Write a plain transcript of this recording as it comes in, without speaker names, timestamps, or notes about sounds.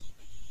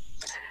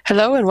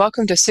Hello and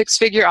welcome to Six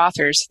Figure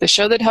Authors, the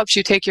show that helps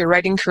you take your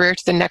writing career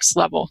to the next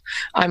level.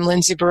 I'm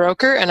Lindsay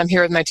Baroker, and I'm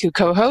here with my two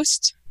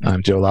co-hosts.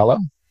 I'm Joe Lalo.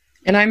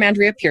 And I'm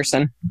Andrea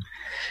Pearson.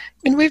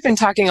 And we've been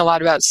talking a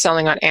lot about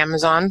selling on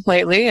Amazon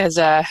lately, as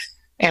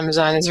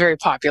Amazon is very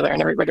popular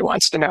and everybody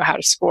wants to know how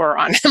to score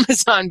on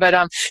Amazon.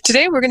 But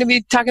today we're going to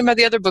be talking about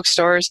the other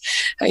bookstores,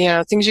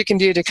 things you can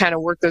do to kind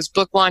of work those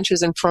book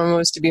launches and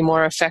promos to be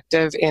more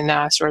effective in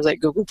stores like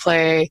Google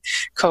Play,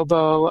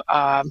 Kobo,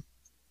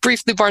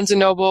 briefly Barnes &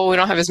 Noble. We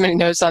don't have as many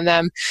notes on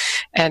them.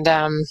 And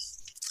a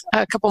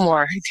couple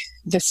more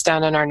just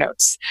down in our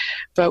notes.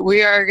 But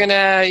we are going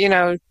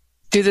to,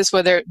 do this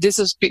whether this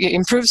is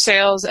improve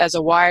sales as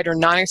a wide or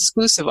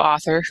non-exclusive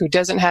author who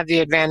doesn't have the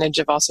advantage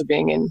of also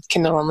being in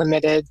Kindle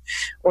Unlimited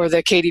or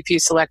the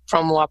KDP Select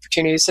promo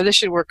opportunities. So this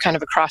should work kind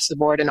of across the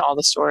board in all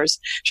the stores.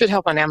 Should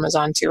help on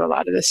Amazon too, a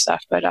lot of this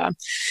stuff. But a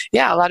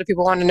lot of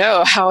people want to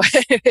know how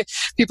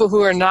people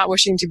who are not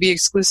wishing to be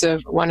exclusive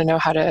want to know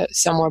how to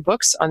sell more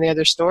books on the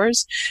other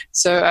stores.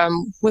 So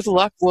with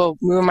luck,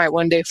 we might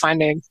one day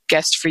find a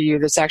guest for you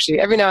that's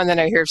actually, every now and then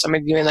I hear of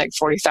somebody doing like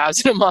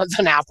 40,000 a month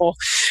on Apple.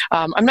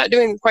 I'm not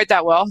doing quite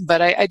that well, but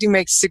I do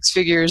make six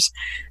figures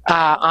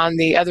on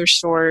the other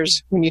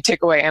stores. When you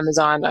take away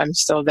Amazon, I'm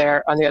still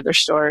there on the other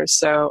stores.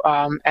 So,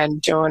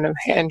 and Joe and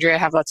Andrea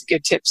have lots of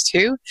good tips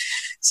too.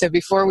 So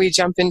before we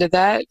jump into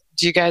that,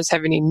 do you guys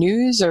have any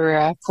news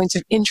or points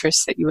of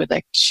interest that you would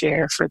like to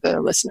share for the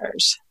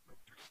listeners?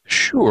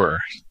 Sure.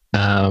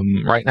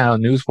 Right now,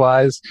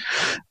 news-wise,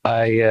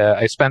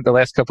 I spent the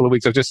last couple of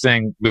weeks, I was just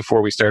saying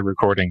before we started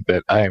recording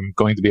that I'm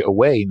going to be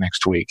away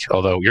next week,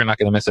 although you're not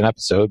going to miss an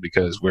episode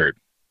because we're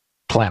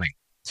planning.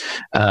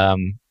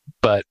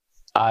 But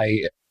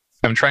I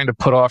am trying to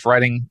put off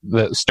starting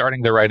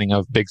the writing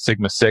of Big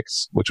Sigma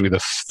 6, which will be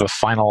the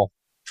final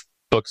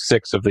book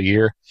 6 of the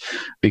year,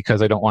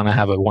 because I don't want to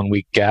have a 1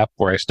 week gap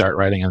where I start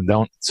writing and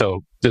don't.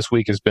 So this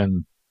week has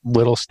been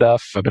little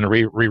stuff. I've been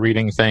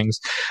rereading things.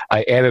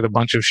 I added a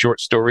bunch of short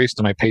stories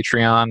to my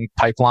Patreon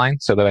pipeline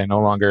so that I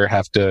no longer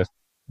have to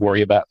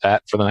worry about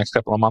that for the next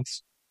couple of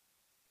months.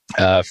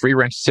 Free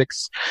Range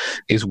 6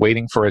 is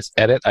waiting for its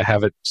edit. I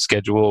have it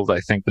scheduled, I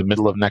think, the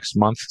middle of next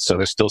month, so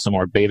there's still some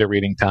more beta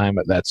reading time,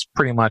 but that's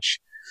pretty much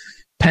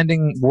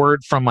pending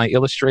word from my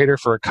illustrator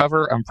for a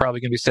cover. I'm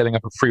probably going to be setting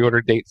up a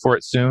pre-order date for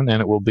it soon,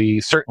 and it will be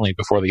certainly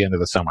before the end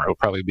of the summer. It'll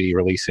probably be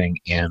releasing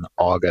in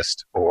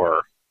August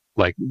or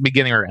like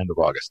beginning or end of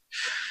August.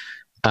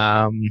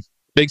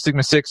 Big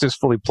Sigma 6 is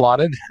fully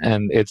plotted,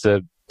 and it's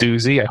a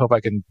doozy. I hope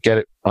I can get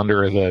it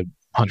under the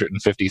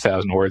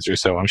 150,000 words or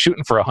so. I'm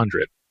shooting for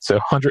 100. So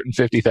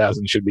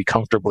 150,000 should be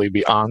comfortably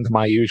beyond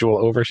my usual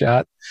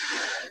overshot.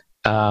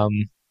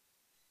 And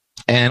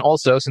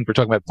also, since we're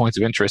talking about points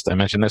of interest, I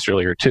mentioned this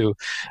earlier too.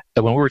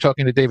 When we were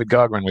talking to David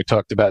Gogren, we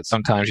talked about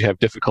sometimes you have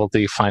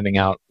difficulty finding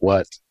out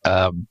what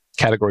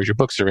categories your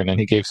books are in, and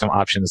he gave some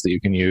options that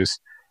you can use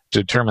to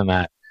determine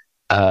that.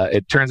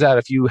 It turns out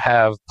if you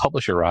have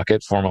Publisher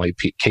Rocket, formerly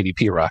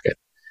KDP Rocket,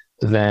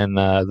 then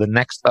the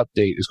next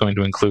update is going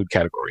to include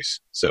categories.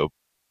 So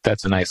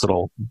that's a nice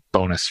little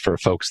bonus for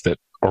folks that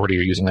already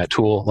are using that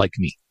tool like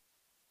me.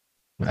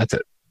 That's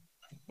it.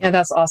 Yeah,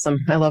 that's awesome.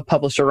 I love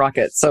Publisher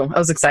Rocket, so I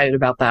was excited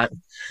about that.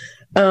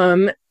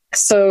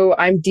 So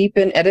I'm deep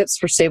in edits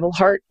for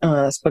Stableheart.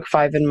 It's book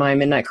 5 in my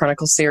Midnight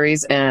Chronicles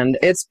series, and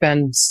it's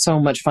been so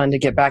much fun to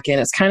get back in.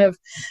 It's kind of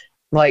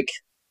like,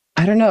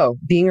 I don't know,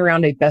 being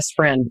around a best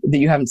friend that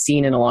you haven't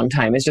seen in a long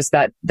time. It's just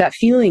that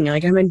feeling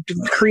like I'm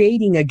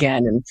creating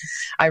again. And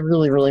I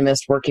really, really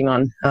missed working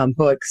on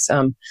books.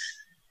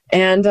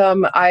 And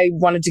I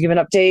wanted to give an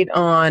update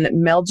on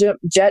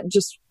MailJet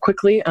just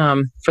quickly.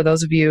 For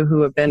those of you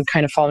who have been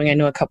kind of following, I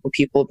know a couple of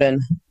people have been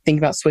thinking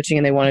about switching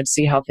and they wanted to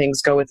see how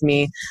things go with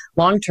me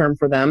long term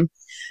for them.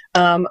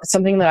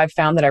 Something that I've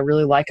found that I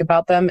really like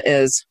about them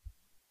is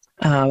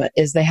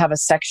they have a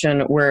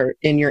section where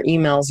in your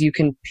emails you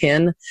can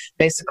pin,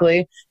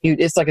 basically.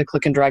 It's like a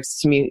click and drag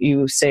system.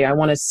 You say, I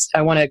want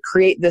to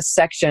create this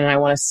section and I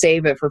want to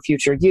save it for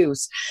future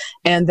use.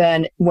 And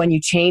then when you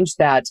change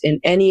that in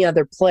any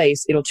other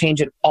place, it'll change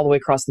it all the way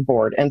across the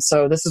board. And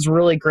so this is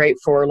really great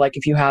for like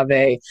if you have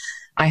I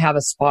have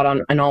a spot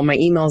on all my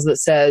emails that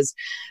says,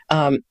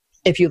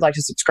 if you'd like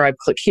to subscribe,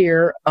 click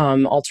here.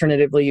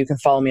 Alternatively, you can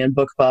follow me on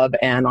BookBub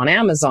and on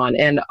Amazon.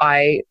 And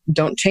I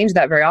don't change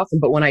that very often,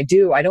 but when I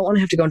do, I don't want to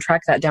have to go and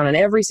track that down in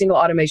every single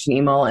automation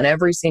email and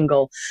every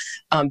single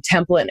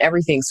template and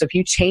everything. So if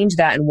you change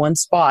that in one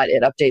spot,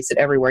 it updates it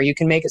everywhere. You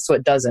can make it so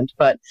it doesn't.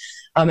 But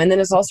and then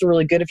it's also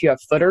really good if you have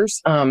footers.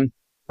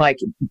 Like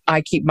I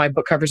keep my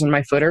book covers in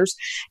my footers.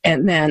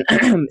 And then,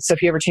 so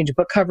if you ever change a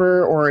book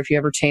cover or if you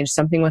ever change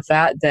something with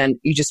that, then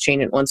you just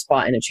change it in one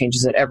spot and it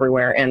changes it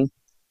everywhere. And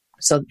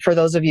so for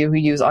those of you who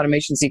use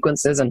automation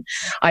sequences, and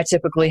I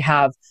typically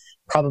have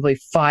probably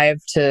 5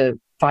 to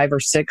 5 or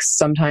 6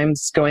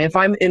 sometimes going. If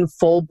I'm in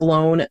full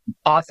blown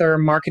author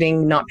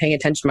marketing, not paying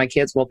attention to my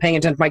kids, well, paying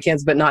attention to my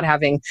kids, but not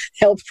having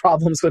health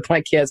problems with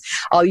my kids,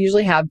 I'll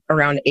usually have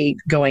around 8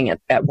 going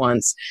at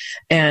once.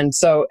 And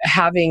so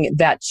having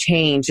that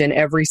change in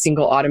every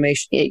single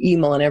automation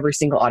email and every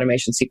single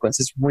automation sequence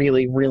is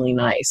really, really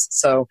nice.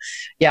 So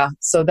yeah,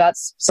 so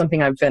that's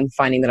something I've been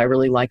finding that I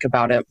really like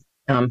about it.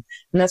 And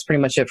that's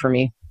pretty much it for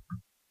me.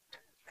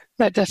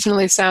 That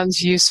definitely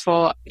sounds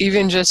useful,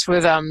 even just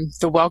with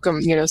the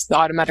welcome, the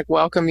automatic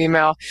welcome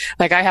email.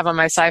 Like I have on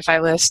my sci-fi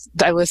list,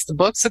 I list the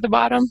books at the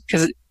bottom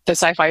because the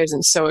sci-fi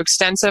isn't so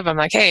extensive. I'm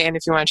like, hey, and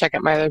if you want to check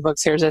out my other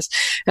books, here's this.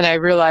 And I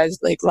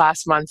realized like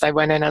last month I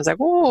went in, I was like,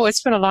 oh,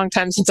 it's been a long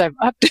time since I've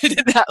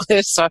updated that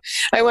list. So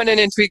I went in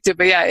and tweaked it.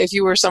 But yeah, if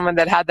you were someone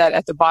that had that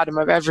at the bottom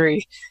of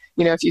every,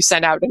 if you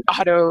send out an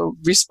auto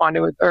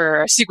responder with,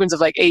 or a sequence of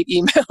like 8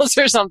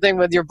 emails or something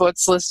with your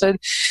books listed,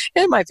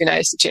 it might be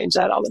nice to change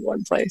that all in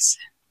one place.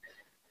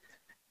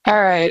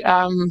 All right.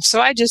 So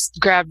I just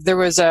grabbed, there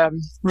was a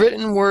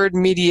Written Word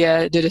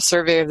Media did a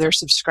survey of their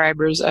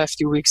subscribers a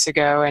few weeks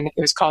ago, and it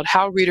was called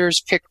How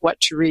Readers Pick What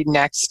to Read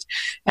Next.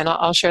 And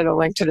I'll share the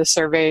link to the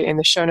survey in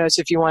the show notes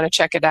if you want to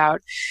check it out.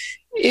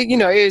 It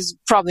is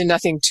probably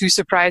nothing too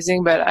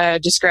surprising, but I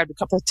just grabbed a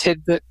couple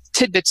of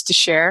tidbits to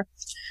share.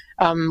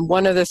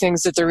 One of the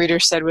things that the reader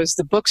said was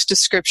the book's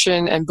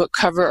description and book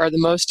cover are the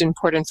most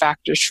important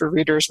factors for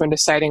readers when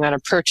deciding on a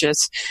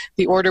purchase.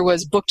 The order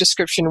was book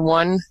description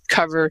 1,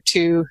 cover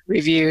 2,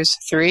 reviews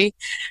 3.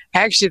 I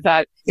actually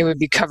thought it would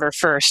be cover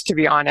first, to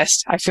be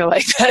honest. I feel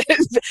like that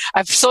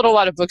I've sold a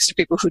lot of books to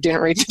people who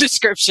didn't read the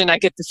description. I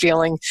get the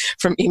feeling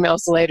from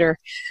emails later.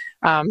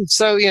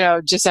 So,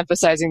 just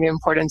emphasizing the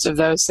importance of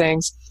those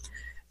things.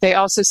 They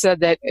also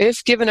said that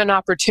if given an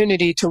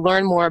opportunity to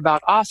learn more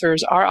about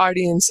authors, our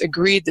audience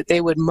agreed that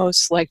they would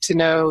most like to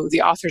know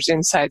the author's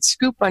inside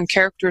scoop on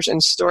characters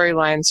and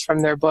storylines from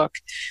their book.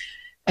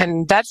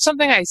 And that's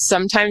something I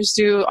sometimes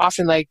do,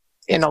 often like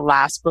in a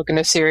last book in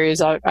a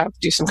series, I'll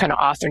do some kind of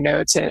author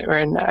notes,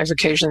 I've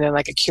occasionally done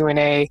like a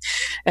Q&A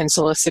and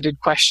solicited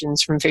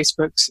questions from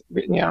Facebook's,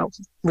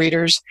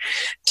 readers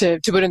to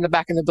put in the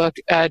back of the book.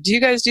 Do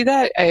you guys do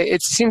that?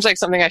 It seems like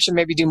something I should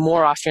maybe do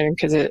more often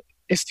because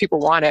if people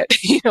want it,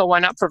 why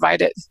not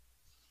provide it?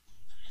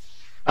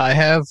 I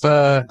have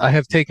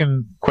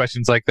taken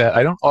questions like that.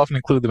 I don't often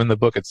include them in the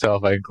book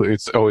itself.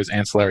 It's always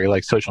ancillary,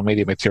 like social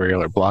media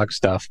material or blog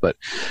stuff. But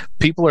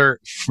people are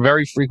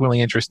very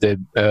frequently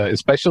interested.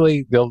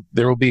 Especially,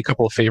 there will be a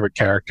couple of favorite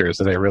characters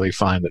that I really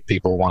find that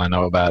people want to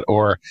know about,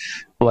 or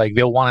like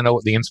they'll want to know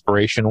what the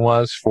inspiration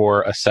was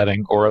for a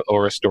setting or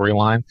a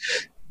storyline.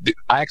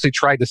 I actually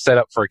tried to set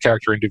up for a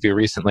character interview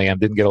recently and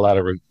didn't get a lot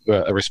of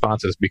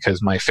responses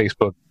because my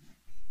Facebook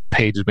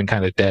page has been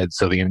kind of dead,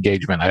 so the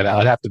engagement,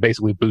 I'd have to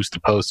basically boost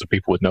the post so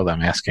people would know that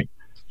I'm asking.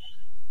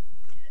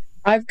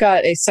 I've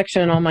got a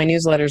section in all my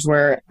newsletters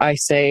where I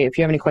say, if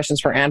you have any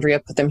questions for Andrea,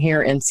 put them here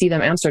and see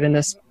them answered in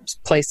this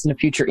place in a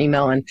future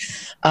email. And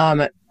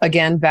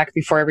again, back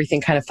before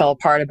everything kind of fell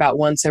apart, about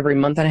once every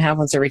month and a half,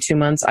 once every 2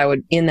 months,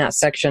 in that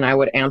section, I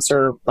would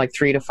answer like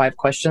 3 to 5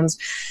 questions.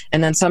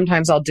 And then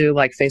sometimes I'll do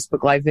like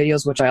Facebook Live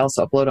videos, which I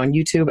also upload on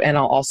YouTube. And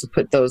I'll also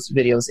put those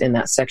videos in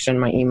that section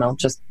in my email,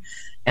 just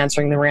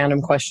answering the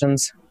random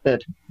questions, the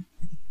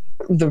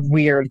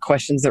weird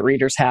questions that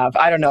readers have.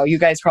 I don't know. You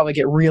guys probably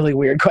get really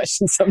weird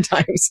questions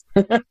sometimes.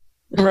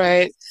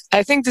 Right.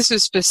 I think this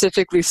is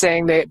specifically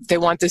saying they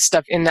want this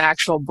stuff in the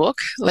actual book,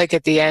 like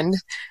at the end.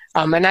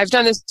 And I've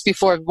done this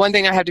before. One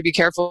thing I have to be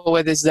careful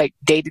with is like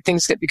dated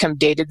things that become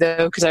dated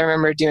though, because I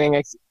remember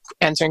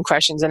answering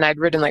questions, and I'd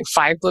written like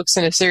 5 books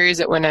in a series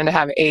that went on to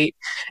have 8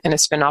 and a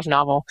spin-off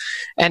novel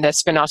and a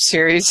spin-off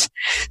series.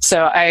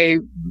 So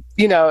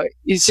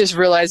it's just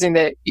realizing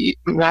that you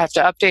have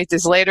to update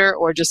this later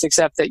or just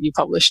accept that you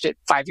published it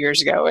 5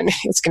 years ago and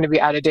it's going to be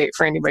out of date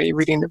for anybody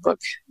reading the book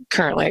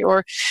currently.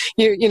 Or,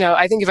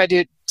 I think if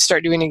I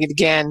start doing it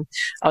again,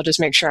 I'll just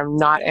make sure I'm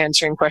not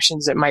answering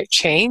questions that might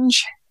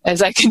change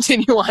as I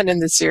continue on in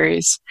the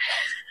series.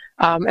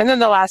 And then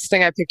the last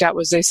thing I picked out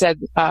was they said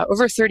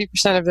over 30%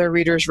 of their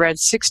readers read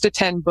 6 to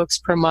 10 books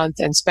per month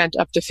and spent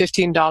up to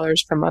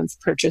 $15 per month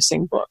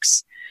purchasing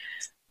books.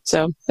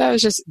 So that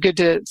was just good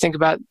to think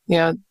about.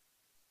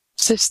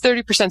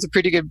 30% is a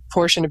pretty good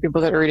portion of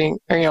people that are reading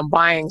or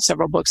buying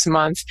several books a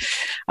month.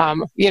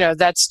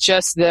 That's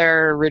just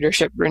their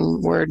readership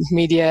in Word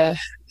Media.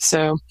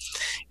 So,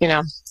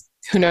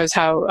 who knows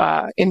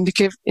how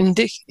indicative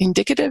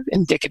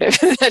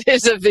that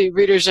is of the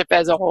readership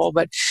as a whole.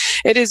 But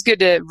it is good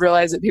to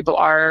realize that people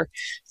are,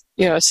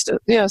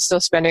 still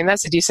spending.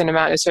 That's a decent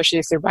amount, especially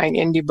if they're buying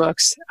indie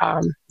books.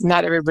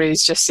 Not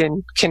everybody's just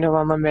in Kindle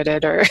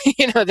Unlimited, or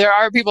there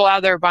are people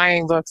out there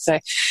buying books.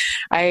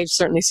 I've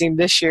certainly seen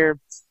this year.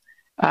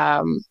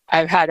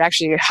 I've had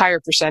actually a higher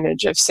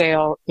percentage of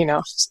sale,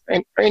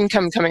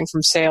 income coming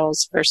from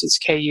sales versus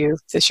KU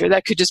this year.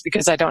 That could just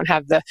because I don't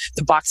have the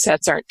box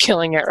sets aren't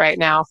killing it right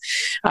now.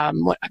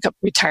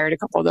 Retired a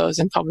couple of those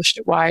and published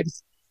it wide.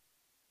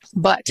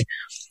 But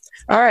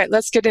all right,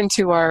 let's get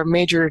into our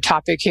major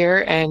topic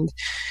here. And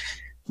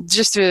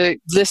just to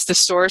list the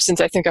stores,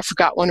 since I think I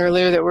forgot one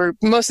earlier that we're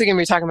mostly going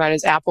to be talking about,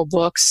 is Apple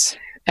Books,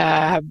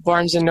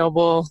 Barnes &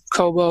 Noble,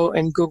 Kobo,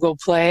 and Google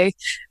Play.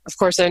 Of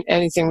course,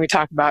 anything we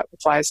talk about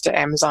applies to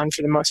Amazon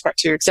for the most part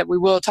too, except we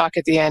will talk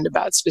at the end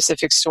about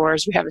specific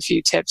stores. We have a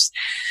few tips.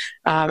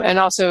 And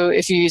also,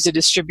 if you use a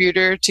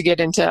distributor to get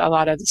into a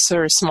lot of the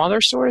sort of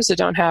smaller stores that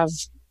don't have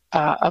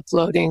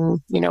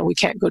uploading, we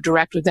can't go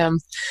direct with them.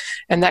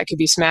 And that could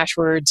be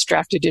Smashwords,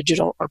 Drafted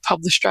Digital, or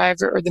Publish Drive,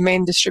 or the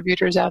main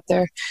distributors out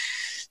there.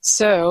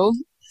 So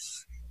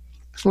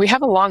we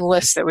have a long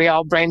list that we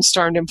all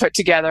brainstormed and put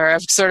together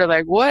of sort of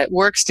like what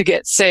works to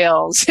get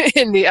sales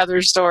in the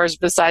other stores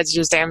besides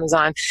just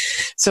Amazon.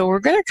 So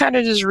we're going to kind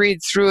of just read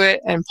through it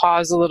and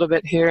pause a little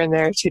bit here and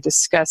there to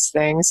discuss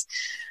things.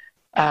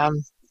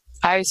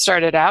 I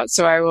started out,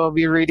 so I will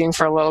be reading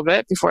for a little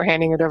bit before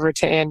handing it over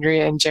to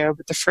Andrea and Joe.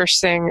 But the first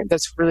thing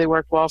that's really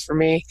worked well for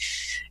me,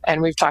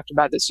 and we've talked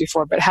about this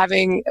before, but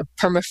having a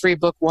perma-free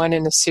book one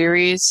in a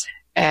series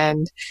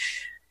and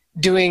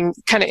doing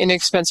kind of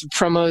inexpensive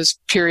promos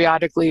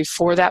periodically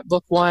for that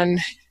book one.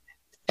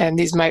 And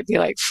these might be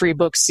like free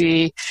book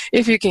C.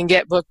 If you can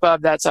get BookBub,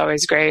 that's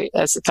always great.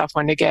 That's a tough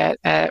one to get.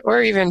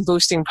 Or even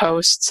boosting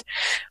posts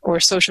or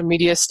social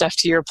media stuff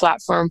to your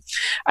platform.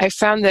 I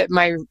found that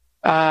my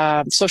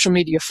social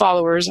media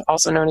followers,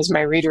 also known as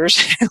my readers,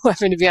 who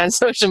happen to be on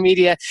social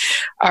media,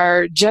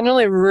 are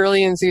generally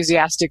really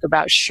enthusiastic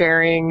about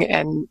sharing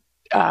and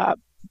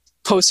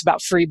posts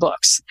about free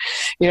books.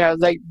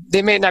 Like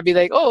they may not be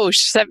like, I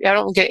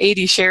don't get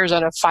 80 shares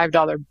on a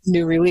 $5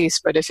 new release,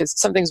 but if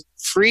something's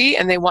free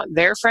and they want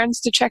their friends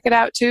to check it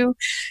out too,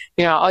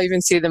 I'll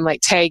even see them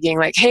like tagging,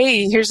 like,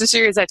 hey, here's the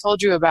series I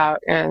told you about.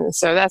 And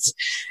so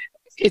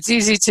it's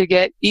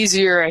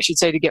easier, I should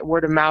say, to get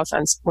word of mouth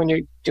when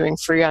you're doing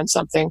free on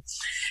something.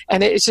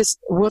 And it's just,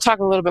 we'll talk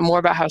a little bit more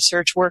about how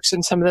search works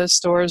in some of those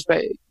stores,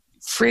 but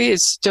free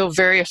is still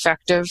very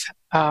effective.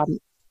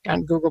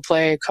 On Google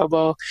Play,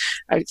 Kobo,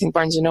 I think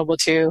Barnes & Noble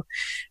too.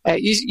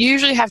 You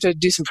usually have to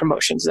do some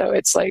promotions though.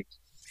 It's like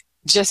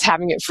just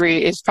having it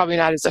free is probably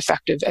not as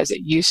effective as it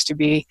used to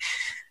be.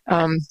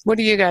 What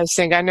do you guys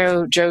think? I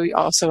know Joe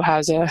also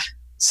has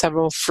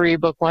several free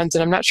book ones,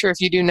 and I'm not sure if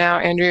you do now,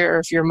 Andrea, or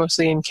if you're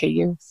mostly in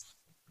KU.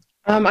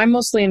 I'm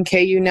mostly in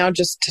KU now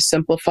just to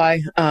simplify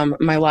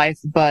my life,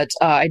 but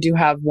I do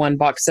have one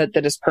box set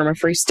that is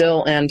perma-free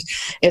still, and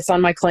it's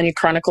on my Kalenia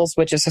Chronicles,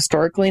 which is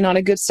historically not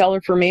a good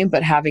seller for me,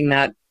 but having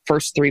that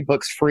first 3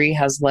 books free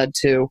has led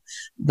to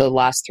the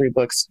last 3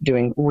 books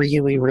doing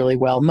really, really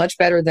well, much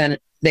better than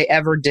they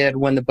ever did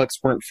when the books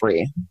weren't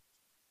free.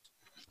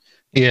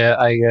 Yeah,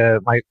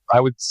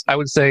 I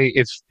would say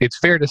it's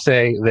fair to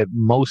say that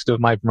most of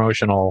my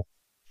promotional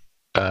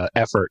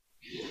effort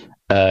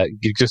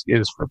it just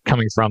is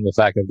coming from the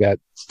fact I've got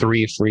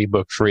 3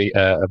 book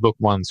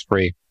ones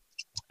free.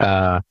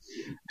 And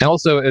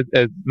also,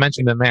 as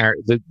mentioned in there,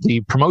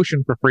 the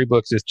promotion for free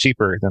books is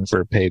cheaper than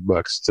for paid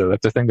books. So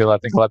that's the thing that I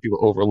think a lot of people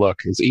overlook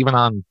is even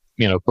on,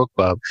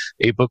 BookBub,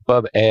 a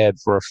BookBub ad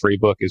for a free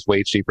book is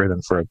way cheaper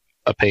than for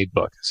a paid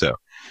book. So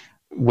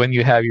when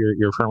you have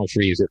your perma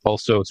frees, it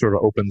also sort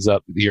of opens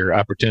up your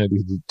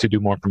opportunity to do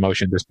more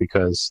promotion just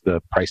because the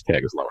price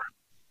tag is lower.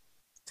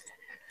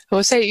 I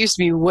will say it used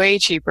to be way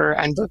cheaper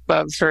on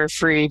BookBub for a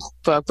free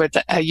book, but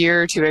a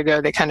year or 2 ago,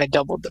 they kind of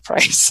doubled the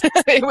price.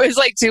 It was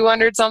like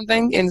 200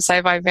 something in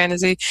sci-fi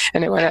fantasy,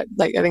 and it went at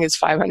I think it's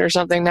 500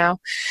 something now,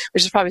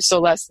 which is probably still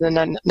less than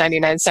the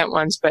 99-cent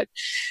ones. But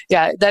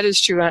yeah, that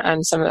is true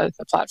on some of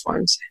the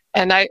platforms.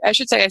 And I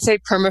should say, I say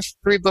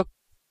perma-free book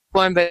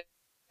one, but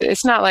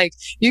it's not like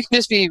you can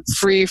just be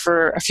free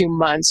for a few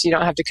months. You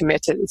don't have to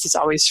commit to it's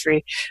always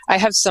free. I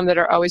have some that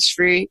are always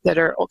free that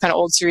are kind of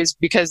old series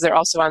because they're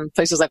also on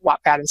places like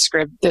Wattpad and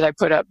Scribd that I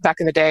put up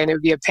back in the day, and it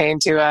would be a pain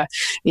to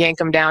yank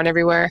them down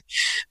everywhere.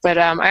 But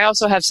I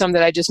also have some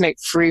that I just make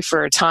free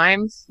for a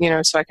time,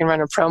 so I can run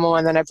a promo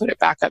and then I put it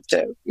back up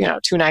to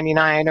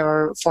 $2.99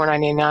 or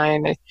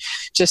 $4.99,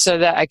 just so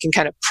that I can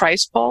kind of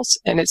price pulse.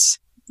 And it's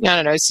I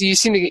don't know. So you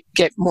seem to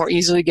get more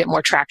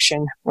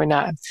traction when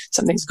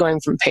something's going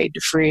from paid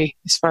to free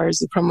as far as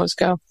the promos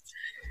go.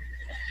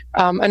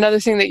 Another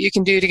thing that you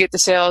can do to get the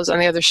sales on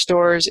the other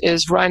stores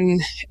is run,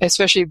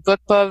 especially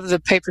BookBub,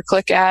 the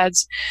pay-per-click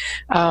ads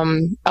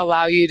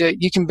allow you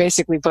can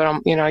basically put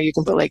them, you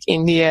can put like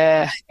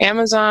India,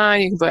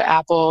 Amazon, you can put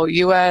Apple,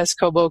 US,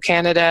 Kobo,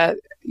 Canada.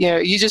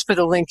 You just put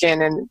the link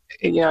in and,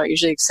 it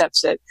usually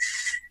accepts it.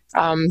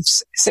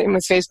 Same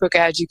with Facebook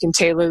ads. You can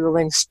tailor the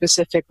link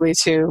specifically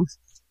to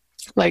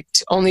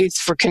only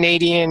for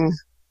Canadian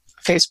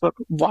Facebook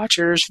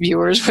watchers,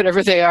 viewers,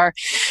 whatever they are,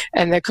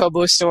 and the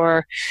Kobo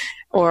store.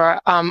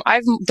 Or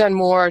I've done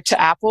more to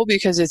Apple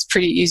because it's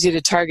pretty easy to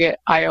target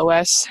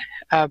iOS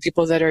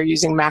people that are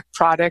using Mac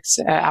products,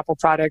 Apple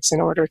products, in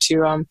order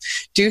to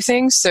do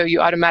things. So you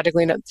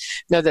automatically know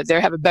that they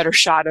have a better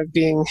shot of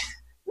being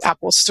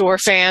Apple Store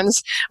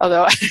fans.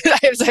 Although,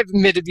 as I've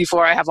admitted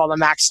before, I have all the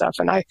Mac stuff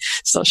and I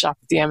still shop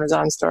at the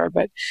Amazon store.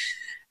 But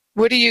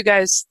what do you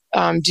guys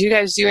Do you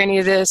guys do any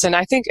of this? And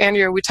I think,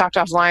 Andrea, we talked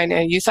offline,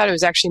 and you thought it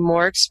was actually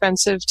more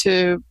expensive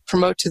to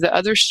promote to the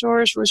other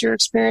stores. Was your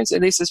experience,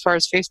 at least as far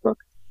as Facebook?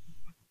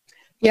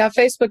 Yeah,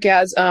 Facebook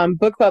ads,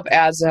 book club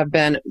ads have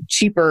been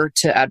cheaper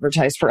to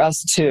advertise for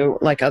us to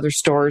like other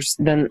stores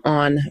than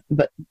on,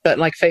 but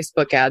like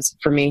Facebook ads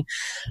for me.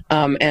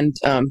 And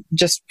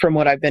just from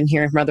what I've been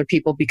hearing from other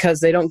people,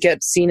 because they don't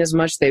get seen as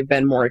much, they've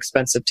been more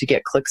expensive to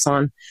get clicks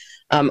on.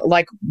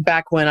 Like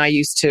back when I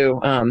used to,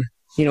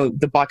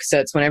 the box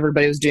sets, when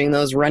everybody was doing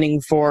those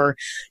running for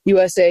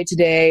USA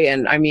Today.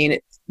 And I mean,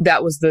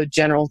 that was the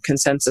general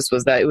consensus,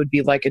 was that it would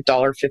be like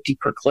 $1.50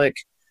 per click,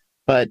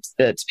 but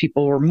that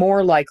people were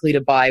more likely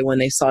to buy when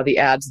they saw the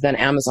ads than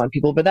Amazon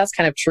people. But that's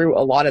kind of true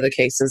a lot of the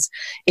cases.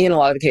 In a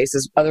lot of the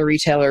cases, other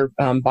retailer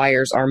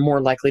buyers are more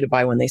likely to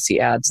buy when they see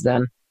ads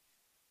than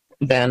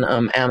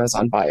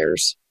Amazon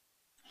buyers.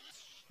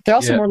 They're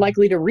also more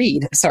likely to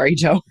read. Sorry,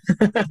 Joe.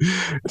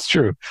 It's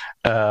true,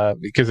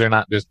 because they're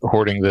not just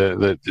hoarding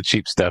the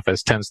cheap stuff,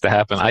 as tends to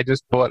happen. I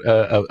just bought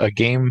a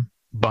game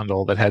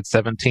bundle that had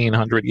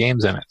 1,700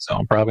 games in it, so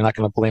I'm probably not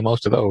going to play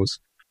most of those.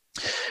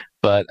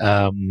 But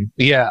I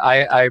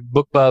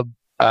BookBub.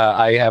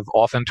 I have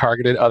often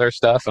targeted other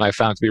stuff, and I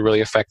found it to be really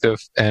effective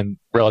and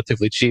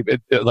relatively cheap.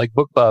 Like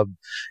BookBub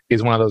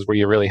is one of those where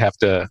you really have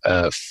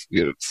to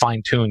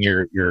fine tune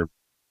your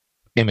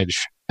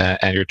image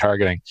and your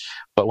targeting.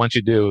 But once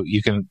you do,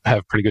 you can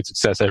have pretty good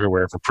success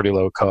everywhere for pretty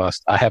low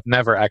cost. I have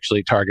never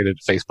actually targeted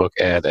Facebook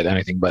ad at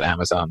anything but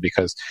Amazon,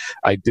 because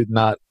I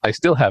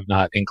still have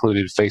not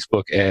included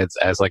Facebook ads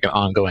as like an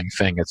ongoing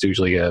thing. It's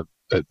usually a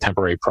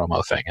temporary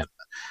promo thing. And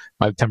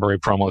my temporary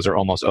promos are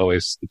almost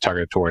always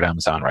targeted toward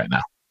Amazon right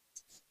now.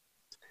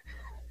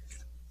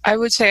 I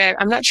would say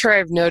I'm not sure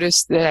I've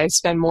noticed that I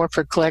spend more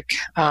per click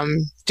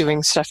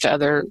doing stuff to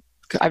other.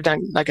 I've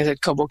done, like I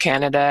said, Kobo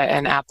Canada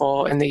and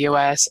Apple in the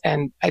US,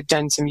 and I've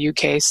done some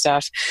UK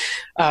stuff.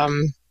 I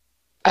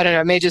don't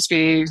know, it may just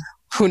be,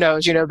 who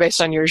knows, based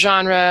on your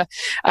genre.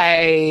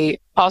 I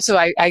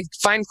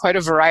find quite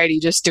a variety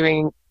just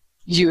doing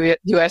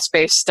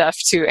US-based stuff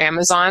to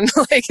Amazon.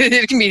 Like,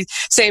 it can be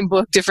same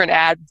book, different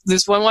ad.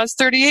 This one wants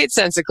 38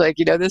 cents a click,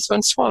 this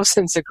one's 12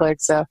 cents a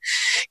click. So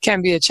it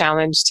can be a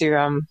challenge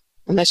to,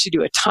 unless you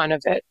do a ton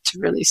of it, to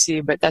really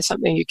see, but that's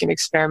something you can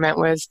experiment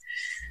with.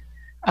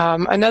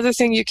 Another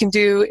thing you can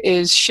do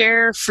is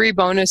share free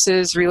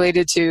bonuses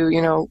related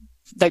to,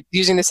 like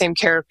using the same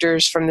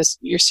characters from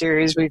your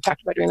series. We've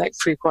talked about doing like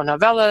prequel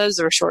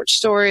novellas or short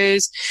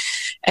stories,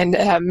 and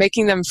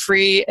making them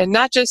free. And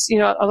not just,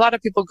 a lot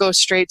of people go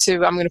straight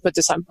to, I'm going to put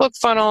this on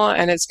BookFunnel,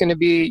 and it's going to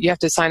be, you have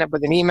to sign up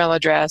with an email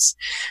address.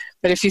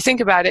 But if you think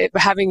about it,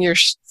 having your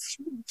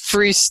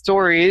free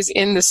stories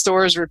in the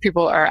stores where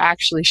people are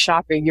actually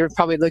shopping, you're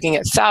probably looking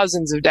at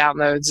thousands of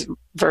downloads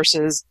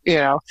versus,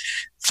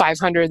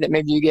 500 that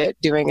maybe you get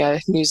doing a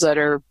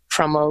newsletter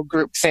promo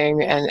group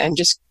thing, and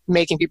just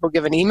making people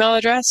give an email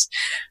address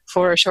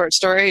for a short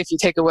story. If you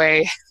take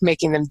away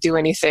making them do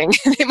anything,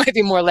 they might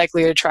be more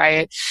likely to try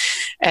it.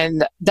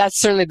 And that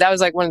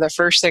was like one of the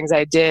first things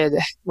I did,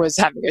 was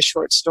having a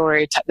short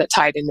story that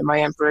tied into my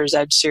Emperor's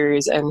Edge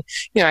series. And,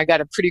 I got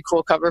a pretty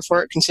cool cover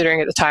for it,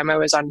 considering at the time I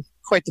was on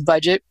quite the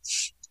budget.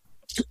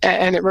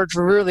 And it worked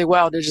really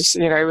well to just,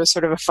 it was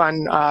sort of a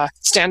fun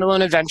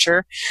standalone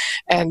adventure.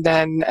 And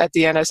then at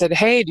the end I said,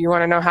 hey, do you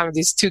want to know how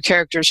these two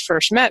characters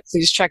first met?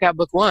 Please check out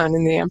book 1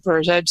 in the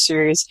Emperor's Edge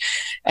series.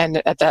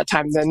 And at that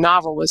time, the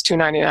novel was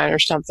 $2.99 or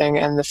something.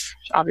 And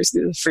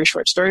obviously the free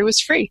short story was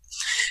free.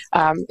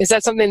 Is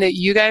that something that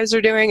you guys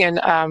are doing? And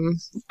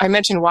I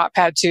mentioned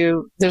Wattpad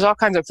too. There's all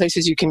kinds of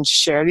places you can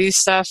share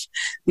these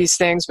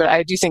things, but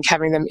I do think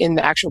having them in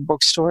the actual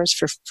bookstores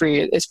for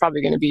free is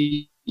probably going to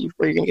be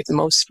where you're going to get the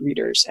most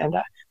readers and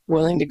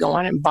willing to go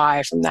on and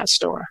buy from that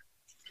store.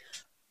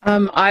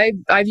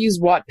 I've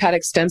used Wattpad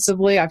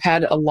extensively. I've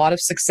had a lot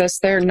of success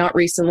there. Not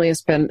recently,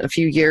 it's been a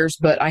few years,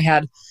 but I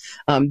had,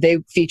 they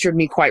featured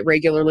me quite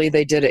regularly.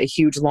 They did a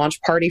huge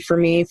launch party for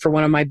me for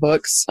one of my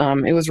books.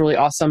 It was really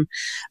awesome.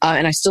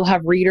 And I still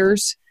have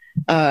readers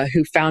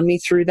who found me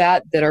through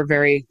that are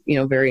very,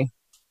 very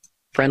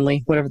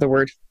friendly, whatever the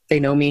word. They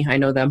know me, I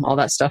know them, all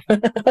that stuff.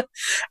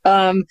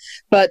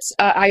 But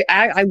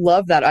I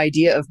love that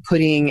idea of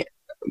putting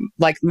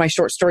like my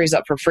short stories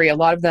up for free. A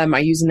lot of them I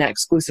use in that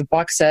exclusive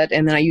box set,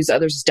 and then I use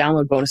others as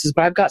download bonuses.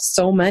 But I've got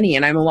so many,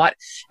 and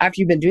after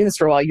you've been doing this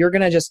for a while, you're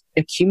going to just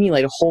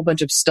accumulate a whole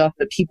bunch of stuff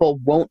that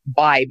people won't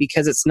buy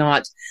because it's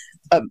not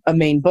a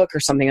main book or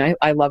something.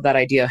 I love that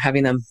idea,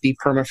 having them be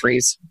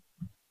perma-freeze.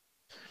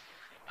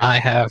 I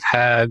have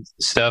had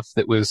stuff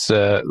that was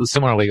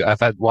similarly. I've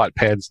had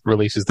Wattpad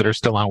releases that are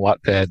still on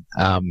Wattpad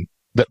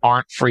that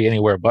aren't free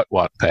anywhere but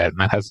Wattpad, and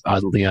that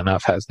oddly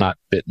enough has not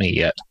bit me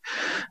yet.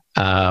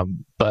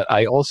 But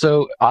I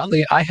also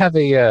I have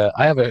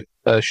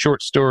a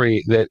short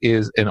story that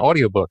is an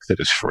audiobook that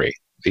is free.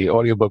 The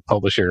audiobook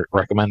publisher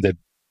recommended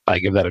I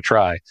give that a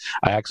try.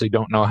 I actually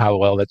don't know how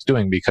well that's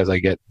doing because I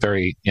get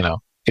very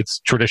it's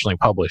traditionally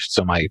published,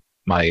 so my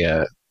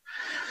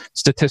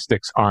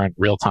statistics aren't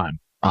real time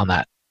on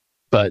that.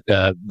 but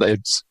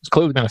it's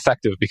clearly been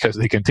effective because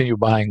they continue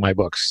buying my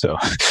books. So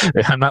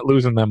I'm not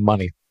losing them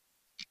money.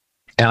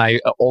 And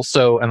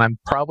I'm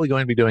probably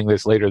going to be doing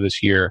this later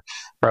this year,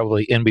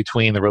 probably in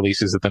between the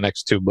releases of the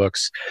next two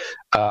books.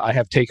 I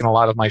have taken a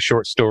lot of my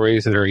short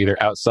stories that are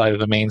either outside of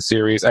the main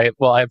series. I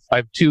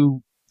have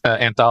two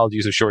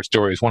anthologies of short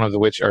stories, one of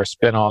which are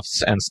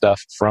spin-offs and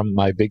stuff from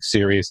my big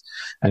series,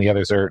 and the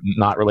others are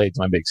not related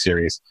to my big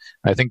series.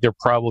 I think they're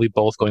probably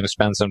both going to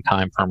spend some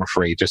time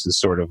perma-free, just as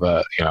sort of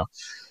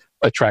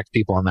attract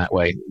people in that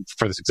way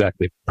for this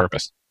exactly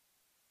purpose.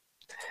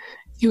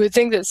 You would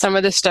think that some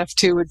of this stuff,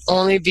 too, would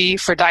only be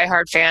for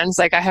diehard fans.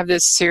 Like, I have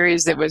this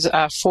series that was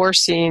 4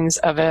 scenes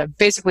of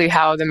basically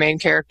how the main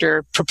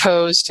character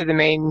proposed to the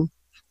main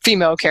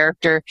female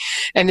character.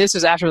 And this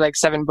was after like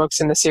 7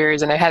 books in the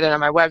series, and I had it on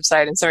my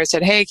website, and somebody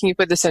said, hey, can you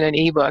put this in an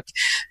ebook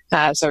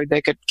so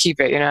they could keep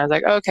it? I was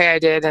like, okay, I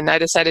did. And I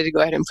decided to go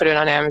ahead and put it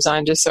on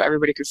Amazon just so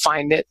everybody could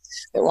find it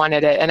that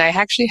wanted it. And I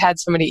actually had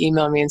somebody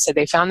email me and said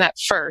they found that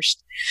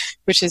first,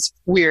 which is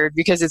weird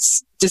because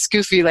it's just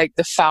goofy, like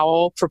the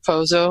fowl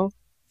proposal,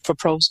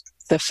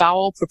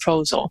 FOWL,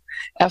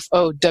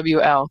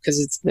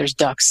 because there's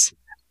ducks.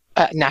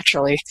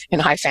 Naturally, in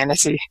high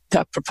fantasy,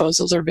 duck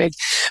proposals are big.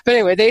 But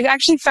anyway, they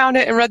actually found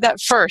it and read that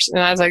first. And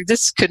I was like,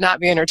 this could not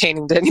be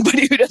entertaining to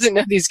anybody who doesn't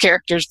know these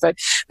characters. But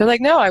they're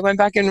like, no, I went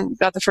back and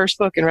got the first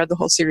book and read the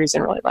whole series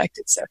and really liked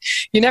it. So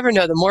you never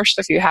know. The more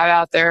stuff you have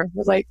out there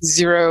with like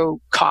zero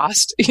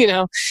cost,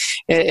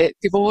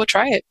 people will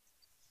try it.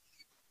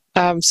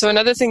 So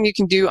another thing you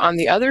can do on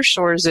the other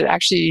stores that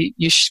actually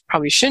you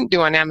probably shouldn't do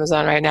on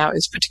Amazon right now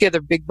is put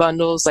together big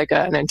bundles, like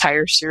an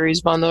entire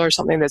series bundle or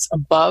something that's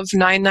above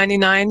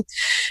 $9.99.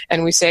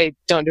 And we say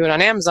don't do it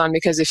on Amazon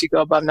because if you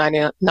go above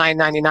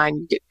 $9.99,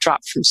 you get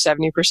dropped from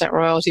 70%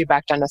 royalty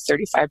back down to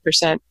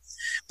 35%.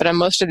 But on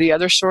most of the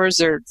other stores,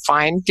 they're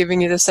fine giving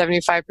you the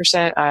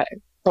 75%.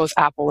 Both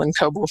Apple and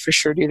Kobo for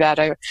sure do that.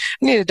 I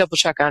need to double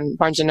check on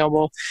Barnes &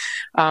 Noble.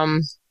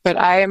 But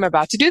I am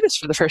about to do this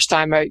for the first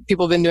time.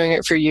 People have been doing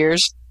it for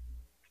years.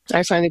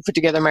 I finally put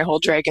together my whole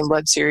Dragon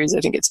Blood series.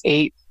 I think it's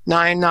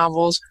 9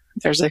 novels.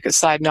 There's like a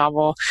side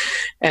novel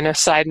and a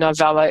side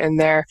novella in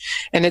there.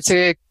 And it's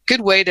a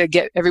good way to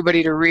get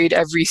everybody to read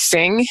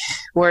everything.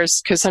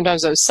 Because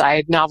sometimes those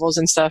side novels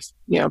and stuff,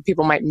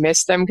 people might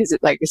miss them because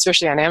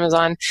especially on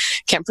Amazon,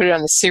 can't put it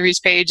on the series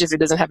page if it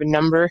doesn't have a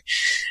number.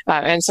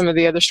 And some of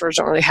the other stores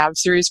don't really have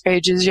series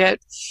pages yet.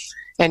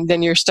 And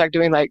then you're stuck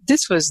doing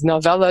this was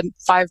novella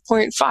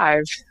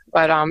 5.5.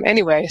 But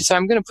anyway, so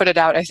I'm going to put it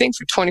out, I think,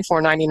 for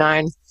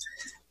 $24.99.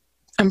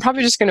 I'm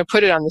probably just going to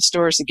put it on the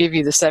stores to give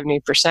you the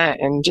 70%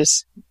 and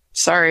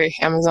sorry,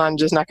 Amazon,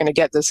 just not going to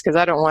get this because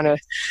I don't want to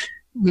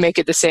make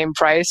it the same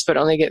price but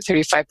only get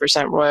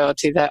 35%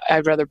 royalty. That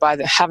I'd rather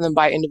have them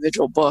buy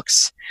individual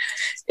books.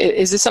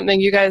 Is this something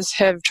you guys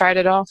have tried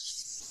at all?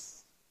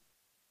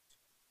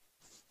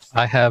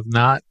 I have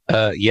not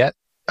yet.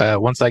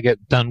 Once I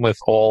get done with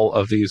all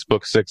of these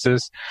book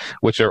 6s,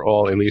 which are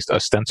all at least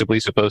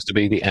ostensibly supposed to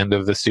be the end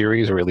of the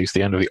series, or at least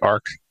the end of the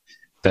arc,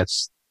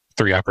 that's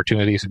 3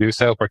 opportunities to do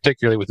so,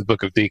 particularly with the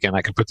Book of Deacon.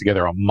 I can put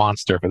together a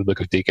monster for the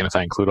Book of Deacon if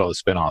I include all the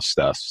spin-off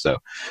stuff. So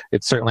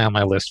it's certainly on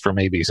my list for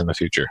maybes in the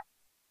future.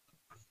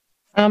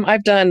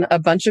 I've done a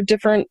bunch of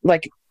different,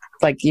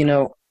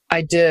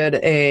 I did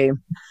the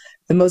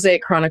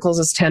Mosaic Chronicles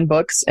is 10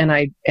 books, and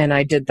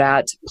I did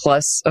that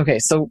plus,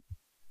 so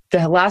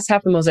the last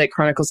half of Mosaic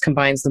Chronicles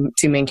combines the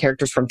 2 main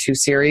characters from 2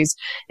 series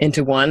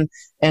into one.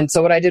 And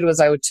so what I did was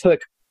I took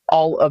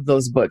all of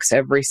those books,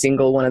 every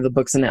single one of the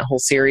books in that whole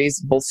series,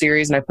 both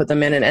series, and I put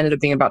them in, and ended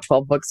up being about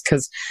 12 books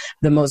because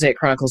the Mosaic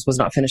Chronicles was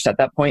not finished at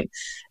that point.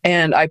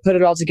 And I put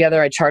it all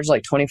together. I charged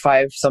like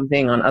 25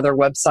 something on other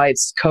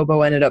websites.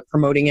 Kobo ended up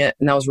promoting it,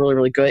 and that was really,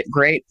 really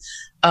great.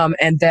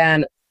 And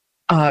then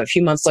a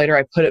few months later,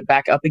 I put it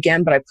back up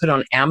again, but I put it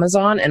on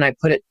Amazon and I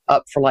put it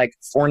up for like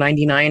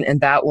 $4.99.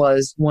 And that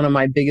was one of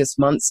my biggest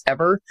months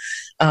ever.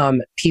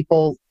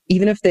 People,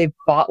 even if they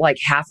bought like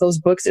half those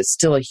books, it's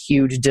still a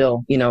huge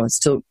deal. It's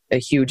still a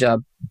huge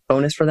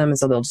bonus for them. And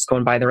so they'll just go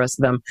and buy the rest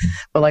of them.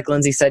 But like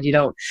Lindsay said,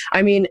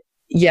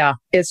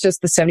 it's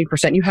just the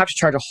 70%. You have to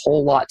charge a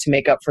whole lot to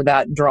make up for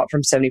that drop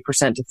from 70%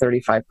 to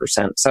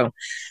 35%. So,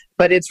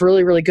 but it's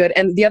really, really good.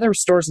 And the other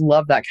stores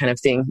love that kind of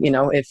thing.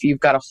 If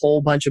you've got a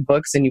whole bunch of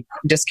books and you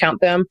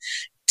discount them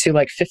to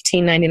like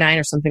 $15.99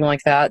 or something like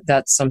that,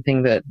 that's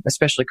something that,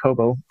 especially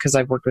Kobo, because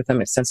I've worked with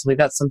them extensively,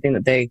 that's something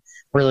that they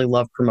really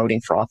love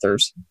promoting for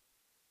authors.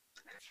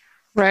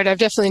 Right. I've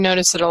definitely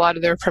noticed that a lot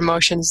of their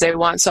promotions, they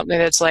want something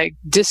that's like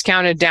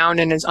discounted down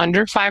and is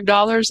under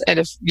 $5. And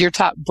if your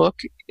top book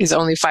is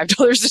only $5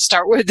 to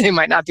start with, they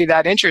might not be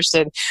that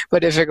interested.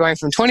 But if they're going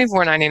from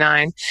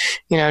 $24.99,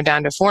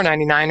 down to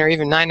 $4.99 or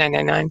even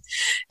 $9.99.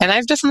 And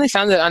I've definitely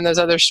found that on those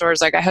other stores,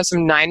 like I have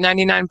some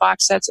 $9.99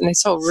 box sets and they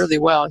sell really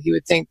well. You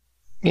would think,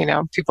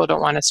 people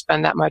don't want to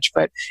spend that much.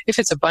 But if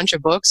it's a bunch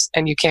of books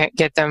and you can't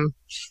get them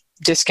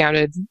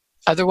discounted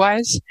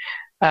otherwise,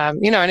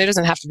 And it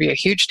doesn't have to be a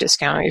huge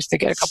discount. You have to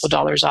get a couple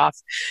dollars off.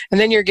 And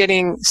then you're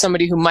getting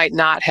somebody who might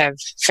not have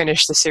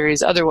finished the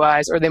series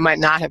otherwise, or they might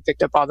not have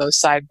picked up all those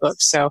side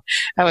books. So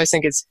I always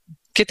think it's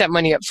get that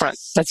money up front.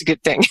 That's a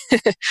good thing.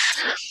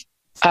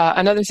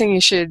 Another thing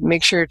you should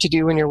make sure to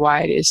do when you're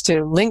wide is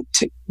to link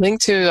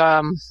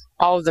to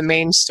all of the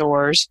main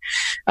stores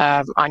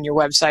on your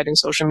website and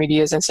social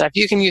medias and stuff.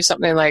 You can use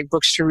something like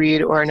Books to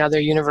Read or another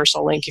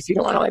universal link if you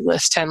don't want to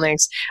list 10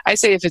 links. I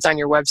say if it's on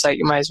your website,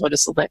 you might as well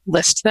just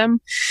list them.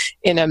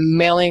 In a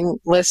mailing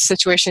list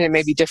situation, it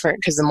may be different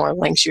because the more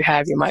links you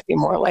have, you might be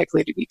more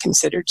likely to be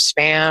considered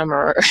spam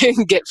or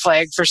get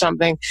flagged for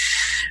something.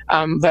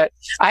 But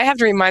I have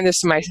to remind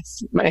this to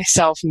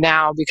myself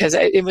now because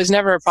it was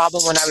never a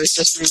problem when I was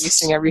just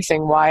releasing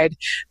everything wide.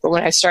 But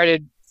when I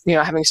started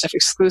having stuff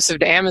exclusive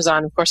to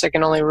Amazon, of course, I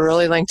can only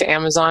really link to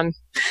Amazon.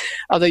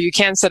 Although you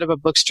can set up a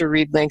Books to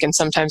Read link, and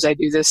sometimes I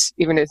do this,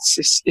 even if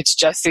it's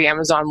just the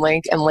Amazon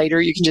link, and later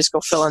you can just go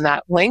fill in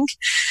that link.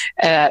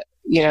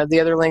 The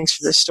other links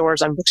for the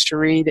stores on Books to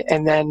Read,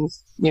 and then,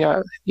 you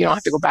don't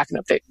have to go back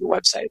and update your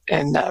website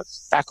and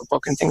back a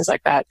book and things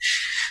like that.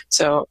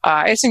 So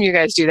I assume you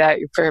guys do that.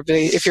 You're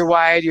probably, if you're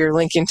wide, you're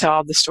linking to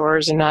all the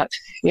stores and not,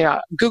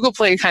 Google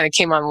Play kind of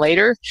came on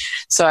later.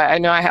 So I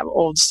know I have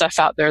old stuff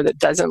out there that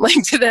doesn't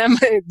link to them.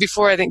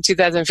 Before, I think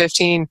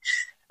 2015,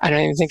 I don't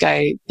even think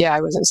I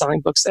wasn't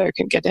selling books there. I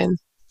couldn't get in.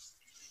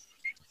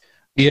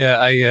 Yeah,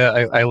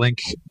 I link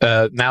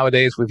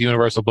nowadays with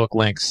Universal Book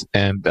Links,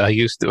 and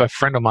a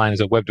friend of mine is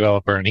a web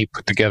developer, and he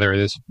put together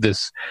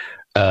this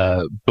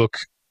book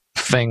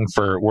thing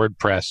for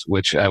WordPress,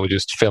 which I would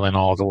just fill in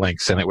all the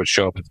links, and it would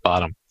show up at the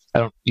bottom. I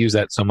don't use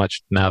that so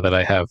much now that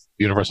I have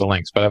Universal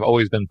Links, but I've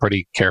always been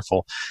pretty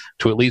careful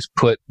to at least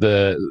put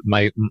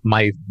my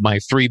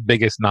 3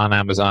 biggest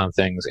non-Amazon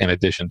things in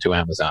addition to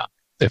Amazon,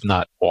 if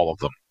not all of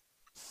them.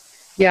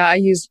 Yeah, I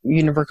use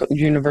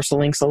universal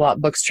links a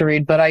lot, Books to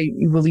Read, but I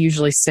will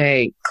usually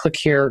say click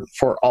here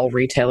for all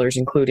retailers,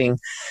 including,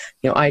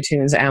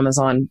 iTunes,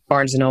 Amazon,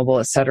 Barnes & Noble,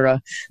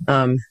 etc.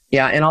 And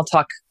I'll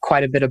talk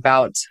quite a bit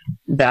about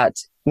that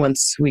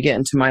once we get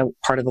into my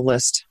part of the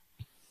list.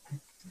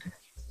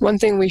 One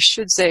thing we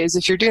should say is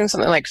if you're doing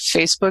something like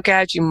Facebook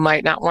ads, you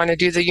might not want to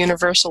do the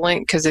universal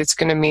link because it's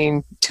going to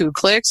mean 2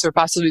 clicks or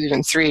possibly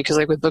even 3, because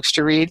like with Books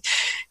to Read,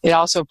 it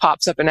also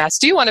pops up and asks,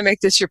 do you want to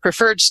make this your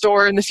preferred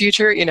store in the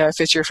future?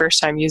 If it's your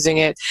first time using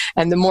it.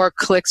 And the more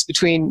clicks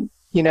between,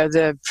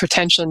 the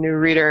potential new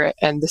reader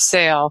and the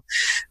sale,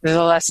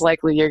 the less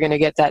likely you're going to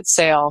get that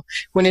sale.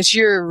 When it's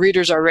your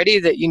readers already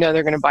that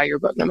they're going to buy your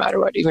book no matter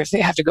what, even if they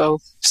have to go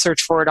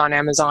search for it on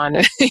Amazon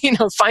and,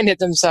 find it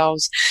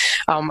themselves,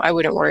 I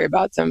wouldn't worry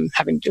about them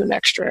having to do an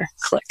extra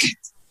click.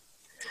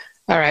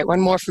 All right, one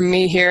more from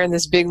me here in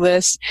this big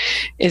list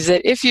is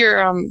that if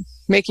you're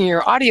making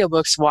your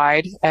audiobooks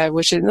wide,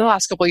 which in the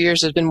last couple of years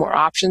there's been more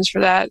options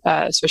for that,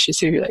 especially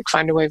through like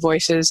Findaway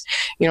Voices.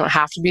 You don't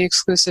have to be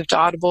exclusive to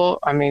Audible.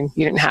 I mean,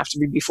 you didn't have to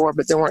be before,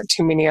 but there weren't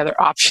too many other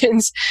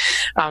options.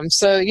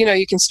 So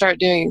you can start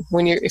doing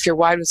if you're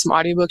wide with some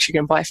audiobooks, you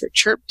can apply for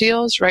Chirp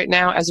deals. Right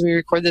now, as we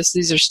record this,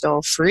 these are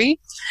still free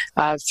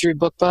through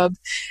BookBub,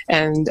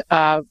 and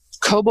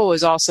Kobo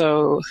is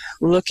also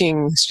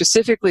looking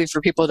specifically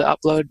for people to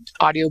upload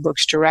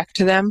audiobooks direct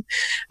to them.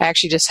 I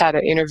actually just had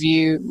an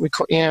interview,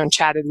 and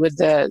chatted with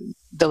the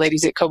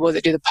ladies at Kobo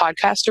that do the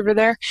podcast over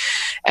there.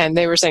 And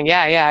they were saying,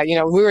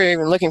 we were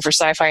even looking for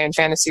sci-fi and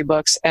fantasy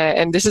books.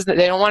 And this is,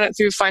 they don't want it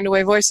through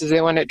Findaway Voices.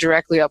 They want it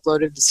directly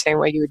uploaded the same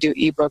way you would do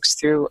ebooks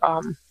through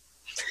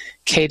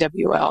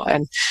KWL.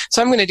 And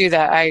so I'm going to do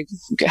that. I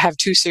have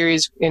 2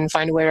 series in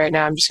Findaway right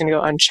now. I'm just going to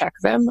go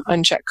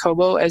uncheck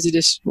Kobo as it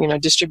is,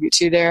 distribute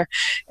to there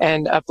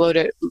and upload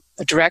it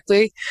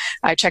directly.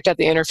 I checked out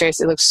the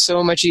interface. It looks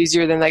so much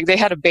easier than they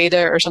had a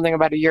beta or something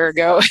about a year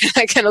ago.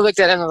 I kind of looked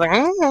at it and I was like,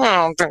 I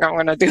don't think I'm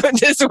going to do it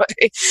this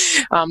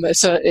way.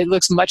 So it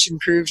looks much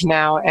improved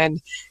now.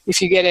 And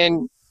if you get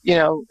in,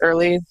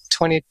 early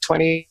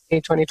 2020,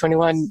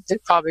 2021,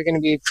 it's probably going to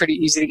be pretty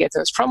easy to get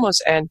those promos.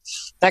 And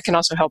that can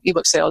also help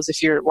ebook sales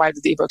if you're wide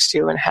with ebooks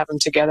too and have them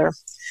together.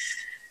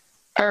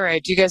 All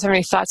right. Do you guys have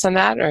any thoughts on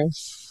that? Or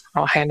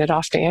I'll hand it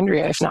off to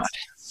Andrea if not.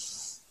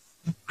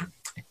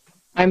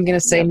 I'm going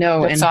to say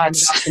no and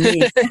thoughts. Hand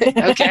it off to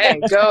me. Okay.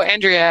 Go,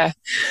 Andrea.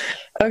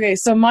 Okay.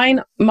 So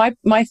my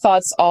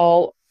thoughts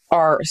all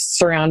are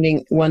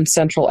surrounding one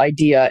central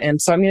idea. And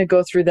so I'm going to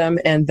go through them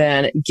and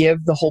then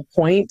give the whole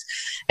point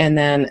and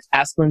then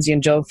ask Lindsay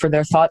and Joe for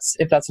their thoughts,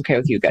 if that's okay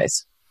with you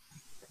guys.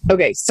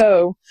 Okay.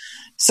 So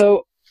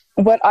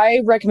what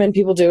I recommend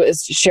people do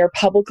is share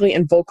publicly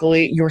and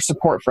vocally your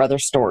support for other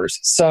stores.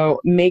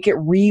 So make it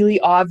really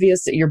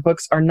obvious that your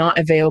books are not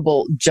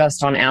available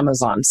just on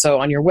Amazon. So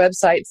on your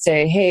website,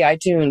 say, hey,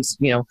 iTunes,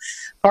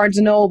 Barnes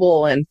 &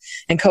 Noble and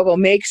Kobo,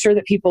 make sure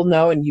that people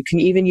know, and you can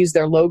even use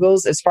their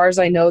logos. As far as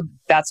I know,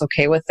 that's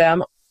okay with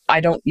them.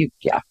 I'm going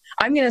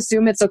to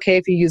assume it's okay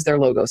if you use their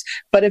logos.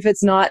 But if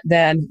it's not,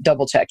 then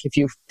double check if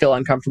you feel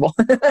uncomfortable.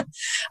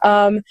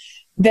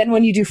 Then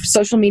when you do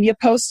social media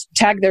posts,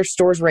 tag their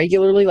stores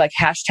regularly, like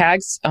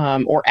hashtags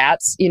or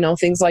ats,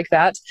 things like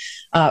that.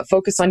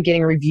 Focus on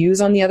getting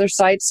reviews on the other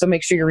sites. So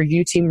make sure your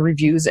review team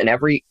reviews in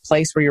every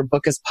place where your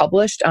book is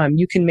published.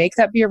 You can make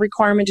that be a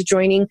requirement to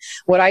joining.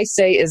 What I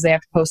say is they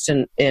have to post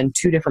in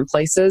 2 different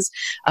places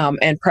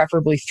and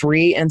preferably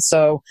 3. And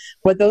so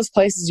what those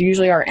places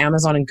usually are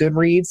Amazon and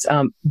Goodreads.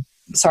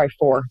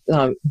 4.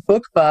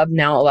 BookBub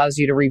now allows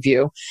you to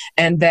review,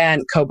 and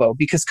then Kobo,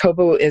 because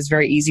Kobo is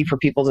very easy for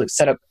people to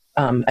set up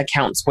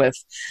accounts with.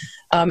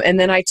 And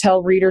then I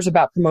tell readers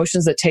about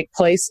promotions that take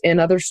place in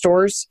other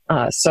stores.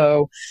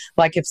 So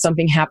like if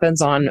something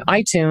happens on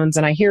iTunes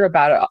and I hear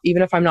about it,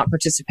 even if I'm not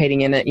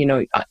participating in it,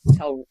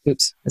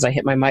 as I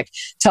hit my mic,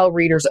 tell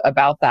readers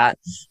about that,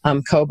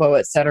 Kobo,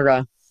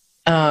 etc.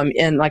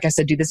 And like I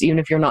said, do this even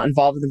if you're not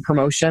involved in the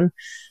promotion,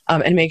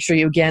 and make sure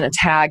you again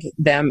tag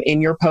them in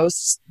your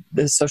posts,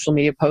 the social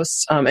media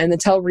posts, and then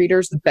tell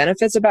readers the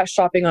benefits about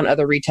shopping on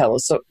other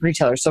retailers. So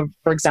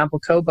for example,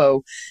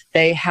 Kobo,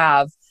 they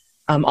have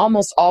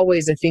almost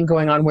always a thing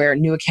going on where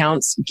new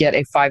accounts get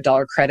a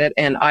 $5 credit,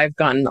 and I've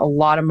gotten a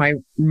lot of my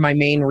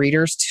main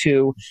readers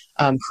to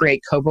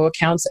create Kobo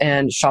accounts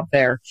and shop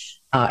there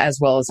as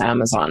well as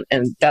Amazon,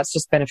 and that's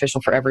just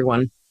beneficial for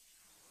everyone.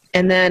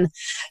 And then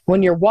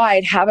when you're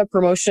wide, have a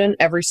promotion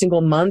every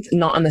single month,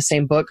 not on the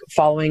same book,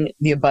 following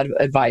the above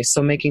advice.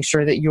 So making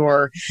sure that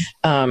you're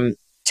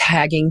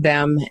tagging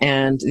them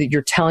and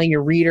you're telling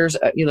your readers,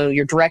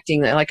 you're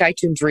directing, like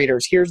iTunes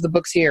readers, here's the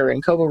books here,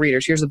 and Kobo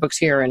readers, here's the books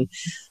here, and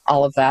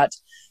all of that.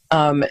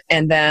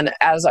 And then,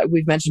 as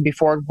we've mentioned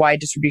before, wide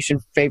distribution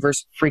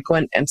favors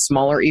frequent and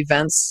smaller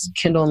events.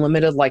 Kindle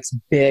Unlimited likes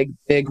big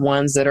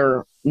ones that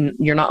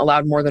you're not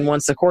allowed more than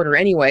once a quarter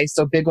anyway,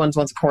 so big ones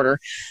once a quarter.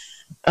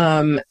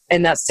 And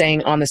that's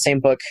staying on the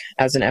same book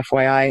as an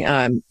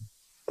FYI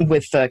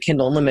with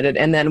Kindle Unlimited.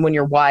 And then when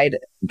you're wide,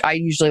 I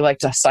usually like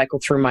to cycle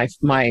through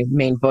my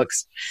main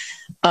books.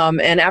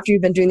 And after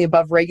you've been doing the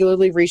above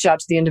regularly, reach out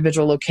to the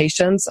individual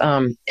locations.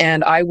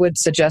 And I would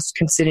suggest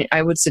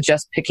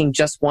picking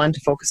just one to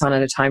focus on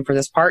at a time for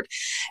this part,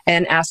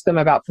 and ask them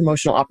about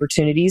promotional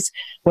opportunities.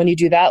 When you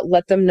do that,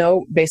 let them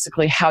know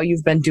basically how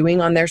you've been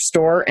doing on their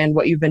store and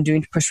what you've been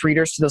doing to push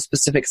readers to those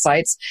specific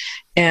sites,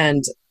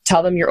 and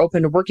tell them you're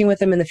open to working with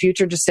them in the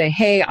future. Just say,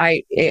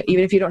 hey,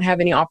 even if you don't have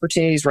any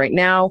opportunities right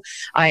now,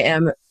 I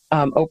am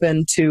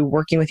open to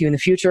working with you in the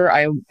future.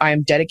 I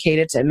am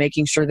dedicated to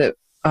making sure that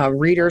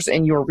readers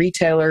in your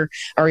retailer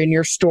or in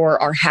your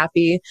store are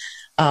happy.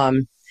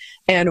 And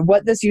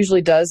what this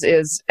usually does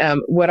is,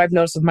 what I've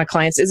noticed with my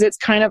clients is it's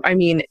kind of,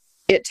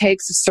 it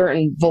takes a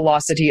certain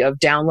velocity of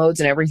downloads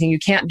and everything. You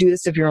can't do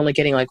this if you're only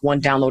getting like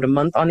 1 download a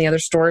month on the other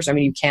stores.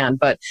 You can,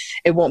 but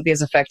it won't be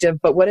as effective.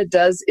 But what it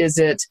does is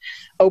it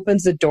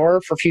opens the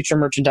door for future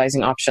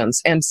merchandising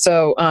options. And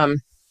so,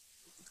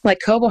 like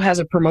Kobo has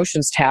a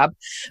promotions tab,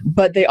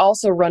 but they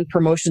also run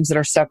promotions that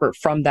are separate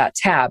from that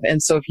tab.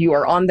 And so if you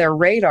are on their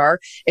radar,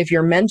 if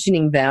you're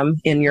mentioning them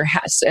in your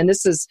and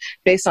this is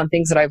based on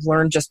things that I've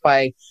learned just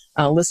by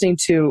listening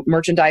to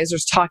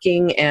merchandisers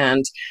talking,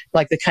 and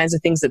like the kinds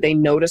of things that they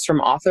notice from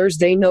authors.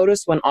 They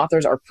notice when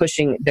authors are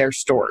pushing their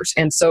stores.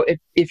 And so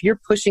if you're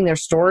pushing their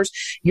stores,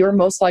 you're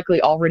most likely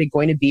already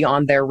going to be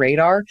on their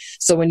radar.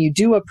 So when you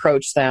do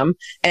approach them,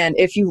 and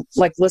if you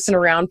listen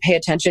around, pay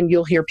attention,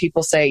 you'll hear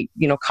people say,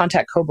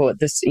 contact Kobo at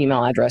this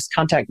email address,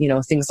 contact,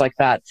 things like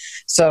that.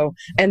 So,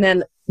 and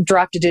then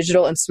Drop to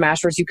Digital and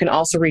Smashwords, you can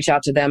also reach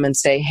out to them and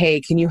say,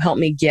 hey, can you help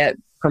me get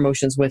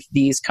promotions with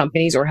these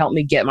companies, or help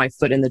me get my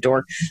foot in the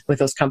door with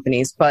those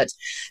companies. But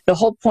the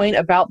whole point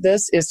about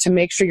this is to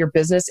make sure your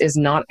business is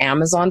not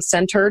Amazon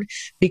centered,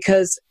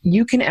 because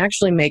you can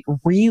actually make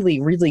really,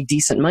 really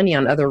decent money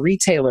on other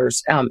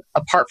retailers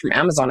apart from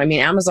Amazon.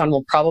 Amazon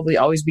will probably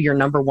always be your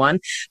number one,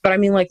 but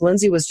like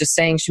Lindsay was just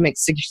saying, she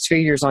makes 6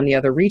 figures on the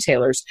other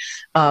retailers.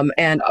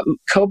 And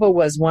Kobo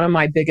was one of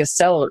my biggest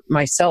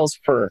sells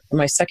for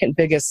my second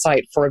biggest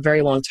site for a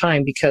very long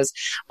time, because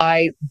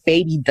I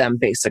babied them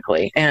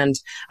basically. And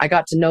I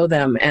got to know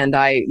them, and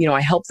I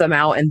helped them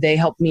out, and they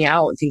helped me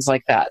out, and things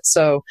like that.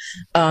 So,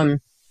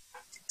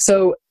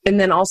 and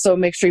then also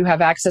make sure you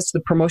have access to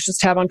the promotions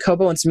tab on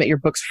Kobo and submit your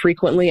books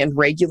frequently and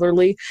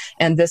regularly.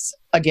 And this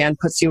again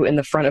puts you in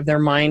the front of their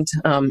mind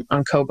on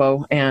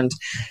Kobo. And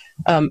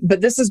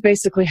but this is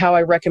basically how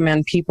I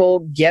recommend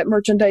people get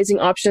merchandising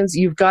options.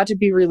 You've got to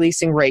be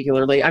releasing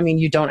regularly.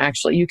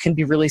 You can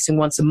be releasing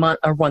once a month.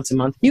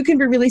 You can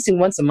be releasing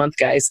once a month,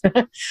 guys,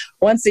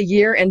 once a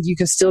year, and you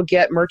can still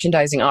get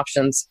merchandising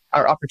options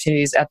or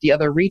opportunities at the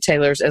other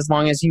retailers, as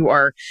long as you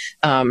are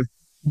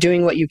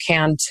doing what you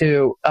can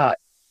to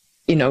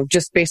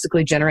just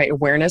basically generate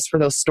awareness for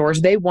those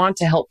stores. They want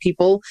to help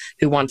people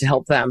who want to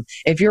help them.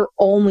 If you're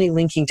only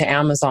linking to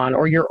Amazon,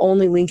 or you're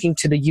only linking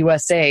to the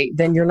USA,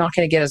 then you're not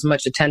going to get as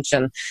much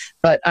attention.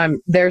 But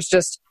there's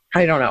just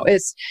I don't know.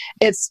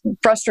 It's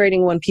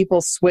frustrating when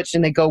people switch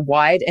and they go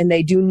wide and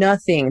they do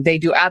nothing. They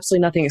do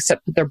absolutely nothing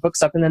except put their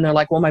books up, and then they're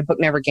like, well, my book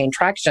never gained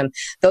traction.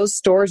 Those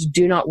stores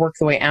do not work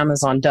the way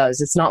Amazon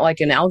does. It's not like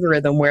an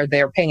algorithm where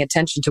they're paying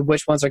attention to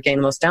which ones are gaining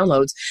the most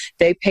downloads.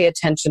 They pay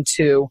attention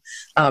to,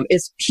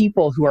 it's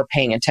people who are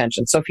paying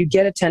attention. So if you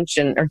get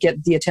attention or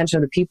get the attention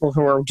of the people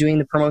who are doing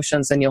the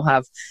promotions, then you'll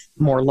have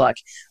more luck.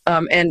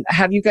 And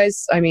have you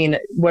guys,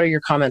 what are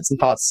your comments and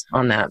thoughts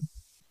on that?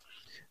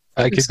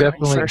 I could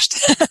definitely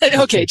first.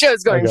 Okay,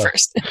 Joe's going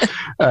first.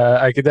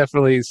 I could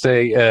definitely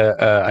say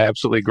I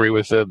absolutely agree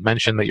with the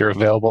mention that you're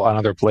available on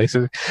other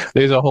places.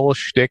 There's a whole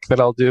shtick that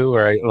I'll do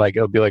where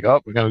I'll be like,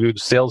 oh, we're going to do the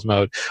sales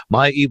mode.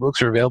 My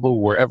ebooks are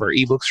available wherever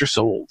ebooks are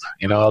sold.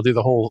 I'll do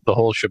the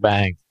whole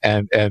shebang,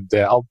 and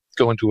I'll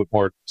go into it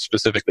more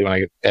specifically when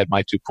I add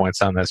my 2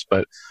 points on this,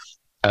 but.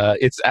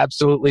 It's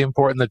absolutely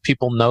important that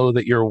people know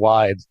that you're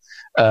wide,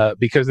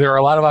 because there are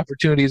a lot of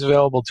opportunities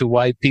available to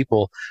wide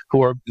people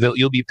that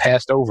you'll be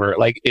passed over.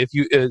 Like if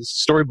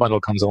Story Bundle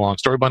comes along,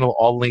 Story Bundle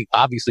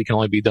obviously can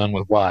only be done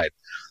with wide.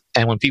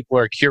 And when people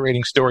are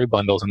curating story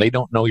bundles and they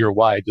don't know you're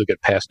wide, you'll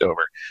get passed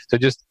over. So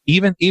just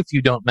even if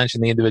you don't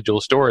mention the individual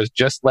stores,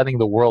 just letting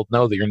the world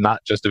know that you're not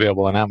just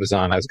available on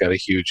Amazon has got a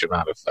huge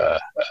amount of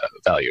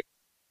value.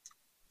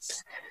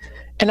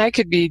 And I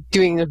could be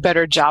doing a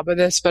better job of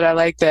this, but I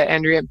like that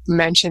Andrea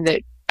mentioned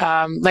that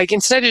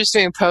instead of just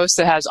doing a post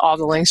that has all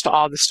the links to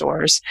all the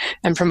stores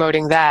and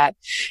promoting that,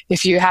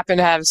 if you happen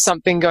to have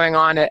something going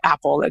on at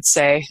Apple, let's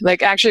say,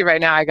 actually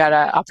right now I got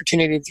an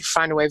opportunity to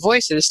find a way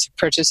Voices to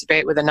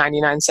participate with a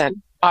 99-cent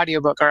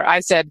audiobook, or I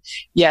said,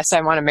 yes, I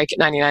want to make it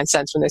 99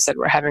 cents when they said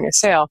we're having a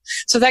sale.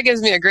 So that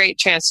gives me a great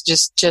chance to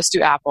just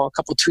do Apple, a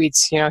couple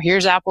tweets.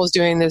 Here's Apple's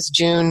doing this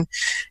June,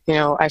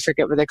 I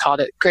forget what they called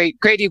it, great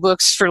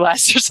ebooks for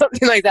less or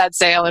something like that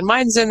sale. And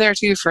mine's in there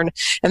too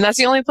and that's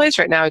the only place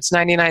right now. It's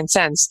 99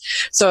 cents.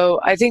 So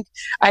I think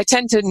I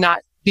tend to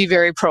not be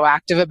very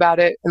proactive about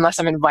it unless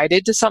I'm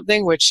invited to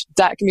something, which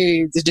that can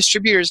be, the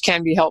distributors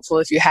can be helpful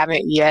if you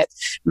haven't yet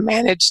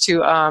managed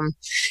to,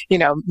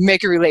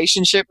 make a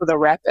relationship with a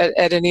rep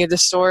at any of the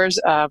stores.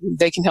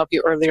 They can help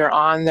you earlier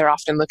on. They're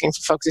often looking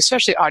for folks,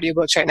 especially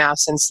audiobooks right now,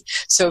 since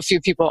so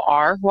few people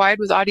are wide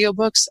with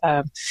audiobooks.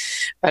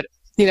 But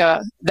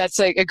that's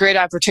a great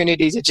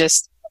opportunity to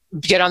just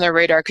get on their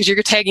radar, because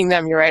you're tagging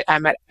them. You're right.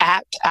 I'm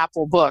at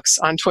Apple Books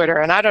on Twitter,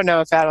 and I don't know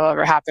if that'll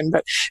ever happen,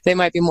 but they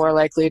might be more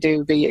likely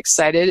to be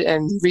excited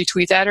and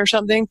retweet that or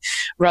something,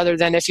 rather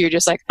than if you're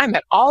just like, I'm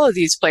at all of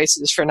these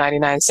places for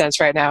 99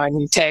 cents right now,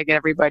 and you tag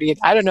everybody.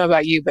 I don't know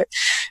about you, but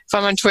if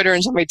I'm on Twitter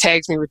and somebody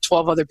tags me with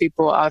 12 other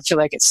people, I feel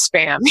like it's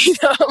spam.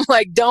 I'm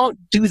like, don't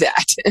do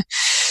that.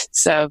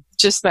 So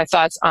just my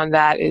thoughts on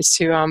that is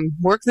to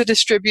work the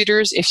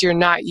distributors if you're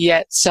not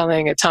yet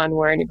selling a ton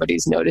where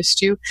anybody's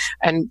noticed you.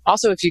 And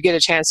also if you get a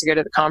chance to go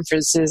to the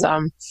conferences,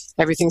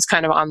 everything's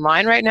kind of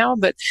online right now,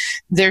 but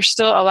there's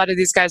still a lot of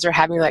these guys are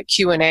having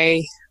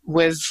Q&A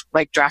with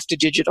Drafted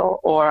Digital,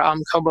 or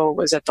Kobo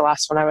was at the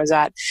last one I was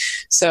at.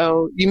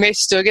 So you may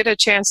still get a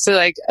chance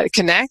to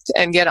connect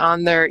and get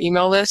on their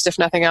email list, if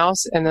nothing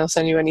else, and they'll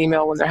send you an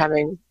email when they're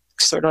having,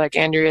 sort of like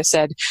Andrea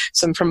said,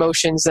 some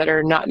promotions that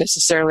are not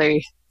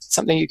necessarily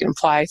something you can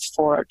apply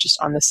for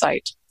just on the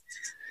site.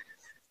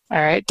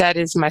 All right, that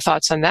is my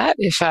thoughts on that.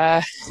 If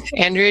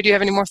Andrea, do you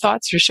have any more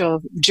thoughts, or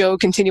shall Joe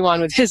continue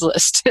on with his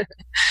list?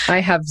 I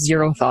have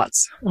 0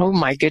 thoughts. Oh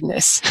my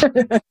goodness.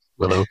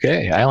 Well,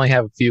 okay. I only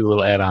have a few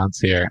little add-ons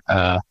here,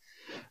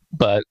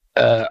 but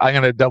I'm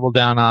going to double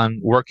down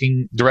on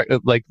working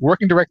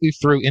directly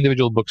through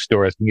individual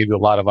bookstores can give you a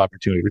lot of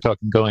opportunity. We're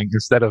talking going,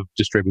 instead of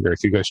distributor,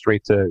 if you go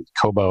straight to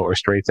Kobo or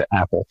straight to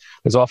Apple,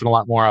 there's often a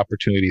lot more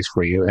opportunities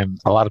for you, and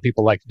a lot of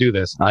people like to do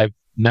this. I've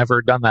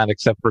never done that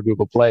except for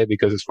Google Play,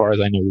 because as far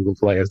as I know, Google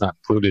Play is not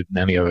included in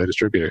any of the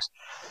distributors.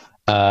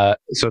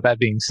 So that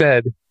being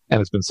said, and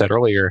it's been said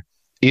earlier,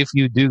 if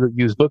you do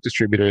use book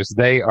distributors,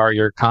 they are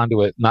your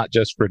conduit, not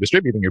just for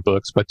distributing your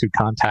books, but to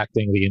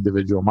contacting the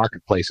individual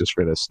marketplaces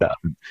for this stuff.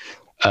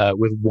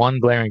 With one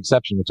glaring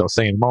exception, which I'll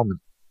say in a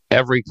moment,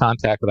 every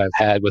contact that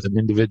I've had with an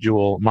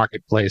individual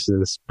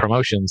marketplace's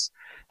promotions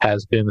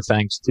has been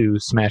thanks to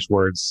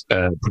Smashwords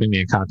putting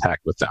me in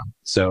contact with them.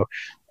 So,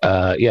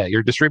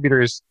 your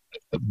distributors,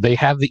 they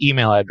have the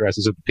email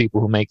addresses of the people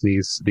who make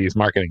these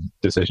marketing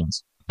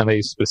decisions, and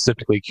they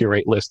specifically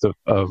curate lists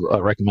of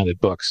recommended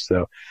books.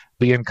 So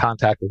be in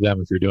contact with them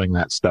if you're doing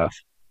that stuff.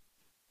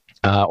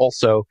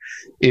 Also,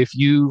 if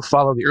you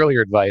follow the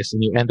earlier advice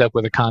and you end up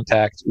with a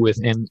contact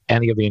within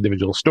any of the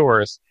individual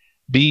stores,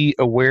 be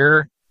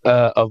aware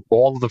of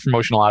all of the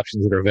promotional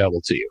options that are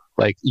available to you.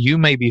 You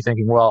may be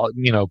thinking, well,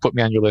 put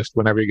me on your list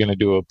whenever you're going to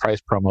do a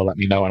price promo, let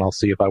me know, and I'll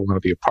see if I want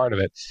to be a part of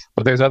it.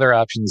 But there's other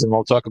options, and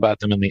we'll talk about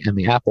them in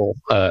the Apple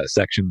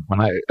section.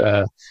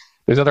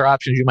 There's other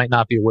options you might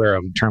not be aware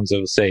of in terms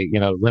of, say,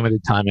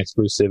 limited time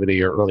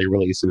exclusivity or early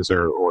releases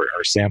or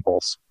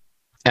samples.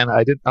 And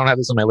I don't have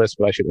this on my list,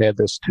 but I should add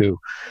this too.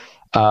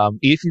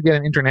 If you get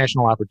an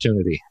international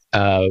opportunity,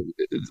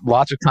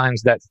 lots of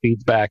times that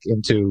feeds back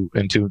into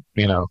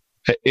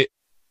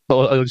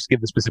I'll just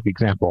give the specific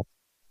example.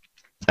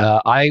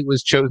 I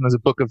was chosen as a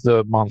book of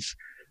the month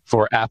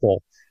for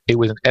Apple. It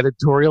was an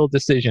editorial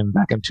decision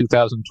back in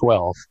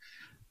 2012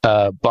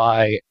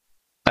 by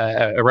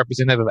a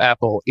representative of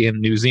Apple in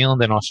New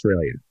Zealand and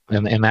Australia,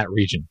 in that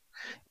region.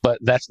 But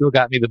that still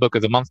got me the book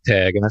of the month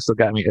tag, and that still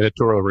got me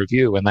editorial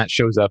review, and that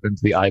shows up into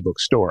the iBook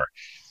store.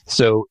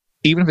 So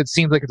even if it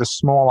seems like it's a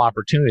small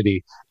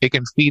opportunity, it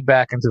can feed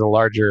back into the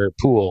larger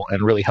pool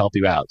and really help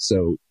you out.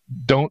 So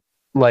don't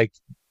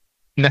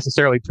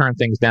necessarily turn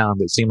things down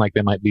that seem like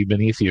they might be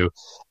beneath you.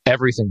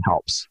 Everything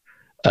helps.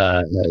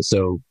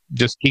 So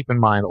just keep in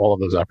mind all of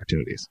those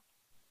opportunities.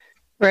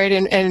 Right.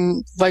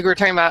 And like we were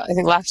talking about, I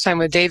think last time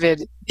with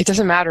David, it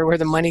doesn't matter where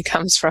the money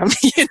comes from.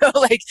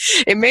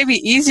 It may be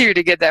easier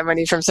to get that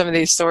money from some of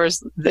these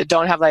stores that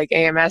don't have like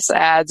AMS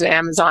ads,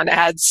 Amazon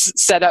ads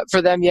set up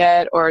for them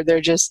yet, or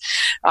they're just,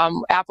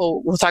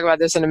 Apple, we'll talk about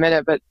this in a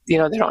minute, but they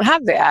don't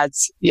have the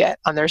ads yet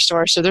on their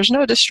store. So there's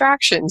no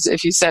distractions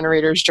if you send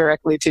readers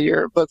directly to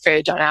your book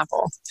page on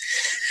Apple.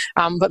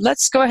 But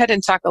let's go ahead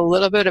and talk a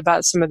little bit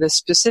about some of the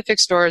specific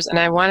stores. And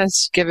I want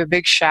to give a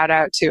big shout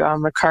out to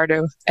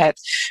Ricardo at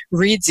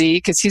Reedsy,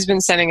 because he's been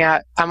sending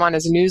out, I'm on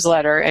his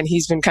newsletter, and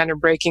he's been kind of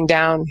breaking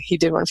down. He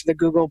did one for the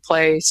Google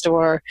Play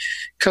Store,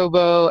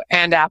 Kobo,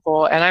 and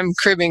Apple. And I'm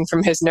cribbing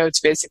from his notes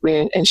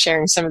basically and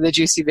sharing some of the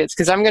juicy bits,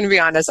 because I'm going to be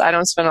honest, I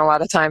don't spend a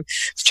lot of time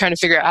trying to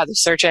figure out how the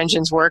search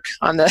engines work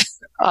on the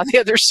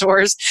other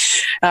stores.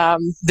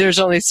 There's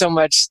only so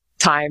much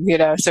time,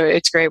 so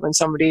it's great when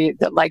somebody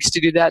that likes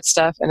to do that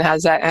stuff and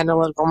has that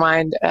analytical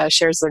mind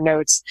shares their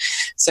notes.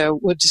 So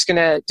we're just going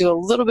to do a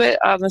little bit.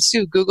 Let's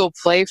do Google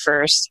Play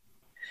first.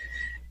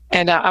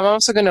 And I'm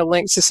also going to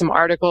link to some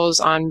articles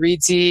on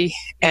Reedsy,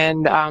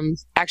 and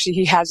actually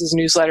he has his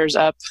newsletters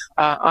up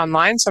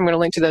online, so I'm going to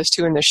link to those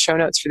two in the show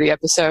notes for the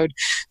episode.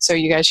 So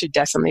you guys should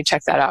definitely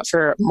check that out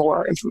for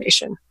more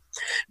information.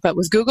 But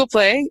with Google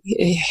Play,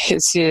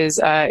 it's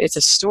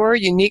a store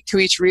unique to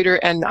each reader,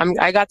 and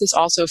I got this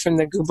also from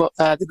the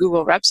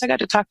Google reps I got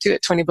to talk to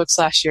at 20 Books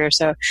last year.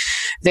 So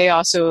they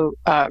also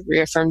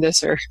reaffirmed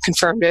this, or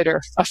confirmed it,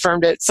 or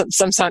affirmed it.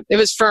 It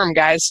was firm,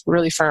 guys,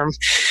 really firm.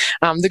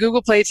 The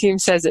Google Play team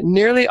says that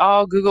nearly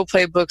all Google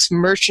Play Books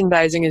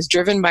merchandising is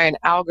driven by an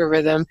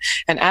algorithm,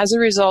 and as a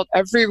result,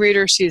 every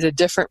reader sees a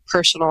different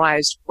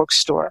personalized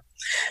bookstore.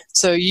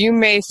 So you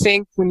may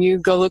think when you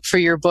go look for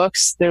your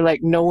books, they're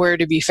like nowhere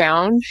to be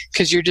found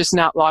because you're just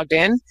not logged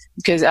in.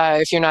 Because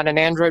if you're not an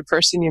Android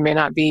person, you may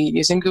not be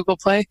using Google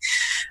Play.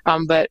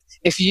 But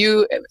if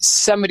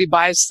somebody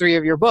buys 3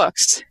 of your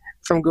books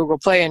from Google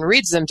Play and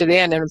reads them to the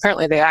end, and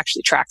apparently they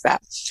actually track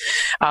that,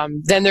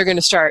 then they're going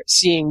to start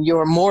seeing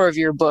more of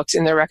your books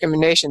in their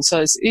recommendations. So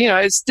this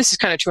is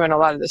kind of true in a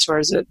lot of the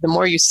stores. The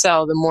more you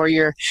sell, the more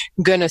you're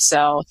going to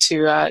sell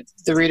to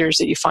the readers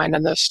that you find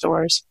on those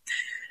stores.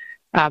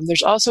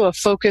 There's also a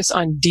focus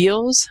on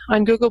deals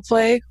on Google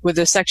Play with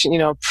a section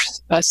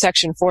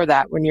for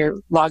that when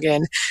you log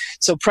in.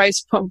 So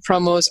price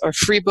promos or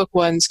free book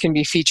ones can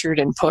be featured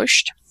and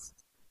pushed.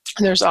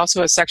 There's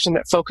also a section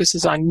that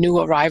focuses on new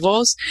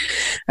arrivals.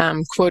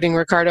 Quoting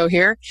Ricardo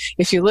here,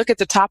 if you look at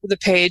the top of the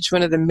page,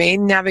 one of the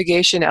main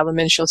navigation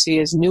elements you'll see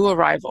is new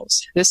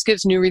arrivals. This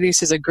gives new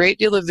releases a great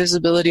deal of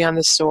visibility on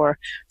the store.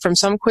 From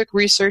some quick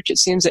research, it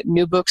seems that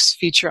new books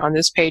feature on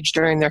this page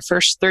during their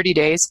first 30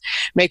 days,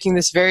 making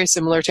this very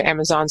similar to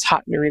Amazon's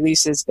hot new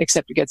releases,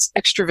 except it gets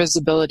extra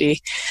visibility.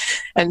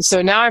 And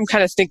so now I'm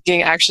kind of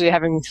thinking, actually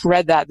having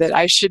read that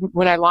I should,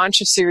 when I launch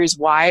a series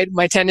wide,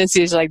 my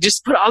tendency is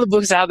just put all the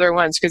books out there at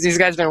once, because these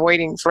guys have been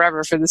waiting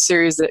forever for the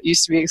series that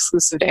used to be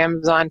exclusive to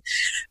Amazon.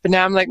 But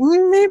now I'm like,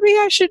 maybe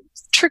I should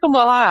trickle them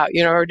all out,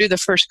 or do the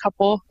first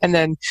couple and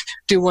then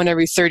do one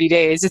every 30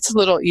 days. It's a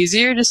little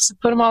easier just to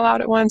put them all out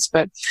at once,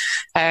 but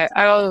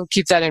I'll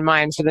keep that in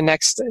mind for the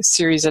next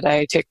series that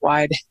I take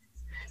wide.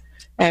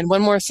 And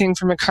one more thing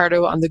from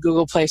Ricardo on the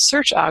Google Play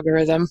search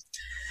algorithm.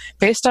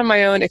 Based on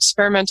my own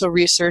experimental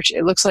research,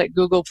 it looks like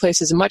Google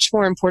places much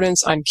more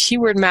importance on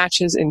keyword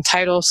matches in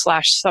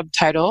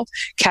title/subtitle,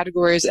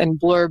 categories, and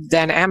blurb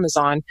than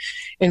Amazon.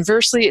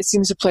 Inversely, it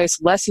seems to place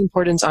less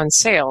importance on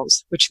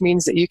sales, which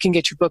means that you can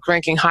get your book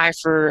ranking high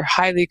for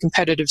highly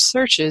competitive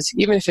searches,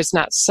 even if it's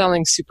not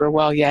selling super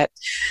well yet.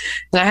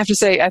 And I have to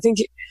say, I think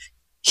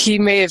he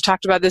may have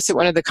talked about this at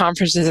one of the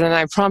conferences, and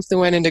I promptly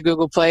went into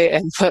Google Play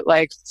and put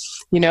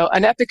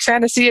an epic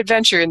fantasy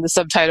adventure in the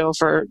subtitle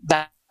for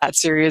that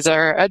series,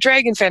 or a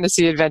dragon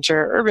fantasy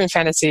adventure, urban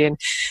fantasy, and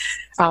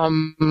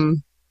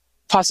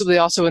possibly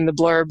also in the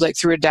blurb,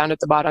 threw it down at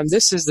the bottom.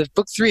 This is the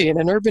book 3 in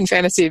an urban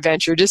fantasy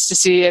adventure, just to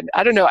see it.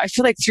 I don't know. I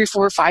feel like 3,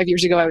 4, 5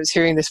 years ago, I was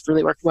hearing this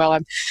really worked well.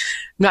 I'm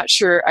not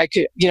sure I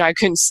could, I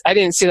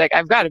didn't see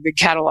I've got a big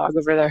catalog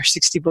over there,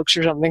 60 books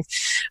or something.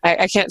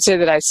 I can't say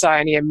that I saw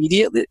any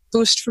immediate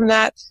boost from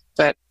that,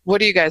 but what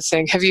do you guys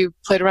think? Have you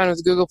played around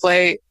with Google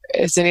Play?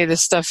 Is any of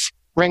this stuff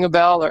ring a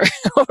bell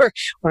or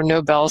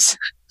no bells?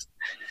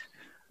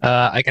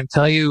 I can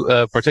tell you,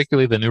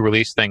 particularly the new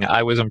release thing,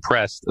 I was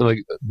impressed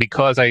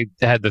because I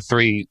had the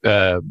 3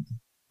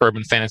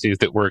 urban fantasies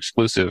that were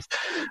exclusive.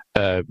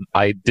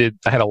 I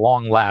had a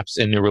long lapse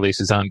in new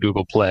releases on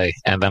Google Play,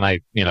 and then I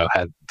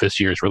had this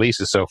year's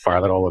releases so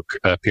far that all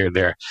appeared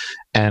there.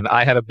 And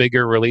I had a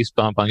bigger release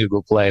bump on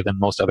Google Play than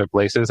most other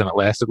places, and it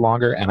lasted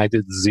longer, and I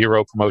did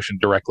zero promotion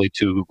directly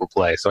to Google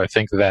Play. So I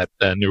think that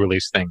new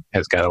release thing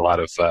has got a lot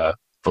of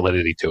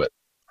validity to it.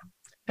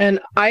 And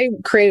I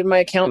created my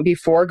account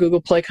before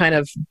Google Play kind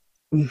of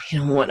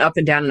went up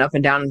and down in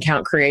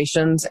account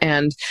creations.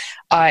 And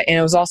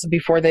it was also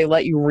before they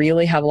let you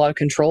really have a lot of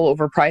control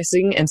over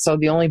pricing. And so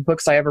the only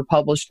books I ever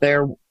published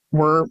there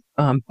were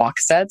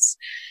box sets.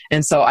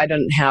 And so I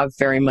didn't have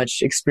very much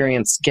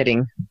experience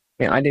getting,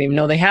 I didn't even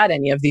know they had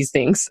any of these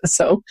things.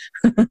 So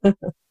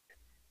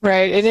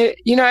right. And it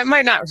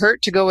might not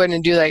hurt to go in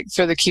and do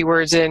throw the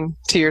keywords in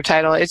to your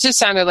title. It just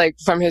sounded like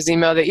from his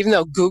email that even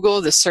though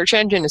Google, the search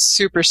engine, is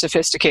super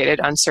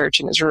sophisticated on search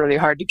and it's really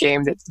hard to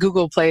game, that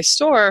Google Play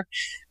Store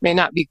may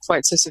not be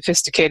quite so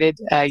sophisticated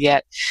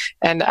yet.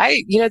 And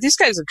these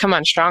guys have come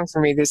on strong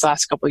for me these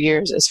last couple of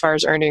years as far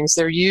as earnings.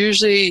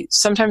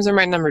 Sometimes they're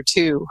my number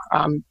two.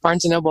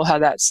 Barnes & Noble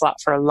had that slot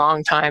for a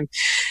long time.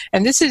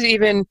 And this is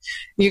even,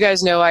 you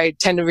guys know I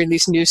tend to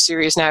release new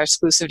series now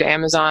exclusive to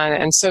Amazon.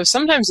 And so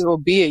sometimes it will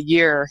be a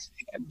year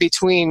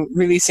between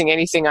releasing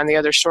anything on the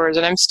other stores.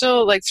 And I'm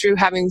still through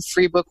having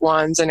free book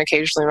ones and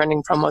occasionally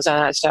running promos on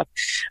that stuff,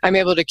 I'm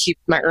able to keep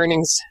my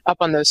earnings up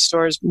on those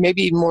stores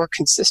maybe more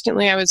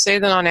consistently, I would say,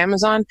 than on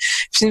Amazon.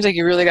 It seems like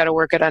you really got to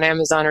work it on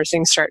Amazon or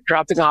things start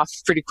dropping off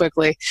pretty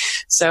quickly.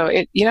 So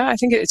I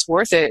think it's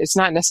worth it. It's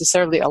not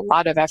necessarily a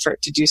lot of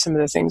effort to do some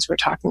of the things we're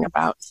talking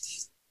about.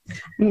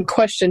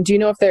 Question, do you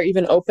know if they're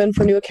even open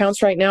for new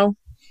accounts right now?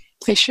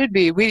 They should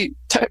be. We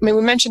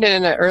mentioned it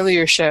in an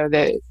earlier show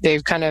that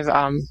they've kind of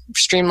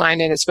streamlined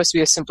it. It's supposed to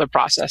be a simpler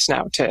process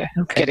now to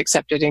get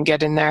accepted and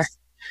get in there.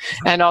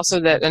 And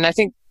also and I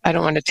think I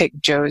don't want to take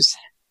Joe's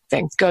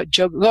thing. Go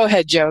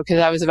ahead, Joe,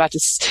 because I was about to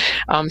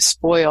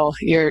spoil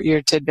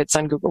your tidbits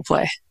on Google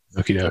Play.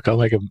 Okay, I'll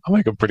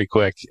make them pretty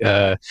quick.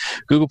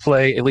 Google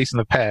Play, at least in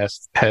the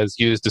past, has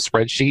used a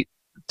spreadsheet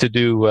to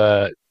do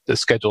the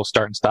schedule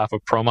start and stop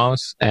of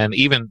promos. And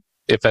even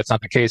if that's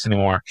not the case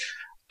anymore,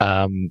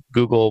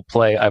 Google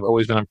Play, I've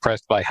always been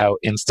impressed by how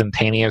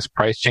instantaneous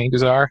price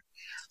changes are.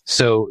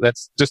 So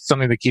that's just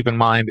something to keep in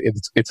mind.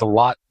 It's a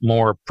lot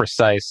more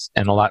precise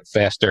and a lot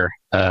faster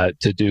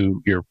to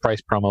do your price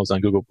promos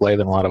on Google Play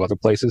than a lot of other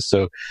places.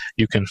 So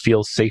you can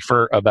feel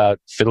safer about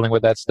fiddling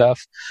with that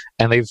stuff.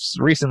 And they've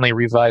recently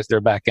revised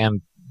their back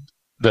end.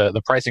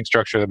 The pricing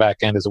structure of the back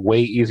end is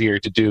way easier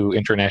to do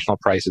international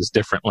prices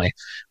differently,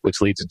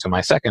 which leads into my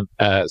second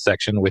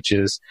section, which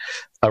is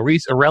a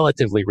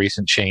relatively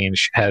recent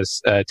change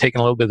has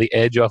taken a little bit of the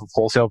edge off of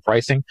wholesale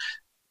pricing.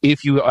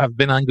 If you have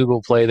been on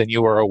Google Play, then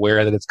you are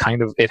aware that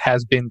it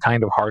has been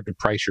kind of hard to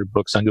price your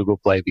books on Google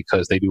Play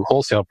because they do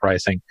wholesale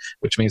pricing,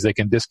 which means they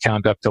can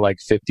discount up to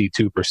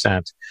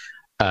 52%.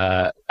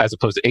 As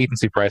opposed to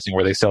agency pricing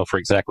where they sell for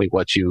exactly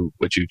what you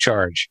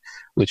charge,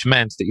 which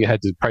meant that you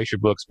had to price your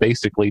books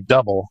basically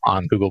double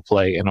on Google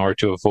Play in order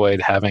to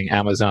avoid having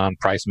Amazon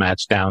price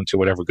match down to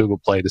whatever Google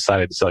Play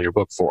decided to sell your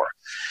book for.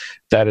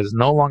 That is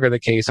no longer the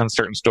case on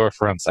certain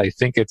storefronts. I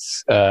think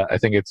it's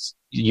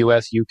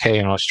US, UK,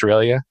 and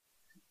Australia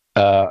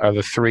are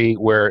the three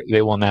where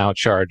they will now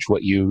charge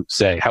what you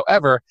say.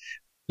 However,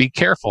 be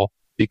careful,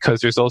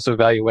 because there's also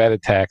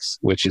value-added tax,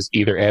 which is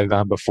either added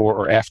on before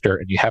or after,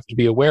 and you have to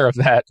be aware of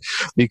that,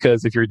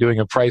 because if you're doing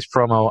a price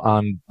promo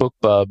on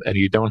BookBub and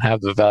you don't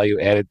have the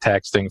value-added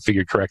tax thing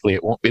figured correctly,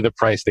 it won't be the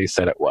price they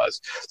said it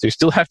was. So you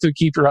still have to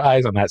keep your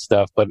eyes on that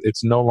stuff, but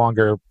it's no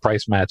longer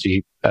price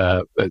matchy.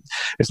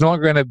 It's no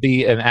longer going to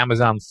be an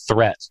Amazon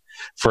threat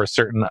for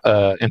certain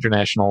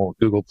international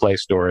Google Play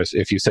stores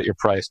if you set your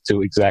price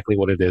to exactly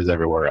what it is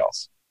everywhere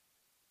else.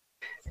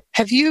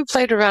 Have you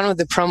played around with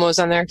the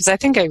promos on there? Because I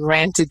think I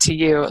ranted to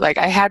you.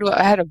 I had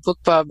a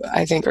BookBub,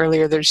 I think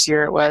earlier this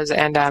year it was,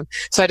 and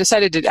so I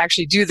decided to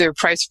actually do the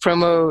price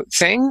promo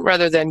thing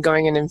rather than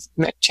going in and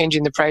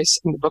changing the price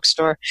in the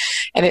bookstore.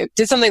 And it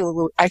did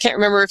something. I can't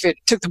remember if it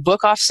took the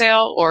book off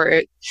sale or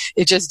it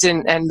just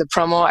didn't end the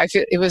promo. I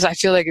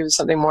feel like it was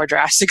something more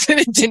drastic than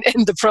it didn't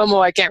end the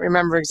promo. I can't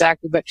remember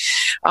exactly, but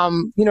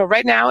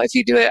right now, if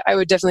you do it, I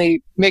would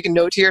definitely make a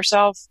note to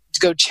yourself to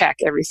go check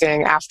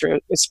everything after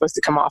it's supposed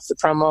to come off the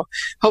promo.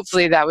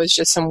 Hopefully that was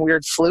just some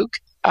weird fluke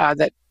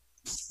that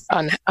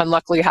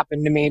unluckily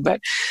happened to me, but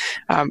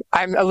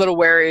I'm a little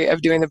wary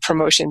of doing the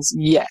promotions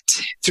yet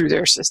through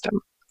their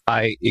system.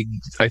 I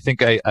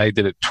think I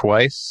did it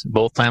twice.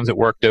 Both times it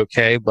worked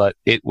okay, but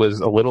it was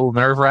a little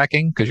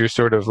nerve-wracking because you're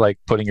sort of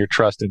putting your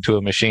trust into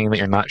a machine that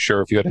you're not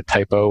sure if you had a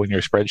typo in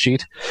your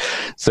spreadsheet.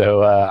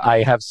 So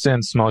I have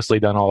since mostly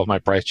done all of my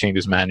price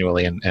changes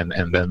manually and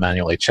then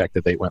manually checked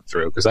that they went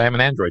through, because I am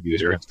an Android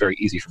user. It's very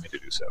easy for me to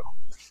do so.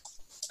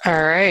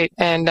 All right.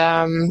 And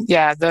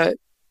the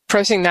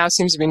pricing now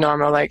seems to be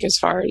normal, as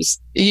far as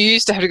you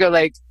used to have to go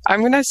I'm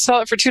going to sell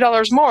it for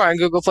 $2 more on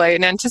Google Play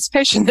in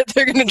anticipation that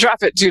they're going to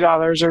drop it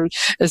 $2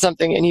 or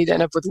something, and you'd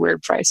end up with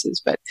weird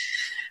prices. But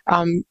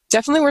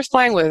definitely worth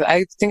playing with.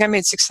 I think I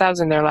made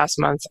 $6,000 there last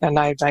month, and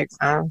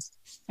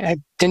I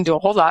didn't do a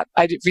whole lot.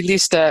 I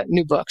released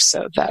new books,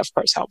 so that of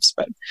course helps.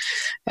 But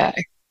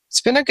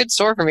it's been a good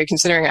store for me,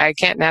 considering I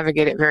can't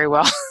navigate it very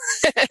well.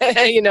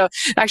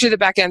 Actually, the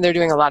back end, they're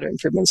doing a lot of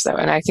improvements though,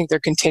 and I think they're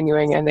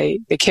continuing, and they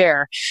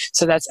care.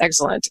 So that's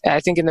excellent. I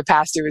think in the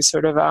past it was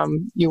sort of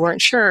you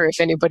weren't sure if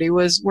anybody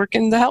was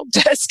working the help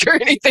desk or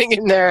anything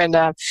in there, and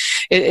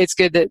it's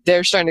good that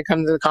they're starting to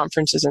come to the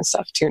conferences and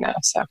stuff too now.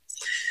 So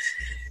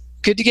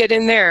good to get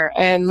in there.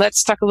 And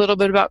let's talk a little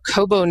bit about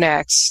Kobo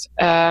next.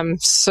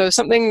 So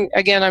something,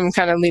 again, I'm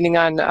kind of leaning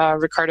on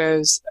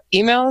Ricardo's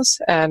emails,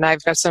 and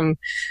I've got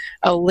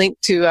a link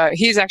to,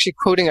 he's actually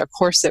quoting a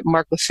course that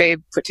Mark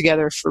Lefebvre put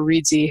together for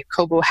Reedsy,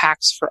 Kobo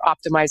Hacks for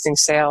Optimizing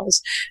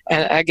Sales.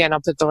 And again,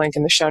 I'll put the link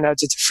in the show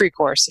notes. It's a free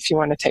course if you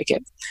want to take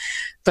it.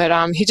 But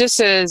he just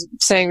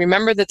saying,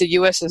 remember that the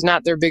U.S. is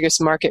not their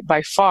biggest market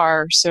by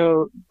far,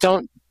 so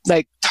don't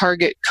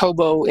target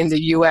Kobo in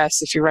the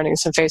U.S. if you're running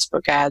some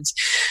Facebook ads.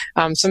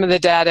 Some of the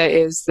data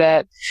is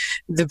that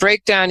the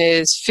breakdown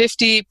is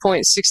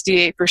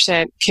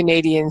 50.68%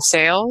 Canadian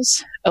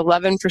sales,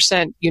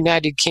 11%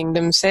 United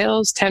Kingdom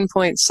sales,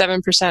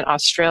 10.7%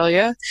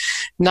 Australia,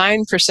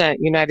 9%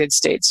 United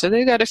States. So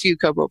they got a few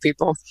Kobo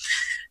people.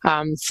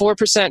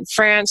 4%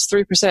 France,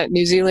 3%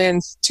 New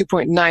Zealand,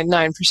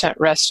 2.99%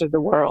 rest of the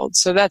world.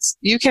 So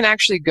you can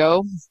actually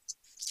go,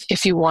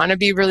 if you want to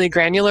be really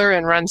granular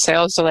and run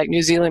sales to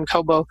New Zealand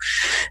Kobo,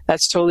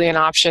 that's totally an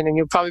option, and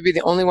you'll probably be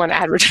the only one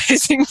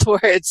advertising for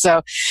it.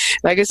 So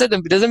like I said,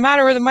 it doesn't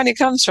matter where the money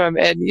comes from,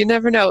 and you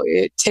never know.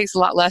 It takes a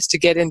lot less to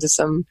get into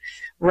some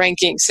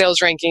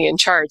sales ranking and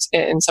charts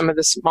in some of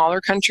the smaller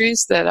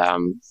countries that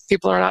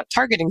people are not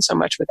targeting so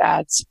much with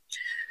ads.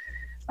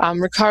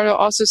 Ricardo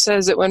also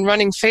says that when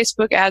running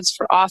Facebook ads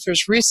for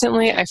authors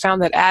recently, I found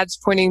that ads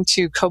pointing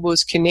to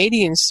Kobo's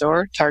Canadian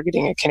store,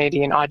 targeting a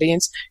Canadian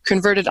audience,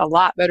 converted a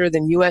lot better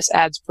than U.S.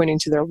 ads pointing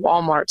to their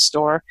Walmart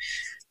store.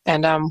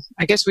 And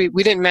I guess we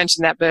didn't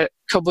mention that, but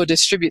Kobo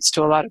distributes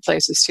to a lot of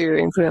places too,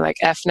 including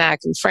FNAC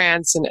in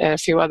France and a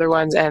few other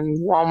ones, and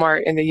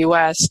Walmart in the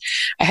U.S.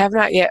 I have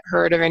not yet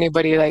heard of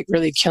anybody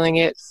really killing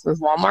it with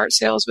Walmart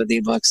sales with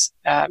ebooks.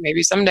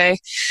 Maybe someday.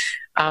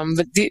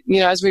 But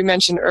as we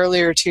mentioned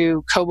earlier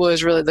too, Kobo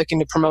is really looking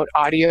to promote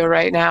audio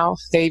right now.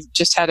 They've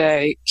just had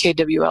a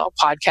KWL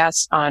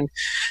podcast on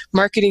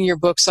marketing your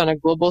books on a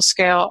global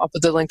scale. I'll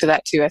put the link to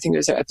that too. I think it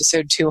was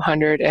episode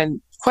 200,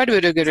 and quite a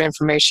bit of good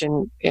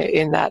information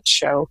in that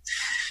show.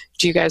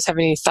 Do you guys have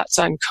any thoughts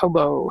on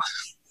Kobo?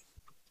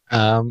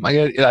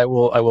 I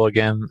will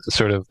again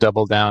sort of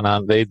double down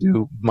on, they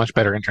do much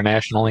better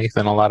internationally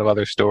than a lot of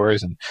other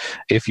stores. And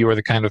if you are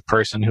the kind of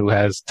person who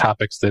has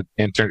topics that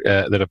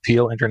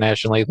appeal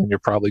internationally, then you're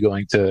probably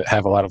going to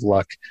have a lot of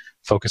luck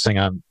focusing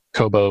on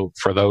Kobo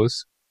for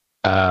those.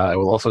 I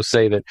will also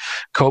say that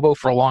Kobo,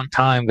 for a long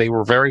time, they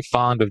were very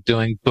fond of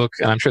doing book,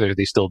 and I'm sure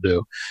they still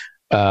do,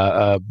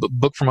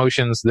 book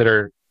promotions that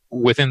are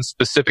within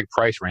specific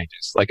price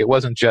ranges. It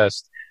wasn't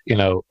just,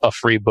 a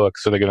free book,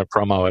 so they're going to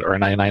promo it, or a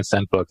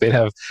 99-cent book. They'd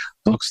have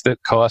books that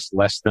cost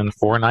less than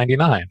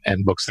 $4.99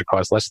 and books that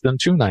cost less than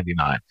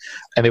 $2.99.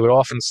 And they would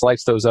often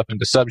slice those up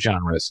into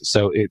subgenres.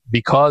 So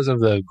because of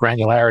the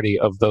granularity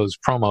of those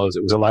promos,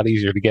 it was a lot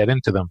easier to get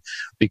into them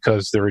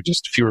because there were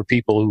just fewer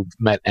people who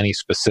met any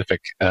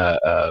specific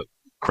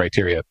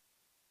criteria.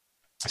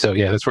 So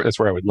yeah, that's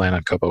where I would land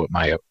on Kobo with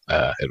my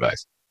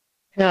advice.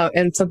 Yeah,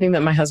 and something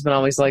that my husband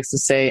always likes to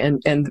say,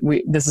 and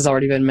this has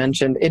already been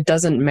mentioned, it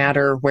doesn't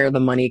matter where the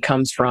money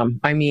comes from.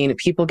 I mean,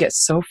 people get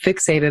so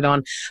fixated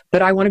on,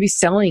 but I want to be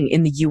selling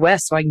in the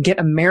U.S. so I can get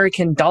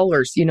American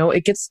dollars.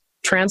 It gets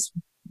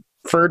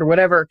transferred or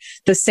whatever,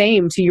 the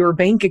same to your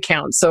bank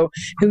account. So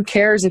who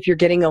cares if you're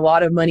getting a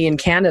lot of money in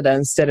Canada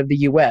instead of the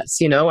U.S.?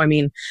 I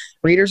mean,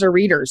 readers are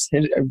readers.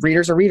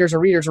 Readers are readers are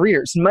readers are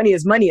readers. Money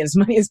is money, and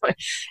money is money.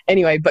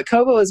 Anyway, but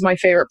Kobo is my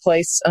favorite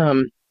place.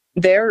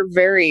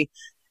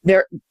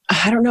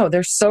 I don't know,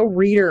 they're so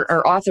reader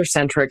or author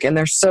centric, and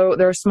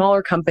they're a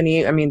smaller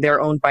company. I mean,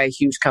 they're owned by a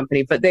huge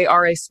company, but they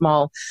are a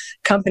small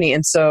company.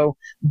 And so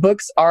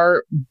books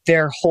are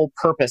their whole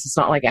purpose. It's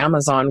not like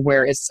Amazon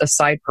where it's a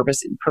side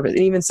purpose. And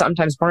even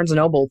sometimes Barnes and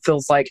Noble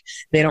feels like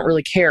they don't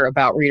really care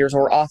about readers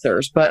or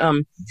authors, but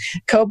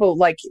Kobo,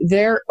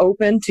 they're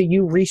open to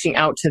you reaching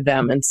out to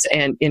them and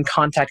in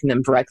contacting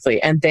them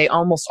directly. And they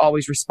almost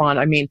always respond.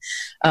 I mean,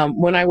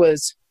 when I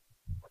was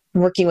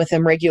working with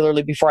them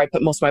regularly before I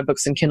put most of my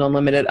books in Kindle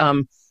Unlimited,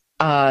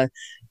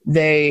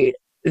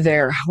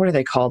 they're what are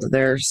they called?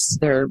 They're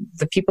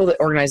the people that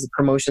organize the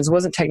promotions. It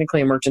wasn't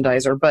technically a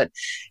merchandiser, but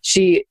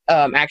she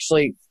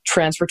actually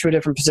transferred to a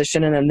different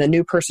position, and then the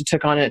new person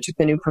took on it. It took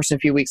the new person a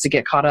few weeks to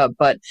get caught up,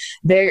 but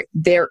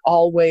they're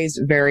always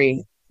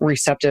very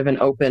receptive and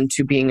open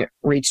to being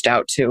reached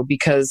out to,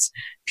 because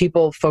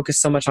people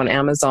focus so much on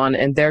Amazon,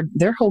 and their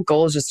whole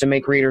goal is just to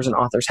make readers and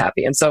authors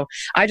happy. And so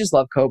I just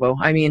love Kobo.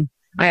 I mean,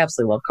 I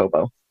absolutely love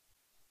Kobo.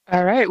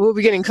 All right. We'll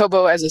be getting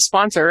Kobo as a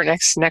sponsor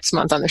next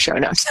month on the show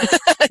notes.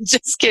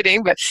 Just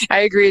kidding. But I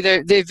agree.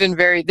 They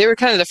were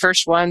kind of the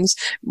first ones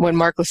when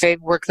Mark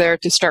Lefebvre worked there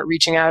to start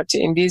reaching out to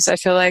indies. I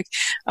feel like,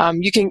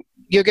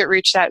 you'll get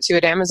reached out to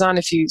at Amazon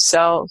if you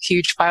sell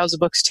huge piles of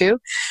books too.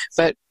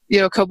 But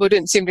Kobo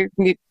didn't seem to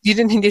need, you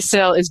didn't need to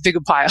sell as big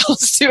of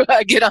piles to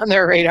get on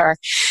their radar.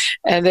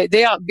 And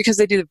they all, because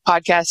they do the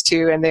podcast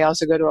too, and they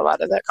also go to a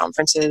lot of the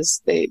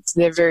conferences,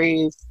 they're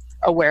very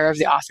aware of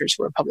the authors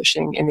who are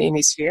publishing in the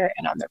indie sphere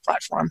and on their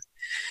platform.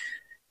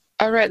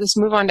 All right, let's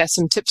move on to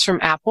some tips from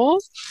Apple.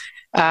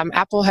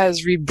 Apple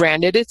has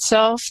rebranded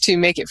itself to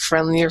make it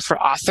friendlier for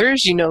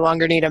authors. You no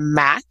longer need a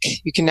Mac.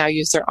 You can now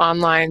use their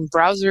online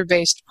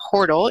browser-based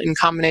portal in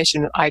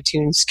combination with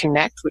iTunes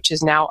Connect, which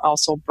is now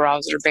also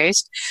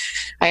browser-based.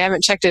 I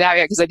haven't checked it out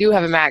yet because I do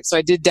have a Mac, so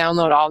I did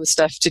download all the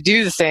stuff to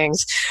do the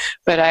things,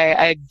 but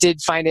I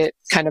did find it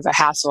kind of a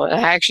hassle.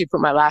 And I actually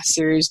put my last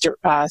series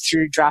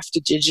through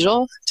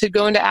Draft2Digital to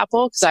go into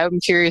Apple because I'm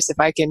curious if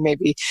I can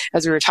maybe,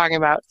 as we were talking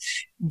about,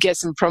 get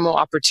some promo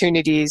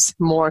opportunities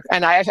more.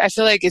 And I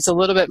feel like it's a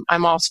little bit,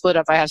 I'm all split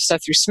up. I have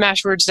stuff through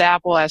Smashwords to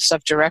Apple. I have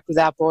stuff direct with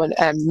Apple.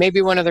 And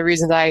maybe one of the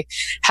reasons I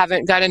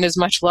haven't gotten as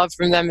much love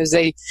from them is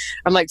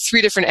I'm like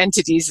 3 different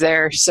entities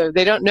there. So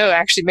they don't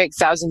actually make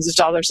thousands of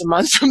dollars a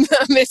month from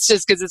them. It's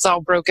just because it's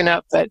all broken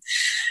up. But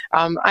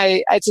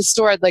it's a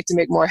store I'd like to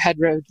make more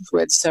headway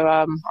with. So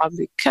I'll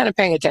be kind of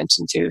paying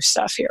attention to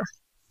stuff here.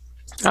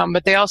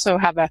 But they also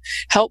have a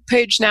help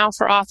page now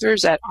for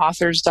authors at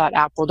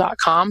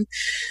authors.apple.com.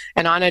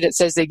 And on it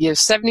says they give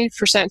 70%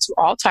 to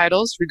all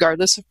titles,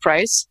 regardless of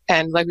price.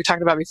 And like we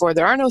talked about before,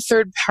 there are no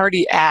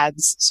third-party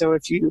ads. So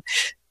if you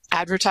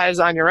advertise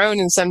on your own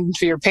and send them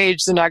to your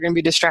page, they're not going to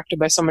be distracted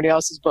by somebody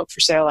else's book for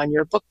sale on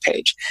your book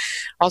page.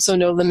 Also,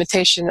 no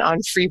limitation on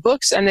free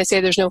books. And they say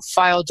there's no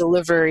file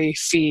delivery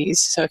fees.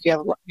 So if you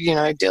have,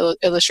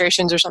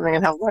 illustrations or something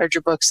and have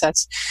larger books,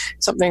 that's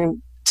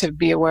something to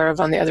be aware of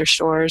on the other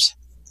stores.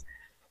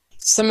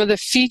 Some of the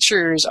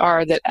features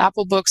are that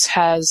Apple Books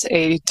has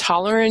a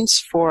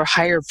tolerance for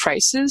higher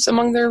prices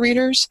among their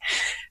readers.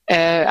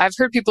 I've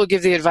heard people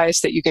give the advice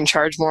that you can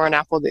charge more on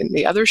Apple than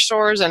the other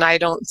stores, and I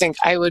don't think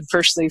I would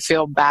personally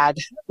feel bad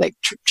like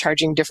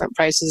charging different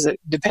prices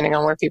depending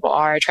on where people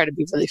are. I try to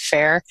be really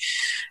fair.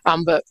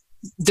 But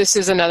this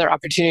is another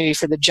opportunity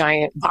for the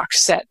giant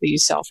box set that you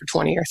sell for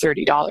 $20 or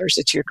 $30.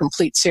 It's your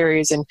complete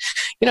series, and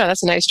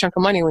that's a nice chunk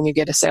of money when you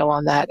get a sale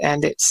on that.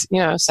 And it's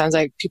sounds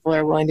like people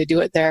are willing to do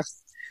it there.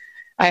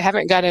 I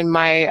haven't gotten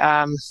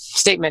my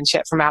statements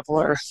yet from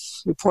Apple or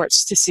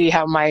reports to see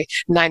how my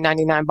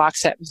 $9.99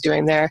 box set was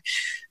doing there.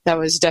 That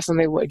was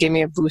definitely what gave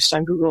me a boost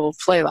on Google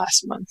Play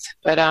last month.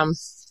 But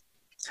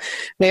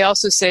they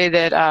also say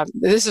that,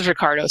 this is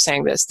Ricardo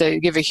saying this, they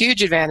give a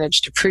huge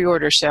advantage to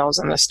pre-order sales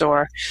in the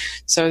store.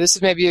 So this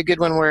is maybe a good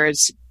one where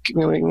it's,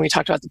 when we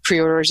talked about the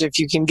pre-orders, if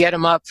you can get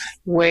them up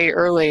way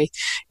early,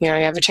 you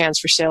have a chance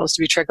for sales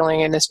to be trickling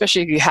in,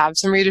 especially if you have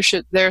some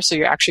readership there, so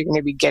you're actually going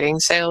to be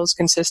getting sales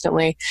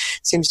consistently.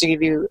 Seems to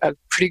give you a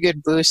pretty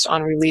good boost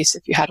on release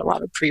if you had a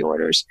lot of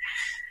pre-orders.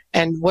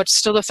 And what's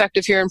still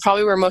effective here, and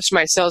probably where most of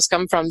my sales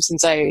come from,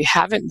 since I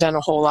haven't done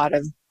a whole lot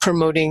of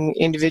promoting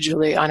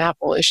individually on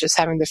Apple, is just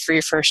having the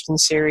free first in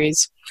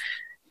series.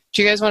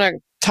 Do you guys want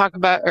to talk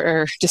about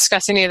or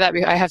discuss any of that?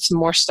 I have some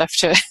more stuff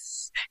to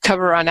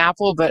cover on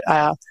Apple, but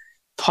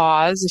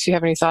pause if you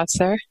have any thoughts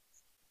there.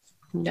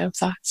 No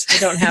thoughts? I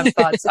don't have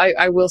thoughts.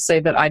 I will say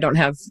that I don't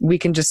have, we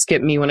can just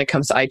skip me when it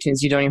comes to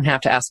iTunes. You don't even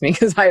have to ask me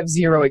because I have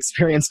zero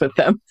experience with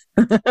them.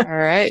 All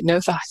right, no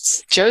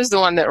thoughts. Joe's the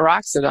one that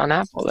rocks it on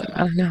Apple, though. I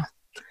don't know.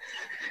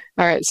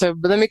 All right,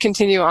 but let me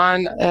continue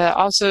on.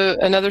 Also,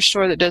 another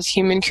store that does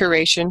human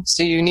curation.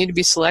 So you need to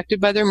be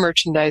selected by their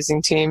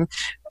merchandising team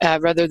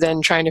rather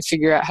than trying to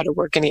figure out how to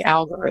work any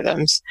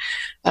algorithms.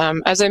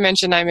 As I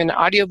mentioned, I'm in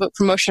audiobook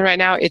promotion right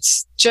now.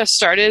 It's just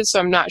started, so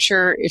I'm not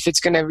sure if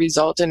it's going to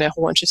result in a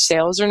whole bunch of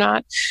sales or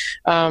not.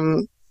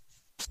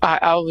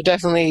 I'll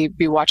definitely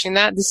be watching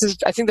that. This is,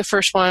 I think, the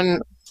first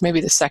one,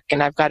 maybe the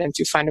second I've got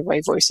into Find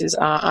Away Voices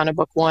on a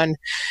book one.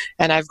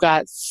 And I've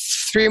got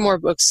 3 more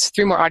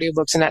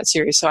audiobooks in that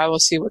series. So I will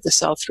see what the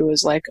sell-through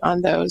is like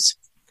on those.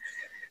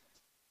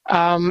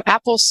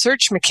 Apple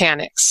search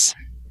mechanics.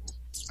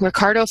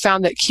 Ricardo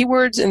found that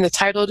keywords in the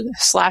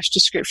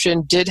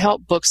title/description did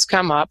help books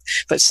come up,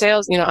 but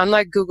sales,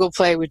 unlike Google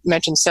Play, we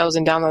mentioned sales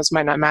and downloads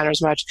might not matter as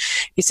much.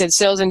 He said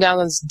sales and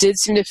downloads did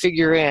seem to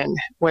figure in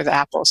with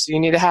Apple. So you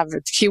need to have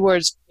the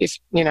keywords if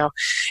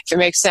it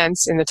makes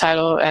sense in the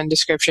title and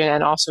description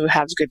and also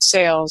has good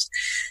sales.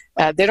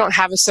 They don't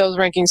have a sales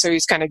ranking, so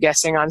he's kind of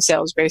guessing on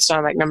sales based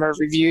on number of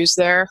reviews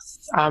there.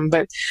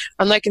 But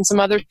unlike in some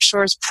other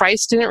stores,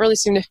 price didn't really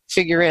seem to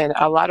figure in.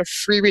 A lot of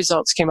free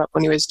results came up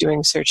when he was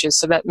doing searches,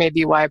 so that may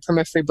be why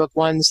perma-free book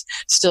ones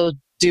still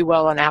do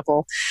well on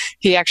Apple.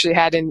 He actually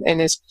had in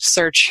his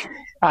search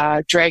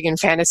Dragon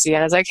Fantasy,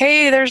 and I was like,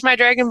 hey, there's my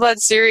Dragon Blood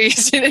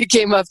series, and it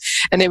came up,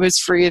 and it was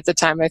free at the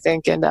time, I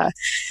think, and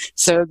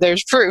so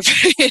there's proof.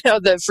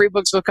 The free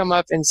books will come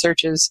up in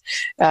searches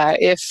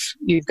if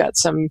you've got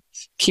some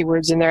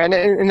keywords in there. And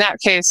in that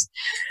case,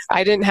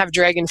 I didn't have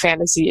Dragon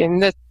Fantasy in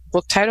the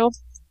book title.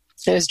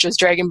 It was just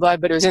Dragon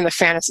Blood, but it was in the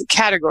fantasy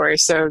category,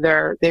 so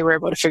they were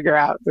able to figure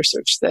out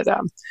research that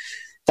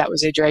that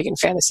was a Dragon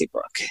Fantasy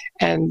book.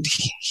 And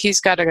he's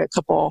got a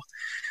couple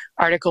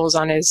articles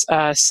on his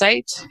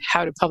site,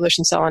 How to Publish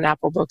and Sell on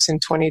Apple Books in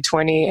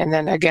 2020, and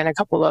then again a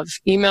couple of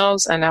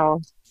emails, and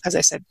I'll, as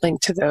I said,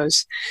 link to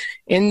those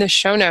in the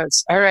show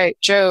notes. All right,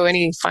 Joe,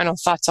 any final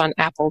thoughts on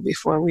Apple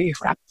before we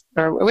wrap?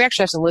 Or we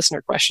actually have some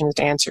listener questions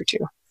to answer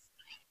too.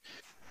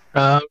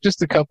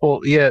 Just a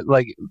couple. Yeah,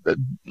 like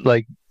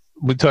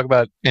we talk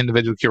about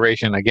individual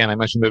curation. Again, I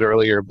mentioned it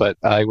earlier, but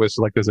I was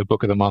selected as a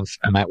book of the month,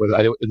 and I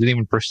didn't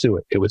even pursue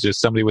it. It was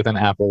just somebody within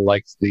Apple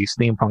liked the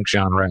steampunk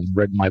genre and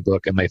read my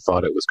book, and they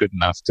thought it was good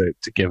enough to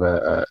give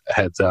a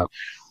heads up.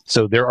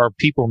 So there are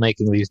people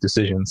making these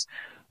decisions.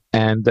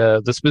 And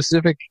the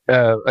specific,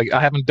 I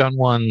haven't done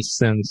one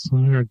since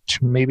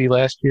maybe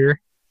last year.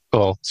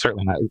 Well,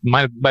 certainly not.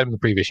 Might have been the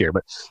previous year,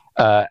 but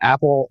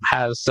Apple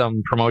has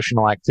some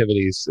promotional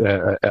activities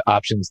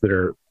options that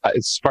are,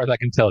 as far as I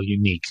can tell,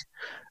 unique.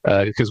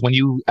 Because when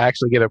you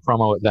actually get a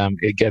promo with them,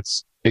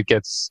 it's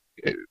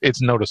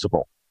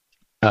noticeable.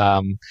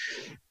 What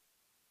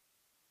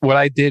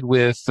I did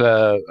with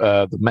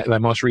the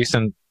most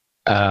recent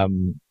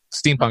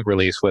steampunk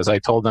release was I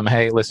told them,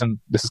 hey, listen,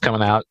 this is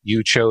coming out.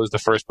 You chose the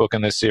first book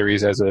in this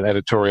series as an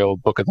editorial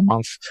book of the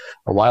month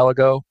a while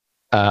ago.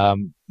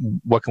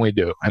 What can we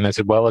do? And they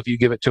said, well, if you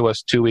give it to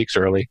us 2 weeks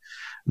early,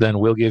 then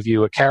we'll give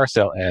you a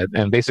carousel ad.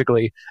 And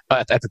basically,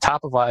 at the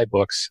top of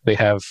iBooks, they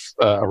have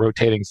a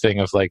rotating thing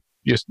of like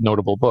just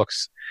notable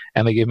books.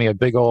 And they gave me a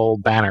big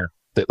old banner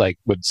that like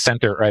would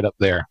center right up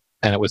there.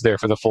 And it was there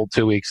for the full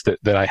 2 weeks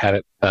that I had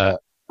it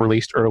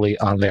released early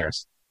on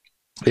theirs.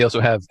 They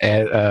also have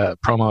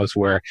promos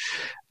where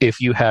if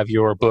you have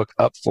your book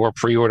up for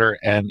pre-order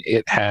and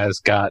it has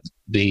got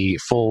the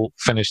full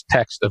finished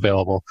text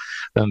available,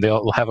 then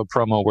they'll have a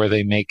promo where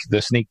they make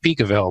the sneak peek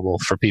available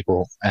for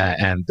people.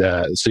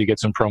 So you get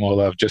some promo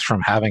love just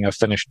from having a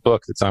finished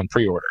book that's on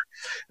pre-order.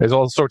 There's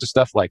all sorts of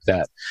stuff like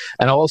that.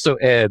 And I'll also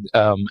add,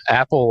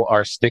 Apple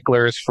are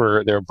sticklers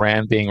for their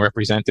brand being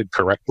represented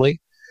correctly.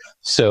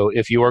 So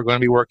if you are going to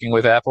be working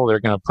with Apple, they're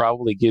going to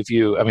probably give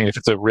you, I mean, if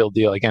it's a real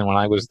deal, again, when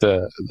I was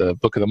the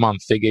book of the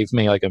month, they gave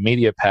me like a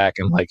media pack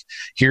and like,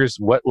 here's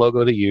what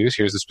logo to use.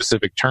 Here's the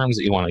specific terms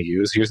that you want to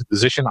use. Here's the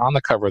position on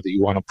the cover that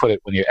you want to put it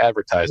when you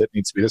advertise it. It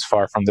needs to be this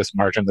far from this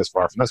margin, this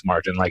far from this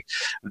margin. Like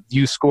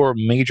you score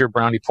major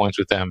brownie points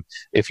with them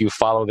if you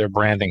follow their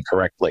branding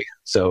correctly.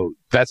 So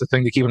that's a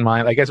thing to keep in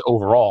mind, I guess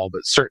overall,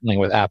 but certainly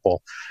with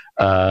Apple,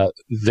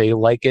 they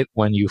like it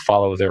when you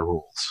follow their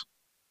rules.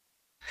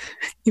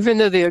 Even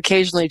though they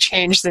occasionally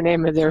change the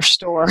name of their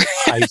store.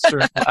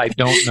 I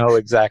don't know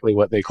exactly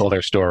what they call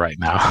their store right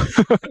now.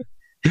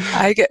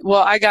 I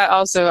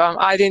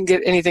didn't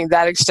get anything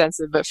that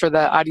extensive, but for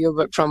the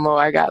audiobook promo,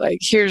 I got like,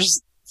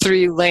 here's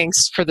 3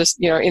 links for this,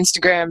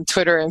 Instagram,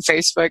 Twitter, and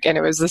Facebook, and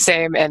it was the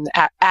same. And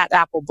at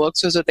Apple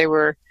Books was what they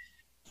were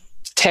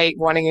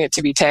wanting it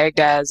to be tagged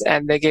as,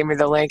 and they gave me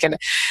the link, and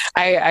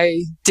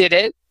I did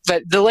it.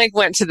 But the link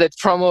went to the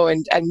promo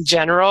in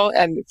general,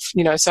 and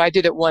so I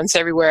did it once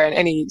everywhere, and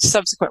any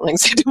subsequent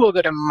links will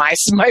go to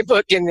my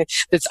book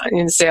that's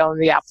in sale in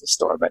the Apple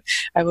Store. But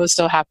I will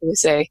still happily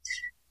say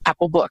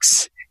Apple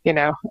Books.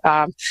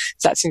 That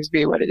seems to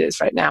be what it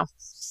is right now.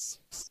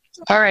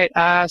 All right,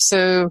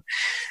 so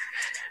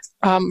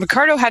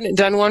Ricardo hadn't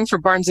done one for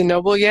Barnes &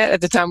 Noble yet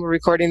at the time we're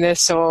recording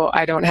this, so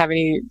I don't have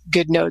any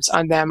good notes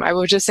on them. I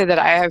will just say that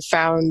I have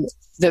found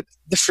that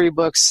the free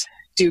books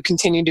do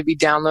continue to be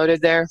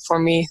downloaded there for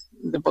me,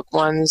 the book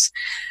ones.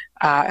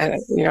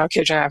 And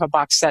occasionally I have a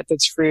box set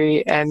that's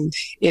free, and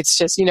it's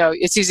just,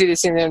 it's easy to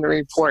see in the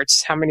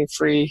reports how many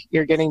free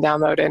you're getting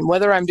downloaded. And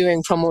whether I'm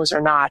doing promos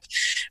or not,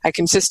 I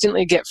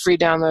consistently get free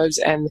downloads,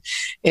 and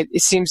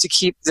it seems to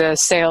keep the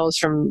sales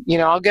from,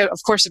 I'll get, of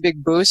course, a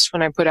big boost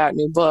when I put out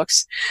new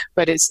books,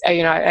 but it's,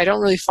 I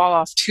don't really fall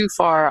off too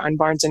far on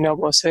Barnes &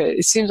 Noble. So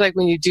it seems like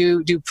when you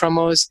do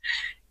promos,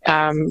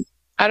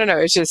 I don't know,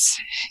 it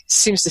just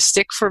seems to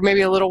stick for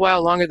maybe a little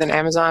while longer than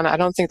Amazon. I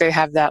don't think they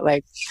have that,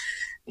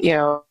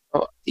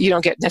 you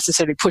don't get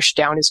necessarily pushed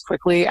down as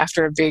quickly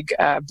after a big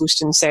boost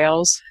in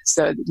sales.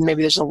 So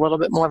maybe there's a little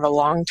bit more of a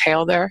long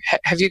tail there.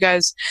 Have you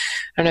guys,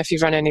 I don't know if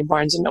you've run any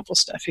Barnes & Noble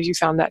stuff. Have you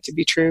found that to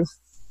be true?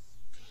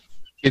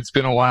 It's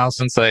been a while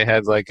since I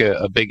had like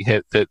a big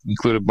hit that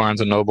included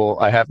Barnes & Noble.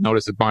 I have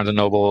noticed that Barnes &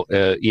 Noble,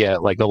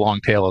 like the long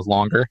tail is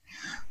longer.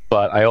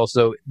 But I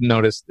also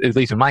noticed, at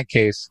least in my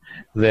case,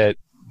 that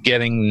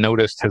getting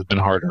noticed has been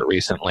harder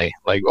recently.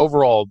 Like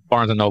overall,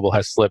 Barnes & Noble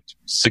has slipped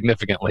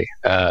significantly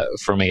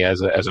for me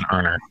as an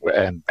earner,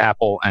 and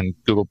Apple and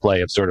Google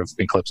Play have sort of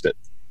eclipsed it.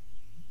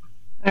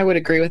 I would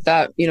agree with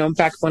that.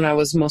 Back when I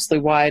was mostly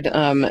wide,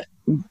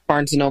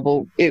 Barnes &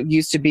 Noble, it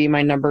used to be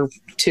my number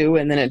 2,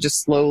 and then it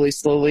just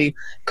slowly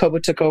Kobo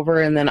took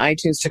over, and then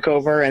iTunes took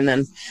over,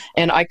 and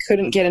I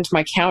couldn't get into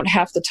my account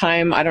half the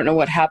time. I don't know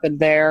what happened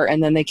there,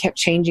 and then they kept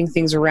changing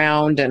things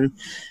around, and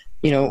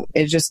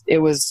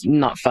it was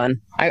not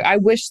fun. I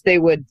wish they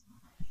would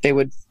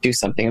do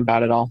something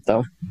about it all,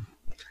 though.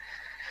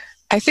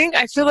 I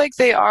feel like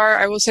they are,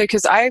 I will say,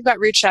 because I got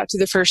reached out to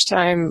the first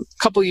time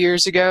a couple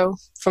years ago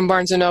from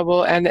Barnes &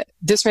 Noble, and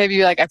this may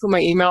be like I put my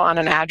email on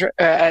an address,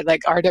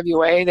 like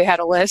RWA, they had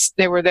a list,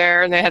 they were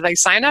there, and they had like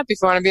sign up if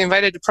you want to be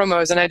invited to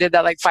promos, and I did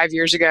that like 5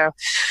 years ago.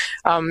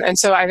 And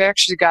so I've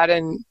actually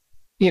gotten,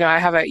 I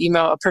have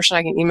a person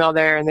I can email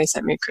there, and they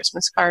sent me a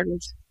Christmas card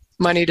with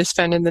money to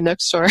spend in the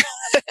Nook store.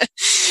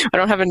 I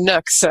don't have a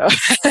Nook, so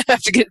I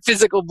have to get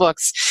physical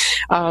books.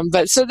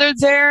 But so they're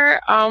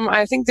there.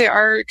 I think they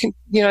are,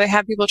 they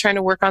have people trying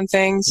to work on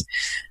things.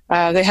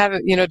 They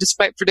haven't,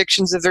 despite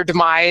predictions of their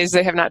demise,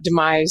 they have not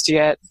demised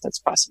yet. That's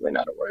possibly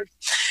not a word.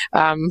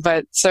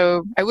 But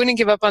so I wouldn't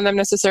give up on them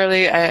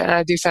necessarily. And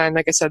I do find,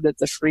 like I said, that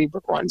the free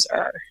book ones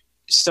are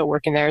still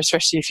working there,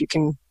 especially if you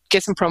can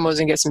get some promos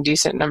and get some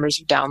decent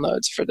numbers of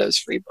downloads for those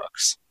free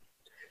books.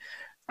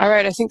 All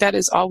right, I think that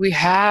is all we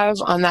have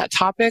on that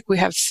topic. We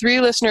have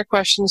 3 listener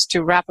questions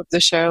to wrap up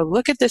the show.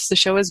 Look at this. The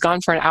show has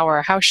gone for an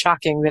hour. How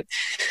shocking that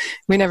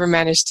we never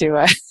managed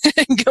to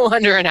go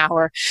under an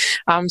hour.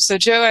 So,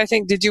 Joe, I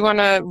think, did you want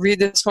to read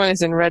this one?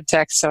 It's in red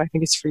text, so I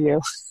think it's for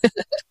you.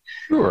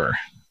 Sure.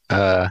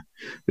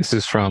 This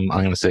is from, I'm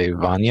going to say,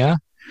 Vanya.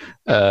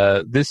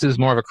 This is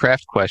more of a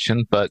craft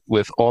question, but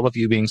with all of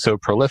you being so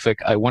prolific,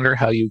 I wonder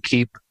how you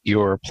keep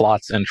your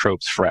plots and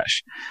tropes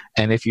fresh.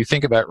 And if you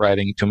think about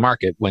writing to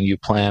market when you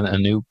plan a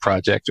new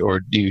project, or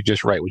do you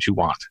just write what you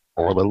want?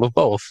 Or a little of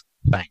both?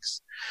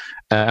 Thanks.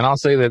 And I'll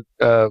say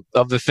that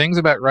of the things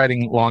about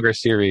writing longer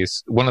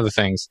series, one of the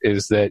things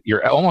is that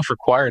you're almost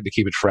required to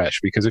keep it fresh,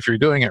 because if you're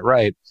doing it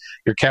right,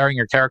 you're carrying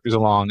your characters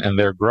along and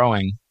they're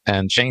growing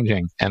and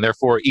changing. And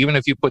therefore, even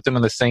if you put them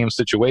in the same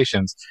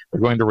situations,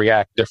 they're going to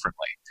react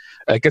differently.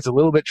 It gets a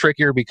little bit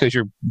trickier because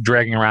you're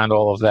dragging around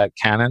all of that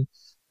canon.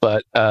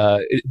 But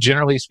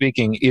generally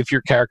speaking, if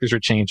your characters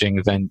are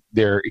changing, then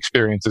their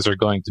experiences are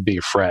going to be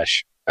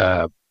fresh.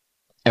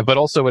 But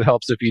also it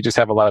helps if you just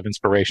have a lot of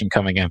inspiration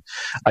coming in.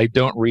 I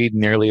don't read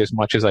nearly as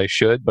much as I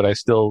should, but I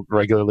still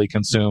regularly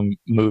consume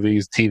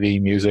movies, TV,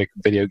 music,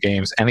 video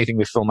games, anything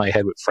to fill my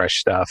head with fresh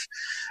stuff.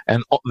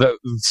 And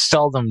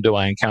seldom do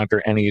I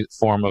encounter any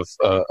form of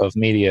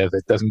media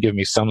that doesn't give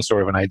me some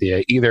sort of an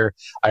idea. Either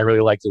I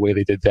really like the way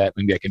they did that,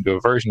 maybe I can do a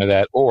version of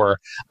that, or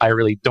I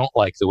really don't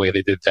like the way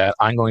they did that.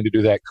 I'm going to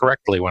do that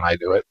correctly when I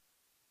do it.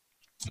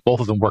 Both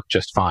of them work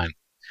just fine.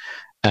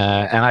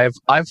 And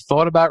I've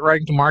thought about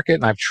writing to market,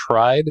 and I've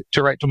tried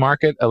to write to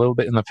market a little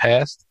bit in the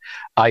past.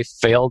 I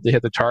failed to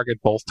hit the target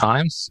both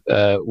times.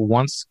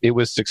 Once it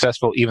was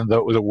successful, even though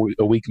it was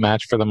a weak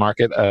match for the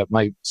market.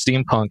 My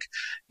steampunk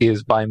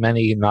is by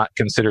many not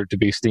considered to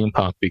be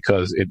steampunk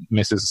because it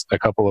misses a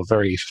couple of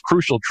very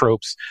crucial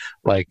tropes,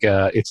 like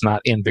it's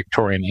not in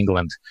Victorian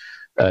England.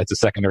 It's a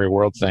secondary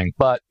world thing,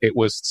 but it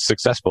was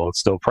successful.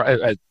 It's still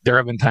there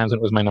have been times when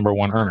it was my number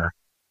one earner.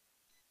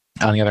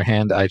 On the other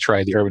hand, I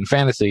tried the urban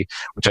fantasy,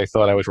 which I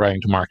thought I was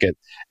writing to market,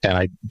 and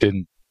I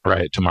didn't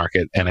write it to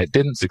market, and it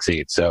didn't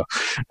succeed. So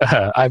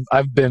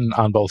I've been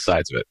on both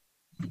sides of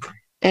it.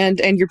 And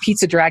your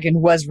Pizza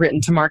Dragon was written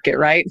to market,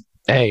 right?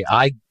 Hey,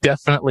 I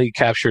definitely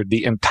captured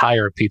the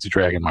entire Pizza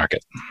Dragon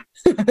market.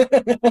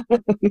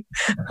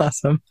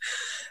 Awesome.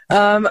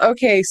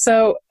 Okay,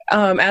 so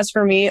as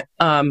for me,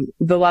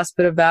 the last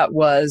bit of that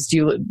was,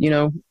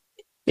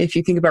 if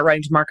you think about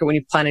writing to market when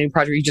you plan a new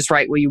project, you just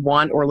write what you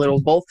want, or a little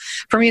of both.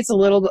 For me, it's a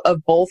little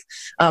of both.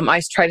 I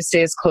try to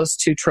stay as close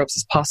to tropes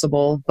as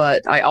possible,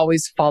 but I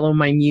always follow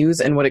my muse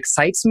and what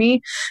excites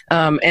me.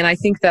 And I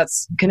think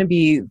that's going to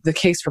be the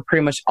case for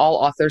pretty much all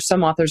authors.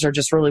 Some authors are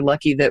just really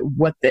lucky that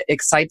what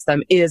excites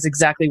them is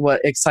exactly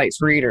what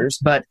excites readers,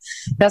 but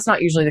that's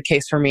not usually the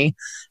case for me.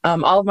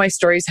 All of my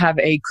stories have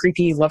a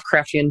creepy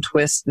Lovecraftian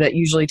twist that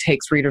usually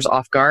takes readers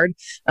off guard.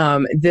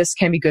 This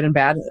can be good and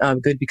bad.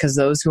 Good because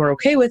those who are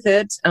okay with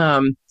it,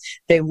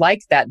 they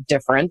like that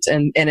different,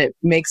 and it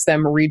makes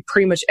them read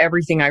pretty much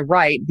everything I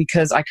write,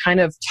 because I kind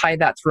of tie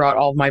that throughout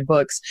all of my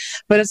books.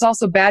 But it's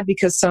also bad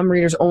because some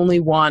readers only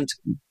want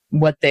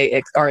what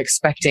they are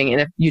expecting,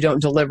 and if you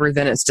don't deliver,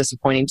 then it's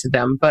disappointing to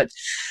them. But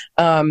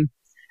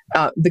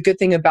the good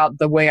thing about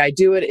the way I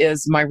do it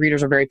is my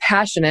readers are very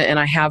passionate, and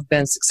I have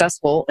been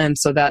successful, and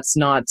so it's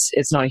not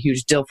a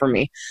huge deal for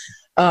me.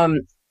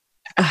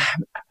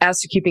 As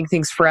to keeping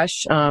things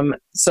fresh,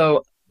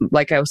 so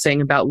like I was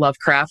saying about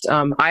Lovecraft,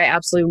 I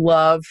absolutely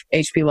love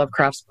H.P.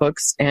 Lovecraft's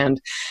books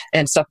and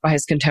stuff by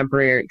his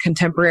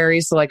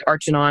contemporaries, so like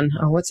Archon.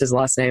 What's his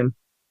last name?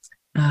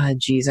 I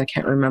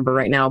can't remember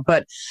right now.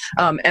 But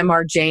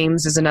M.R.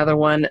 James is another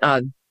one.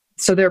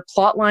 So their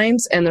plot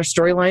lines and their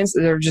storylines,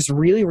 they're just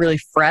really, really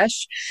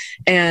fresh.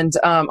 And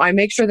I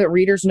make sure that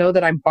readers know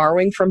that I'm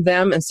borrowing from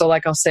them. And so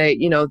like I'll say,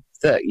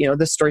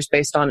 this story's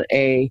based on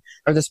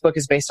this book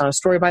is based on a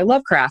story by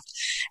Lovecraft.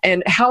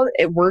 And how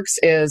it works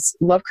is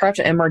Lovecraft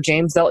and M.R.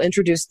 James, they'll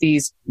introduce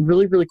these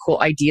really, really cool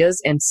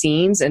ideas and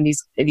scenes and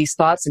these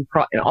thoughts and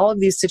all of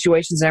these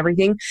situations and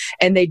everything.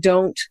 And they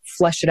don't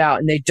flesh it out,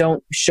 and they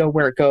don't show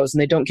where it goes,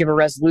 and they don't give a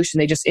resolution.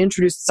 They just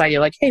introduce this idea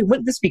like, hey,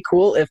 wouldn't this be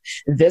cool if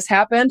this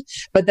happened?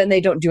 But then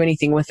they don't do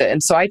anything with it.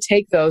 And so I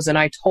take those and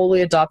I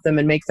totally adopt them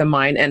and make them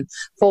mine and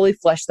fully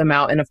flesh them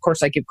out. And of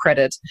course I give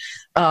credit.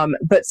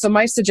 But so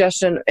my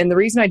suggestion, and the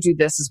reason I do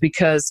this is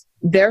because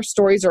their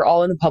stories are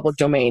all in the public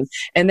domain.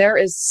 And there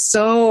is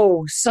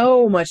so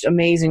much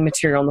amazing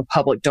material in the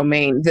public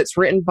domain that's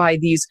written by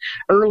these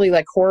early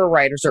like horror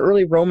writers or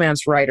early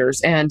romance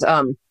writers. And,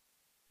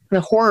 the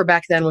horror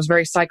back then was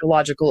very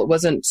psychological. It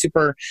wasn't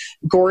super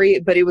gory,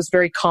 but it was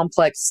very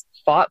complex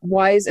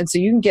thought-wise. And so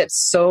you can get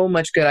so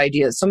many good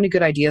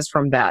ideas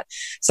from that.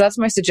 So that's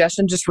my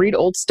suggestion. Just read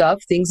old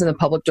stuff, things in the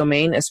public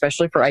domain,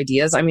 especially for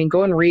ideas. I mean,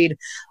 go and read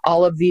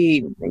all of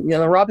the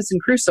Robinson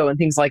Crusoe and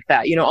things like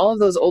that. All of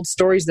those old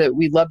stories that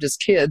we loved as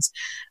kids.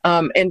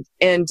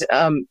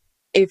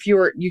 If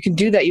you can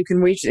do that, you can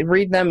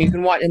read them, you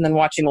can watch, and then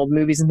watching old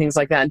movies and things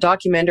like that. And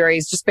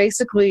documentaries, just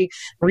basically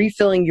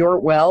refilling your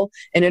well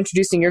and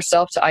introducing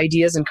yourself to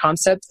ideas and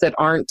concepts that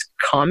aren't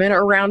common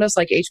around us.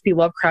 Like H.P.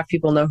 Lovecraft,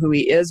 people know who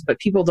he is, but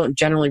people don't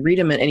generally read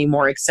him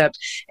anymore except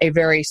a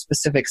very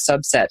specific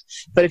subset.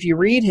 But if you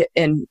read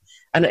and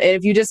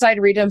if you decide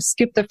to read them,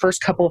 skip the first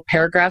couple of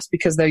paragraphs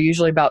because they're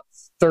usually about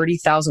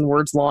 30,000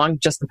 words long,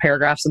 just the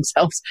paragraphs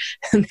themselves,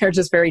 and they're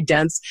just very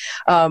dense.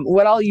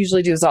 What I'll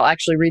usually do is I'll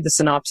actually read the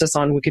synopsis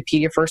on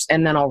Wikipedia first,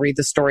 and then I'll read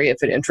the story if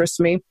it interests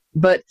me.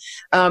 But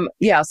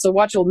so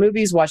watch old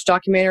movies, watch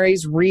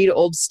documentaries, read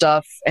old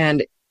stuff,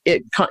 and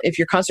if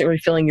you're constantly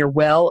refilling your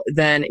well,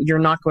 then you're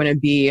not going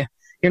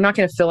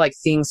to feel like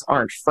things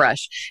aren't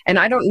fresh. And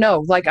I don't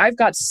know, like I've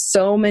got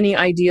so many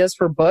ideas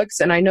for books,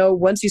 and I know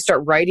once you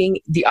start writing,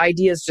 the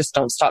ideas just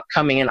don't stop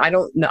coming. And I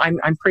don't know,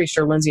 I'm pretty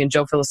sure Lindsay and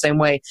Joe feel the same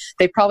way.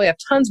 They probably have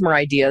tons more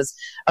ideas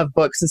of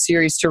books and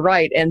series to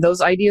write, and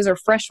those ideas are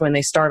fresh when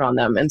they start on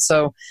them. And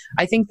so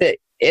I think that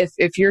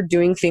if you're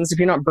doing things, if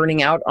you're not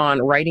burning out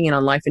on writing and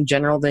on life in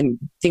general, then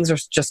things are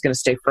just going to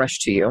stay fresh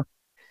to you.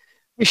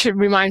 We should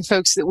remind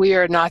folks that we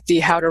are not the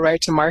how to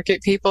write to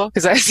market people,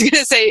 because I was going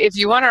to say, if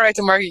you want to write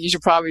to market, you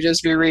should probably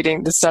just be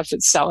reading the stuff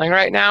that's selling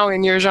right now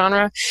in your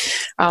genre.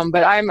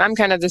 But I'm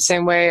kind of the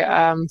same way.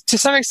 To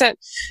some extent,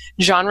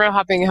 genre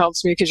hopping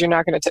helps me because you're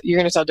going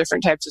to tell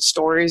different types of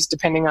stories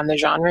depending on the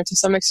genre to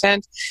some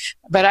extent.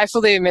 But I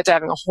fully admit to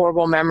having a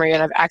horrible memory,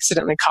 and I've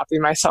accidentally copied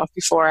myself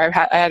before. I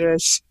had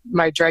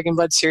my Dragon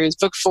Blood series,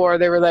 book 4.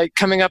 They were like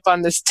coming up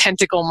on this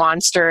tentacle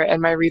monster,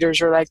 and my readers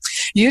were like,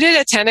 "You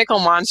did a tentacle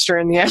monster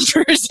in the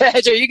Emperor's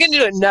Edge. Are you going to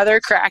do another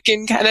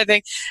Kraken kind of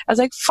thing?" I was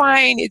like,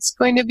 "Fine, it's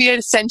going to be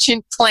a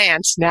sentient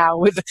plant now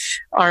with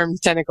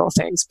armed tentacle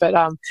things." But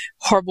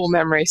horrible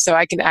memory, so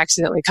I can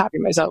accidentally copy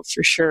myself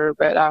for sure.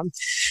 But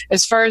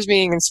as far as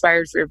being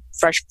inspired for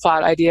fresh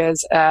plot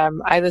ideas,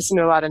 I listen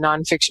to a lot of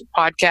nonfiction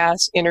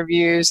podcasts,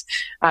 interviews,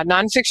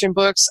 nonfiction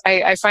books.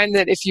 I find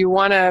that if you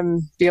want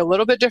to be a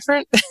little bit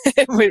different,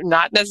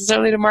 not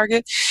necessarily to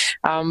market,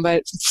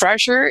 but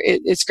fresher,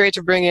 it's great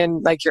to bring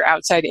in like your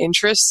outside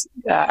interests.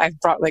 I've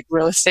brought like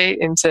real estate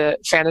into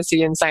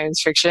fantasy and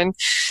science fiction.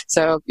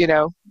 So,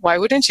 why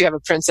wouldn't you have a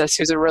princess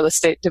who's a real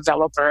estate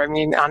developer? I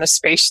mean, on a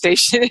space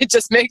station, it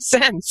just makes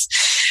sense.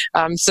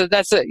 So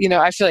that's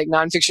I feel like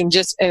nonfiction,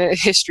 just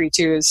history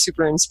too, is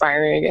super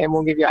inspiring and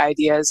will give you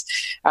ideas.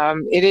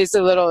 It is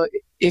a little,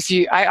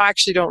 I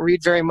actually don't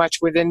read very much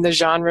within the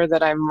genre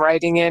that I'm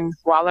writing in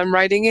while I'm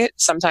writing it.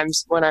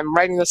 Sometimes when I'm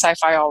writing the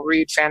sci-fi, I'll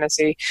read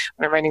fantasy.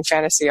 When I'm writing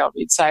fantasy, I'll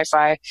read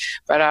sci-fi.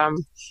 But,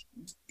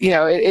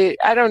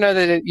 I don't know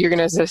that you're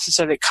going to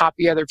necessarily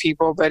copy other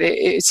people, but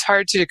it's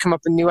hard to come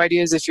up with new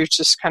ideas if you're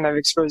just kind of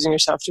exposing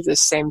yourself to the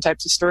same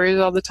types of stories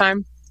all the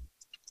time.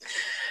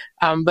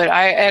 But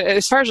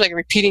as far as like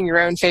repeating your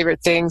own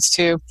favorite things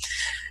to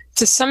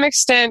some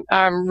extent,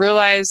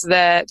 realize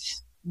that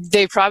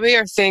they probably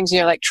are things,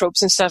 like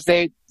tropes and stuff.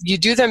 You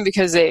do them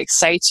because they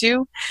excite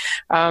you.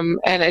 And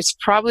it's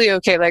probably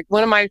okay. Like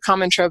one of my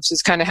common tropes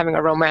is kind of having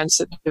a romance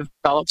that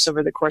develops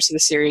over the course of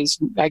the series.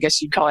 I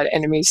guess you'd call it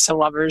enemies to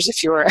lovers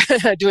if you were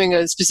doing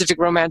a specific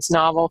romance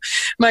novel.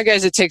 My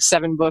guys, it takes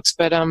 7 books,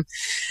 but, and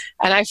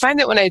I find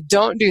that when I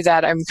don't do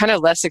that, I'm kind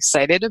of less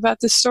excited about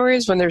the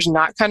stories when there's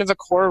not kind of a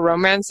core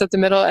romance at the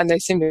middle, and they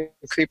seem to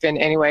creep in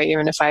anyway,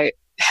 even if I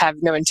have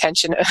no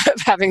intention of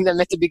having them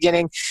at the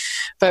beginning.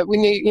 But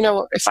when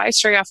if I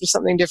stray off with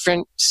something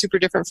different, super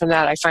different from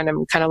that, I find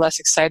I'm kind of less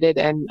excited.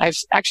 And I've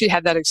actually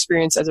had that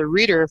experience as a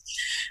reader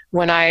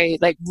when I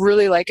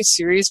really like a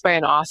series by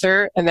an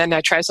author, and then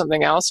I try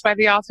something else by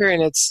the author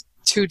and it's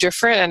too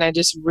different and I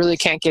just really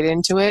can't get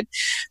into it.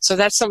 So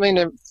that's something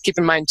to keep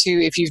in mind too.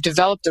 If you've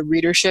developed a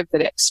readership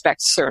that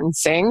expects certain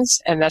things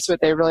and that's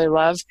what they really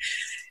love,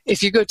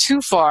 if you go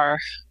too far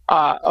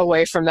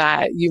away from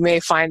that, you may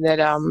find that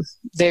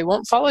they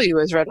won't follow you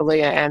as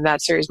readily, and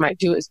that series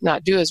might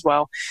not do as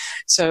well.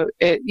 So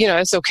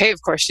it's okay,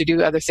 of course, to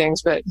do other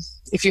things, but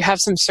if you have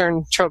some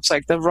certain tropes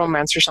like the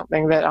romance or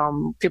something that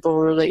people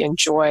really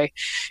enjoy,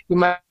 you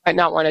might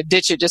not want to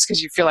ditch it just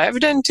because you feel like I've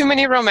done too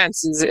many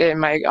romances in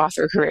my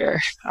author career.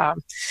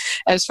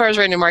 As far as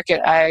writing to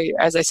market,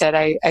 as I said,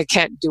 I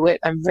can't do it.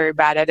 I'm very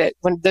bad at it.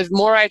 The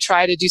more I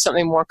try to do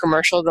something more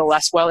commercial, the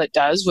less well it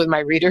does with my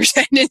readers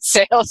and in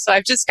sales. So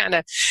I've just kind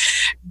of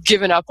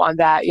given up on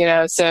that,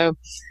 So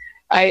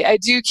I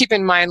do keep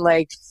in mind,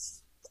 like,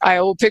 I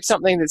will pick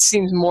something that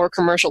seems more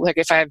commercial, like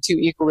if I have two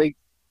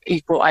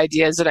equal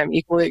ideas that I'm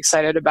equally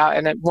excited about,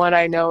 and one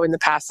I know in the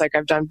past, like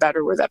I've done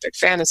better with epic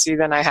fantasy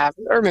than I have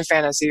with urban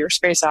fantasy or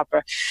space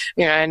opera,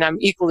 and I'm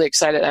equally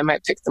excited, I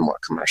might pick the more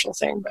commercial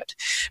thing. But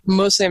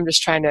mostly I'm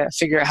just trying to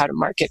figure out how to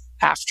market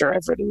after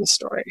I've written the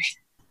story.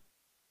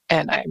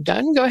 And I'm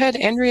done. Go ahead,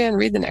 Andrea, and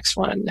read the next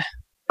one.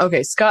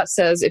 Okay, Scott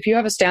says, if you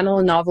have a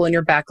standalone novel in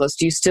your backlist,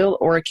 do you still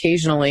or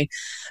occasionally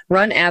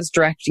run ads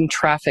directing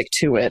traffic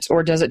to it?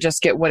 Or does it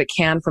just get what it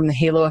can from the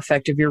halo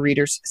effect of your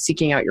readers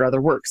seeking out your other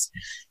works?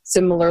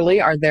 Similarly,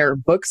 are there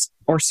books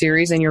or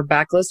series in your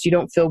backlist you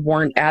don't feel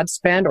warrant ad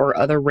spend or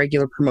other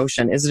regular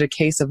promotion? Is it a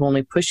case of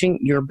only pushing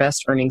your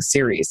best earning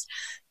series?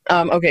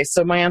 Okay,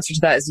 so my answer to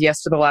that is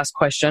yes to the last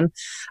question.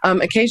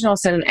 Occasionally I'll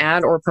send an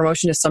ad or a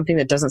promotion to something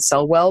that doesn't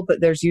sell well,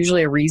 but there's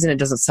usually a reason it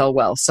doesn't sell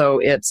well. So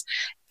it's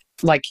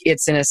like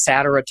it's in a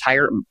sad or a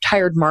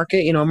tired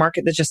market, a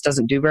market that just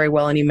doesn't do very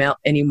well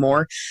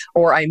anymore,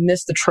 or I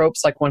miss the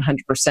tropes like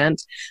 100%,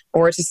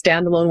 or it's a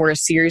standalone where a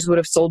series would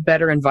have sold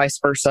better and vice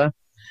versa.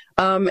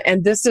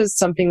 And this is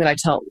something that I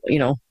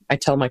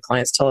tell my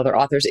clients, tell other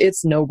authors,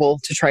 it's noble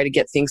to try to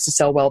get things to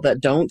sell well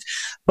that don't.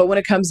 But when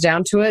it comes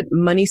down to it,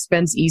 money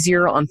spends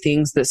easier on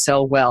things that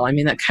sell well. I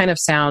mean, that kind of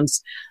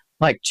sounds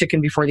like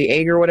chicken before the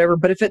egg or whatever,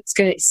 but if it's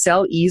going to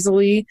sell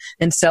easily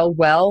and sell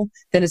well,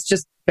 then it's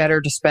just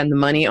better to spend the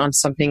money on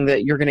something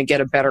that you're going to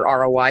get a better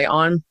ROI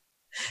on.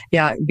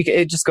 Yeah,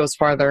 it just goes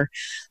farther.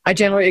 I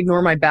generally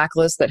ignore my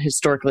backlist that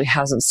historically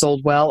hasn't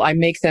sold well. I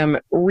make them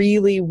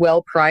really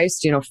well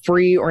priced,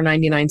 free or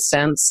 99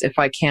 cents if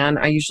I can.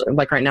 I usually,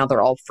 like right now,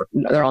 they're all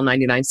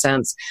 99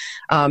 cents.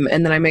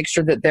 And then I make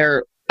sure that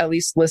they're at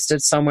least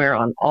listed somewhere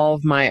on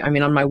on my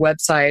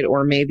website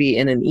or maybe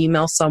in an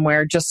email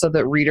somewhere, just so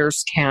that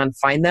readers can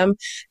find them.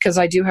 Because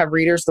I do have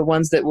readers, the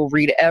ones that will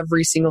read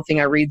every single thing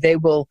I read,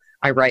 they'll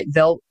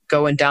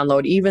go and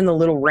download even the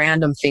little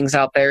random things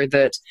out there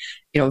that,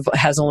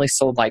 has only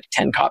sold like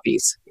 10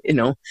 copies,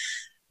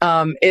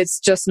 it's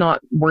just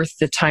not worth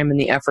the time and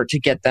the effort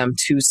to get them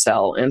to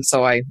sell. And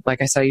so I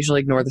usually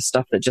ignore the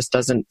stuff that just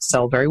doesn't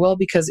sell very well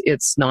because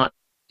it's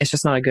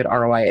just not a good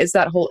ROI. It's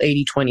that whole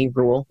 80-20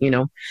 rule,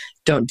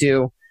 don't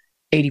do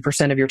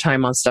 80% of your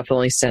time on stuff that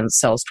only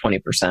sells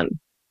 20%.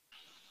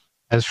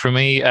 As for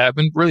me, I've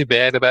been really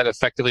bad about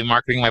effectively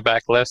marketing my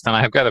backlist, and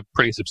I've got a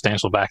pretty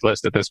substantial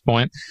backlist at this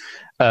point.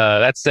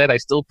 That said, I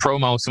still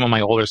promo some of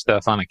my older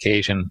stuff on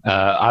occasion.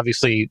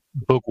 Obviously,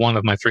 book one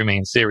of my three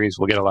main series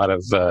will get a lot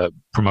of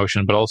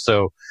promotion, but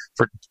also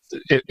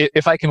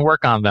if I can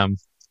work on them,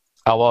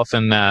 I'll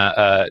often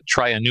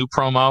try a new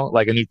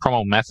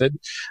promo method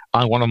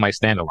on one of my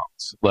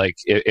standalones. Like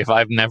if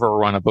I've never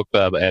run a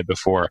BookBub ad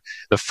before,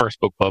 the first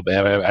BookBub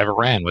ad I ever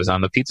ran was on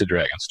the Pizza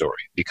Dragon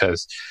story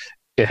because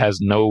it has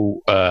no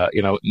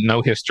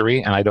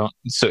history, and I don't.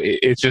 So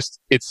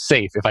it's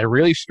safe. If I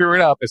really screw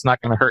it up, it's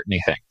not going to hurt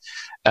anything.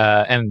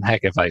 And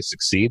heck, if I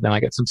succeed, then I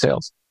get some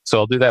sales. So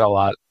I'll do that a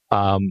lot.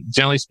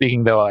 Generally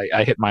speaking, though,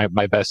 I hit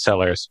my best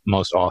sellers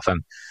most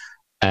often.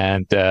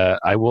 And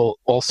I will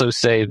also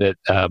say that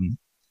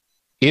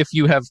if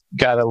you have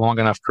got a long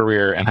enough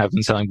career and have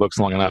been selling books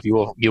long enough, you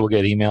will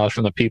get emails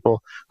from the people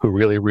who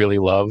really, really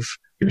love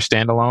your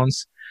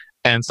standalones.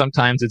 And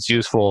sometimes it's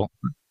useful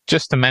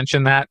just to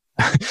mention that.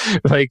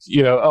 I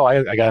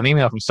got an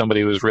email from somebody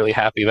who was really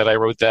happy that I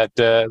wrote that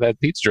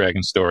Pizza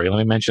Dragon story. Let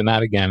me mention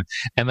that again.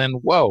 And then,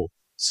 whoa,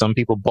 some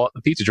people bought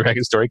the Pizza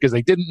Dragon story because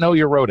they didn't know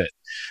you wrote it.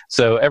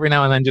 So every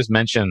now and then just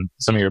mention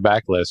some of your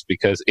backlist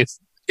because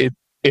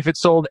if it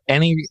sold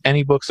any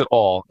books at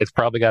all, it's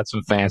probably got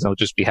some fans and they'll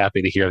just be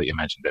happy to hear that you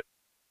mentioned it.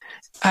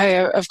 I,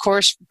 of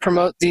course,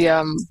 promote the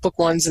book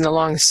ones in the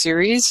long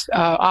series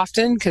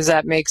often because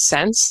that makes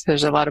sense.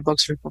 There's a lot of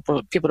books for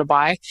people to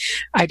buy.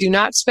 I do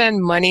not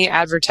spend money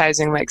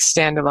advertising like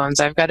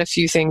standalones. I've got a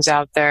few things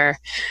out there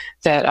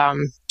that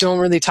don't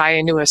really tie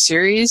into a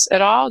series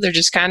at all. They're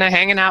just kind of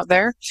hanging out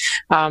there.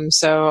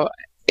 So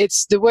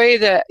it's the way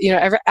that,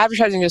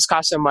 advertising just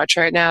costs so much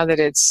right now that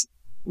it's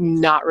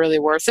not really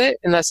worth it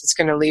unless it's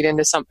going to lead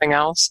into something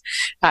else.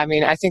 I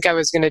mean, I think I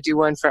was going to do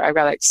one I've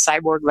got like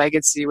Cyborg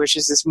Legacy, which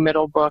is this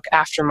middle book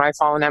after my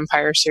Fallen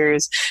Empire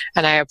series.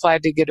 And I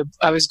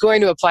was going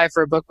to apply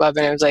for a BookBub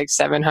and it was like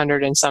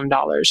 $700 and some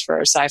for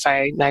a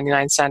sci-fi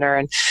 99 center.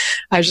 And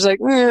I was just like,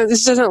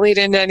 this doesn't lead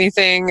into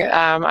anything.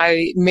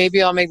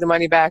 Maybe I'll make the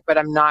money back, but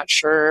I'm not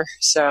sure.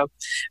 So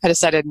I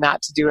decided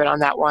not to do it on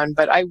that one.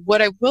 But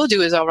what I will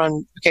do is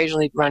I'll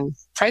occasionally run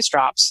price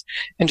drops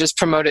and just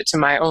promote it to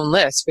my own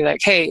list. Be like,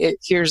 hey,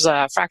 here's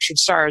Fractured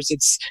Stars.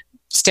 It's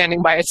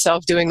standing by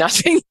itself, doing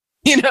nothing,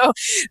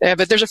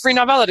 but there's a free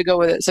novella to go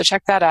with it. So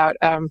check that out.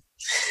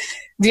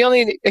 The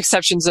only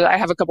exceptions that I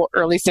have a couple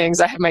early things.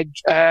 I have my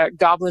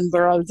Goblin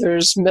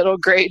Brothers middle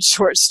grade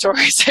short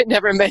stories. I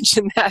never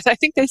mentioned that. I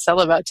think they sell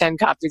about 10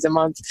 copies a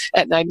month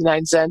at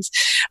 99 cents.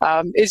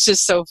 It's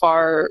just so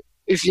far,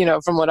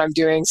 from what I'm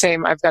doing.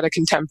 Same, I've got a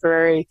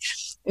contemporary.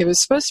 It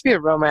was supposed to be a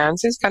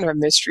romance. It's kind of a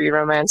mystery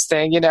romance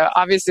thing.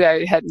 Obviously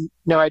I had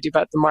no idea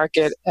about the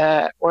market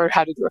or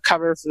how to do a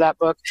cover for that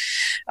book.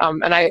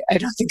 And I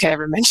don't think I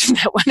ever mentioned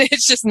that one.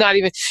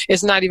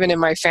 It's not even in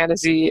my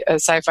fantasy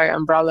sci-fi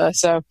umbrella.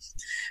 So,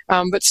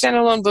 but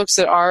standalone books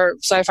that are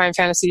sci-fi and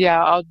fantasy,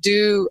 yeah, I'll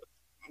do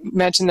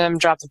mention them,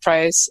 drop the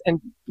price, and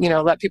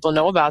let people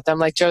know about them.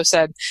 Like Joe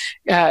said,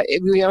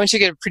 once you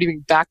get a pretty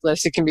big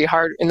backlist, it can be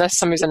hard unless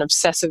somebody's an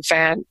obsessive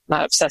fan,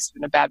 not obsessive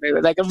in a bad way,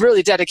 but like a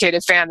really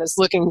dedicated fan that's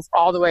looking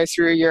all the way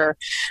through your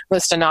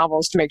list of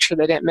novels to make sure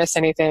they didn't miss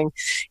anything.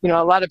 A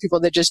lot of people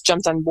that just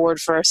jumped on board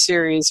for a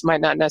series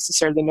might not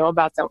necessarily know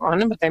about that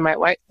one, but they might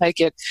like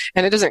it,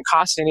 and it doesn't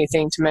cost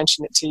anything to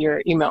mention it to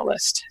your email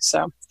list.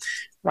 So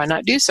why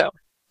not do so?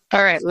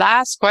 All right,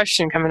 last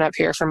question coming up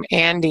here from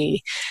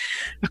Andy.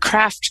 A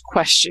craft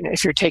question,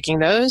 if you're taking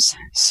those.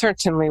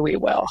 Certainly we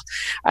will.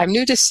 I'm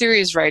new to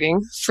series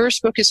writing.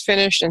 First book is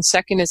finished and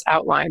second is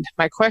outlined.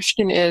 My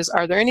question is,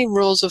 are there any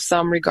rules of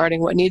thumb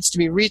regarding what needs to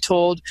be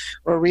retold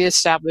or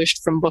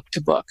reestablished from book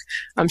to book?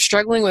 I'm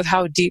struggling with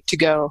how deep to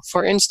go.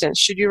 For instance,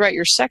 should you write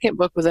your second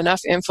book with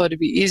enough info to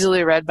be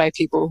easily read by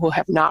people who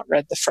have not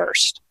read the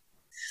first?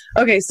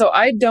 Okay, so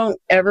I don't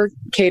ever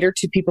cater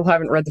to people who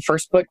haven't read the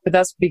first book, but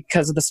that's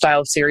because of the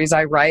style of series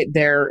I write.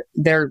 They're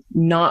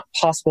not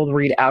possible to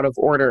read out of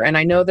order. And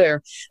I know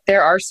there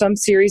are some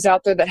series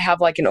out there that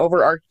have like an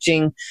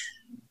overarching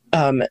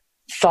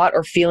thought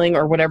or feeling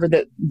or whatever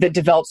that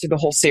develops through the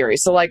whole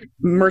series. So like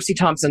Mercy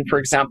Thompson, for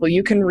example,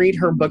 you can read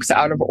her books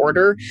out of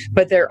order,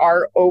 but there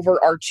are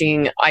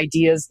overarching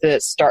ideas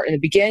that start in the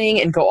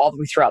beginning and go all the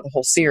way throughout the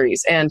whole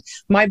series. And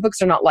my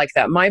books are not like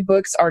that. My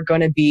books are,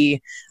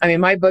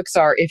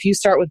 if you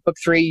start with book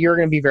 3, you're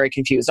going to be very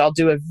confused. I'll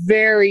do a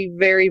very,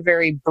 very,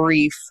 very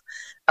brief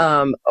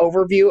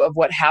overview of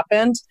what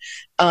happened.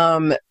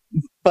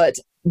 But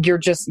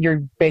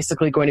you're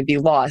basically going to be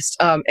lost.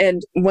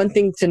 And one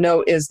thing to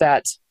note is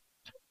that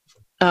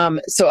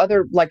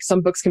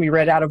some books can be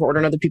read out of order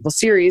in other people's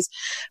series.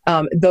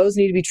 Those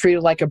need to be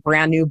treated like a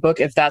brand new book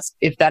if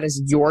that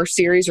is your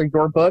series or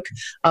your book.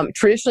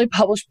 Traditionally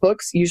published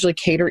books usually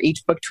cater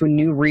each book to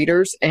new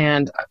readers.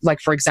 And like,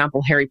 for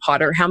example, Harry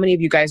Potter. How many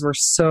of you guys were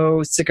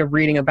so sick of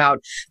reading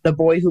about the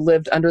boy who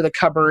lived under the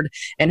cupboard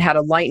and had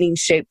a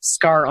lightning-shaped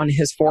scar on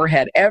his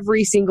forehead?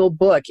 Every single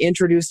book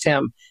introduced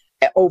him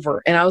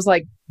over. And I was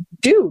like,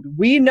 dude,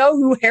 we know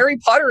who Harry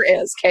Potter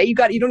is. Okay. You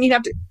don't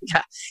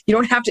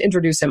have to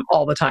introduce him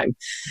all the time.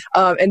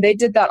 And they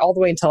did that all the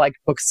way until like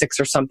book 6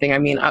 or something. I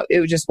mean,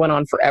 it just went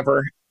on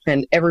forever.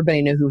 And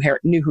everybody knew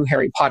who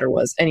Harry Potter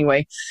was.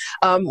 Anyway,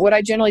 what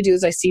I generally do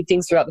is I seed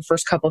things throughout the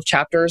first couple of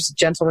chapters,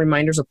 gentle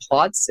reminders of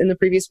plots in the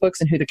previous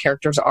books and who the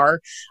characters are.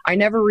 I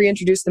never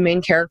reintroduce the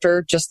main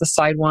character, just the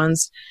side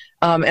ones.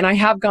 And I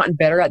have gotten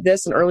better at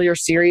this in earlier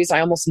series. I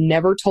almost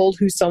never told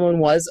who someone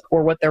was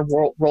or what their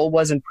role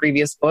was in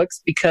previous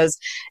books because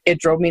it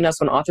drove me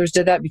nuts when authors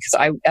did that,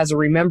 because as a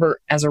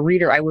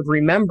reader, I would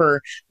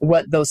remember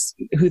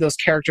who those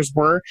characters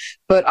were.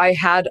 But I've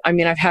had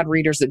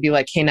readers that be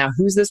like, hey, now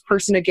who's this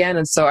person again?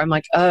 And so I'm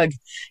like, ugh,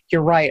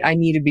 you're right. I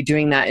need to be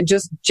doing that. And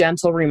just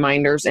gentle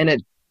reminders.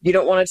 And you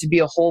don't want it to be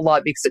a whole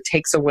lot because it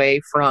takes away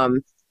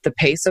from the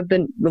pace of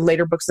the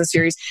later books in the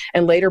series,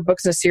 and later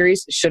books in the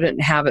series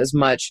shouldn't have as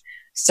much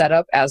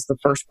setup as the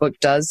first book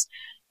does.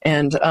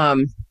 And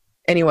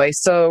anyway,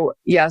 so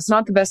yeah, it's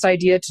not the best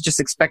idea to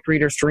just expect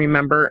readers to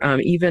remember.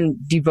 Even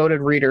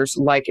devoted readers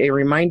like a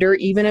reminder.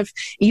 Even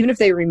if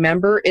they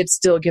remember, it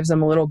still gives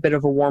them a little bit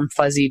of a warm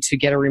fuzzy to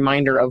get a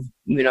reminder of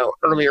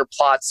earlier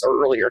plots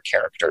or earlier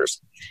characters.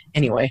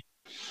 Anyway.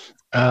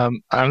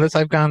 On this,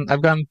 I've gone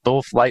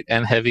both light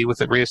and heavy with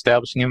it,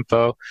 reestablishing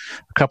info.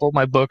 A couple of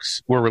my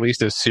books were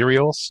released as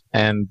serials,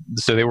 and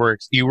so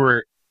you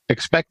were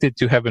expected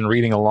to have been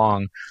reading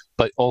along,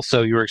 but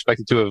also you were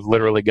expected to have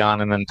literally gone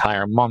an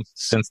entire month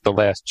since the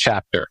last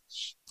chapter.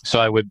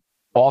 So I would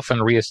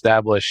often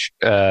reestablish,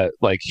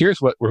 here's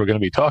what we're going to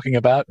be talking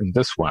about in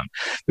this one,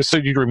 just so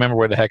you'd remember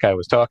what the heck I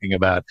was talking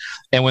about.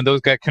 And when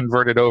those got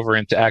converted over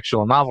into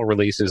actual novel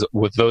releases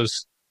with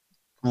those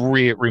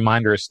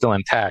reminder is still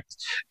intact,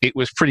 it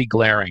was pretty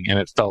glaring and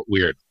it felt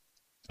weird.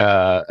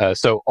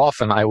 So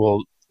often I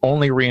will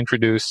only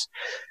reintroduce,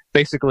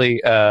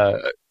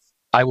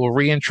 I will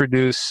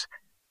reintroduce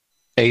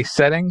a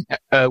setting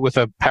with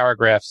a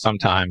paragraph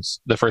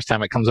sometimes the first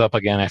time it comes up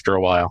again after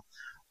a while.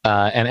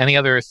 And any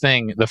other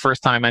thing, the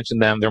first time I mention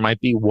them, there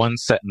might be one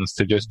sentence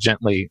to just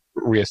gently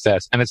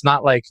reassess. And it's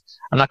not like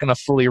I'm not going to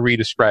fully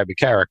redescribe a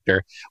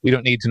character. We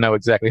don't need to know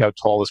exactly how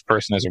tall this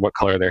person is or what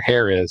color their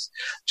hair is.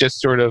 Just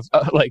sort of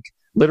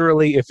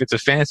Literally, if it's a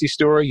fantasy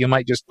story, you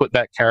might just put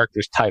that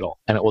character's title,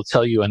 and it will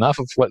tell you enough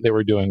of what they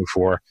were doing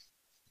before.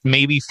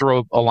 Maybe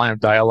throw a line of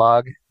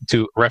dialogue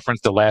to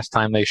reference the last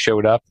time they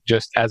showed up,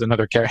 just as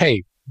another character.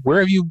 Hey,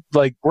 weren't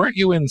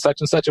you in such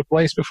and such a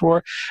place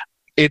before?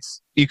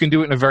 You can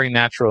do it in a very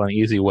natural and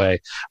easy way.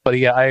 But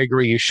yeah, I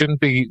agree. You shouldn't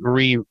be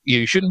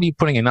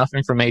putting enough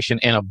information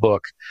in a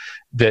book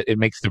that it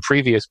makes the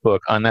previous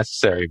book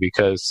unnecessary,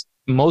 because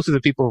most of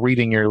the people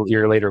reading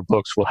your later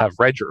books will have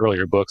read your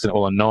earlier books, and it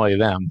will annoy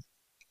them.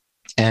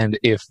 And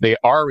if they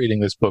are reading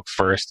this book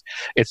first,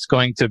 it's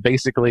going to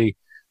basically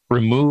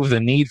remove the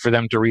need for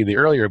them to read the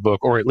earlier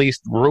book, or at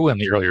least ruin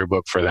the earlier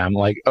book for them.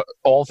 Like,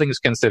 all things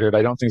considered,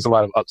 I don't think there's a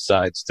lot of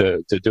upsides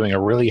to doing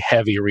a really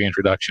heavy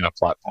reintroduction of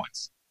plot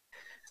points.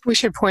 We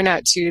should point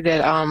out, too,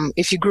 that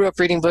if you grew up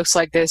reading books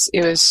like this,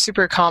 it was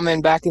super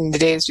common back in the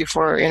days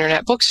before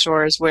internet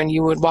bookstores, when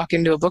you would walk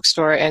into a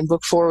bookstore and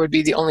book 4 would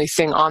be the only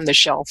thing on the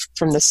shelf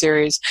from the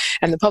series.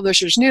 And the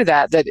publishers knew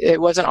that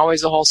it wasn't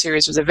always the whole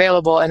series was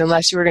available. And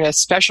unless you were going to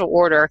special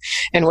order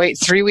and wait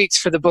 3 weeks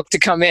for the book to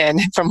come in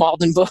from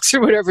Alden Books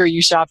or whatever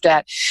you shopped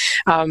at,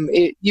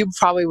 you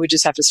probably would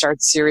just have to start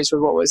the series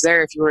with what was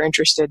there if you were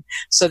interested.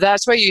 So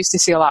that's why you used to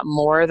see a lot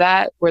more of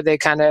that, where they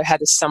kind of had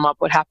to sum up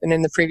what happened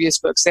in the previous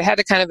books. They had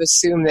to kind of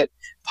assume that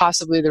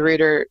possibly the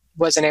reader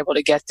wasn't able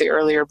to get the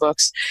earlier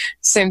books.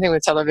 Same thing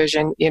with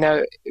television.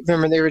 Remember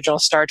the original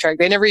Star Trek?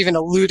 They never even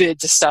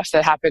alluded to stuff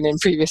that happened in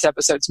previous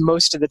episodes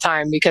most of the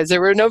time, because there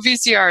were no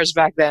VCRs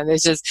back then.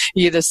 It's just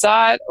you either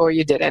saw it or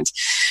you didn't.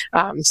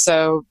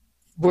 So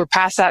we're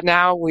past that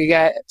now.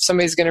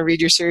 Somebody's going to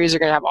read your series. They're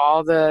going to have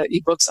all the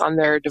ebooks on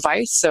their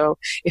device. So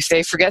if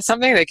they forget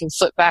something, they can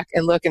flip back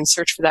and look and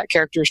search for that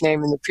character's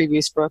name in the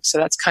previous book. So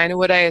that's kind of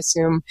what I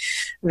assume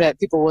that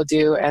people will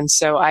do. And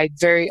so I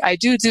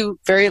do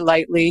very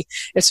lightly,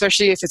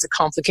 especially if it's a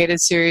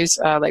complicated series.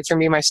 Like for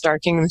me, my Star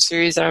Kingdom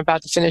series that I'm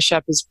about to finish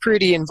up is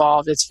pretty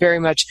involved. It's very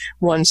much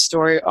one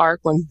story arc,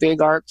 one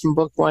big arc from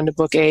book 1 to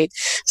book 8.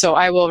 So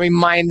I will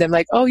remind them,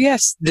 like, oh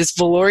yes, this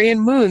Valorian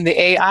moon, the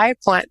AI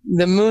planet,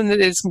 the moon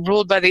that is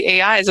ruled by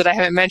the AIs that I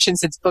haven't mentioned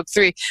since book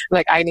 3.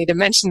 Like, I need to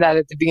mention that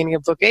at the beginning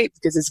of book 8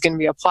 because it's going to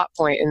be a plot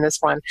point in this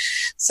one.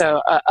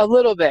 So a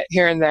little bit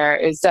here and there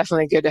is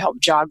definitely good to help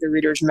jog the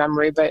reader's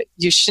memory, but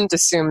you shouldn't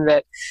assume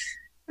that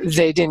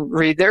they didn't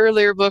read the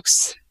earlier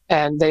books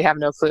and they have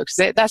no clue,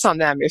 because that's on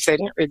them if they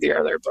didn't read the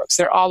earlier books.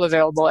 They're all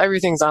available.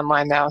 Everything's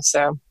online now,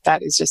 so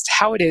that is just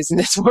how it is in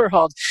this world.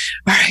 All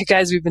right,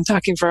 guys, we've been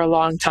talking for a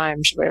long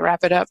time. Should we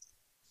wrap it up?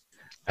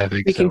 I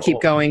think we can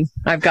keep going.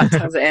 I've got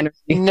tons of energy.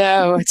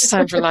 No, it's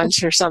time for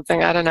lunch or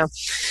something. I don't know.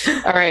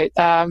 All right.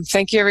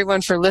 Thank you,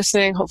 everyone, for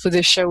listening. Hopefully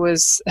this show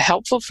was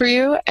helpful for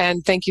you.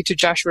 And thank you to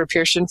Joshua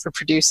Pearson for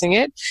producing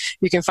it.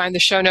 You can find the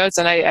show notes,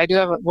 and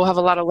we'll have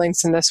a lot of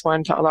links in this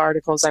one to all the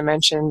articles I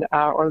mentioned,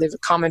 or leave a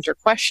comment or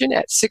question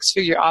at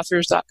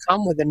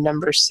sixfigureauthors.com with the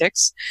number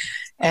 6.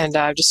 And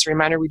just a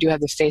reminder, we do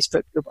have the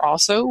Facebook group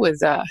also with,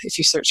 if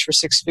you search for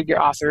Six Figure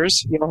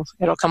Authors,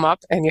 it'll come up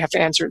and you have to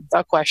answer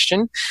the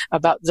question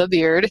about the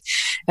beard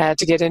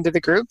to get into the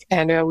group.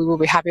 And we will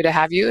be happy to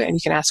have you, and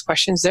you can ask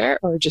questions there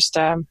or just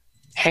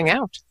hang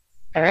out.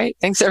 All right.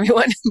 Thanks,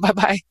 everyone.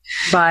 Bye-bye.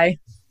 Bye.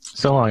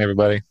 So long,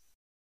 everybody.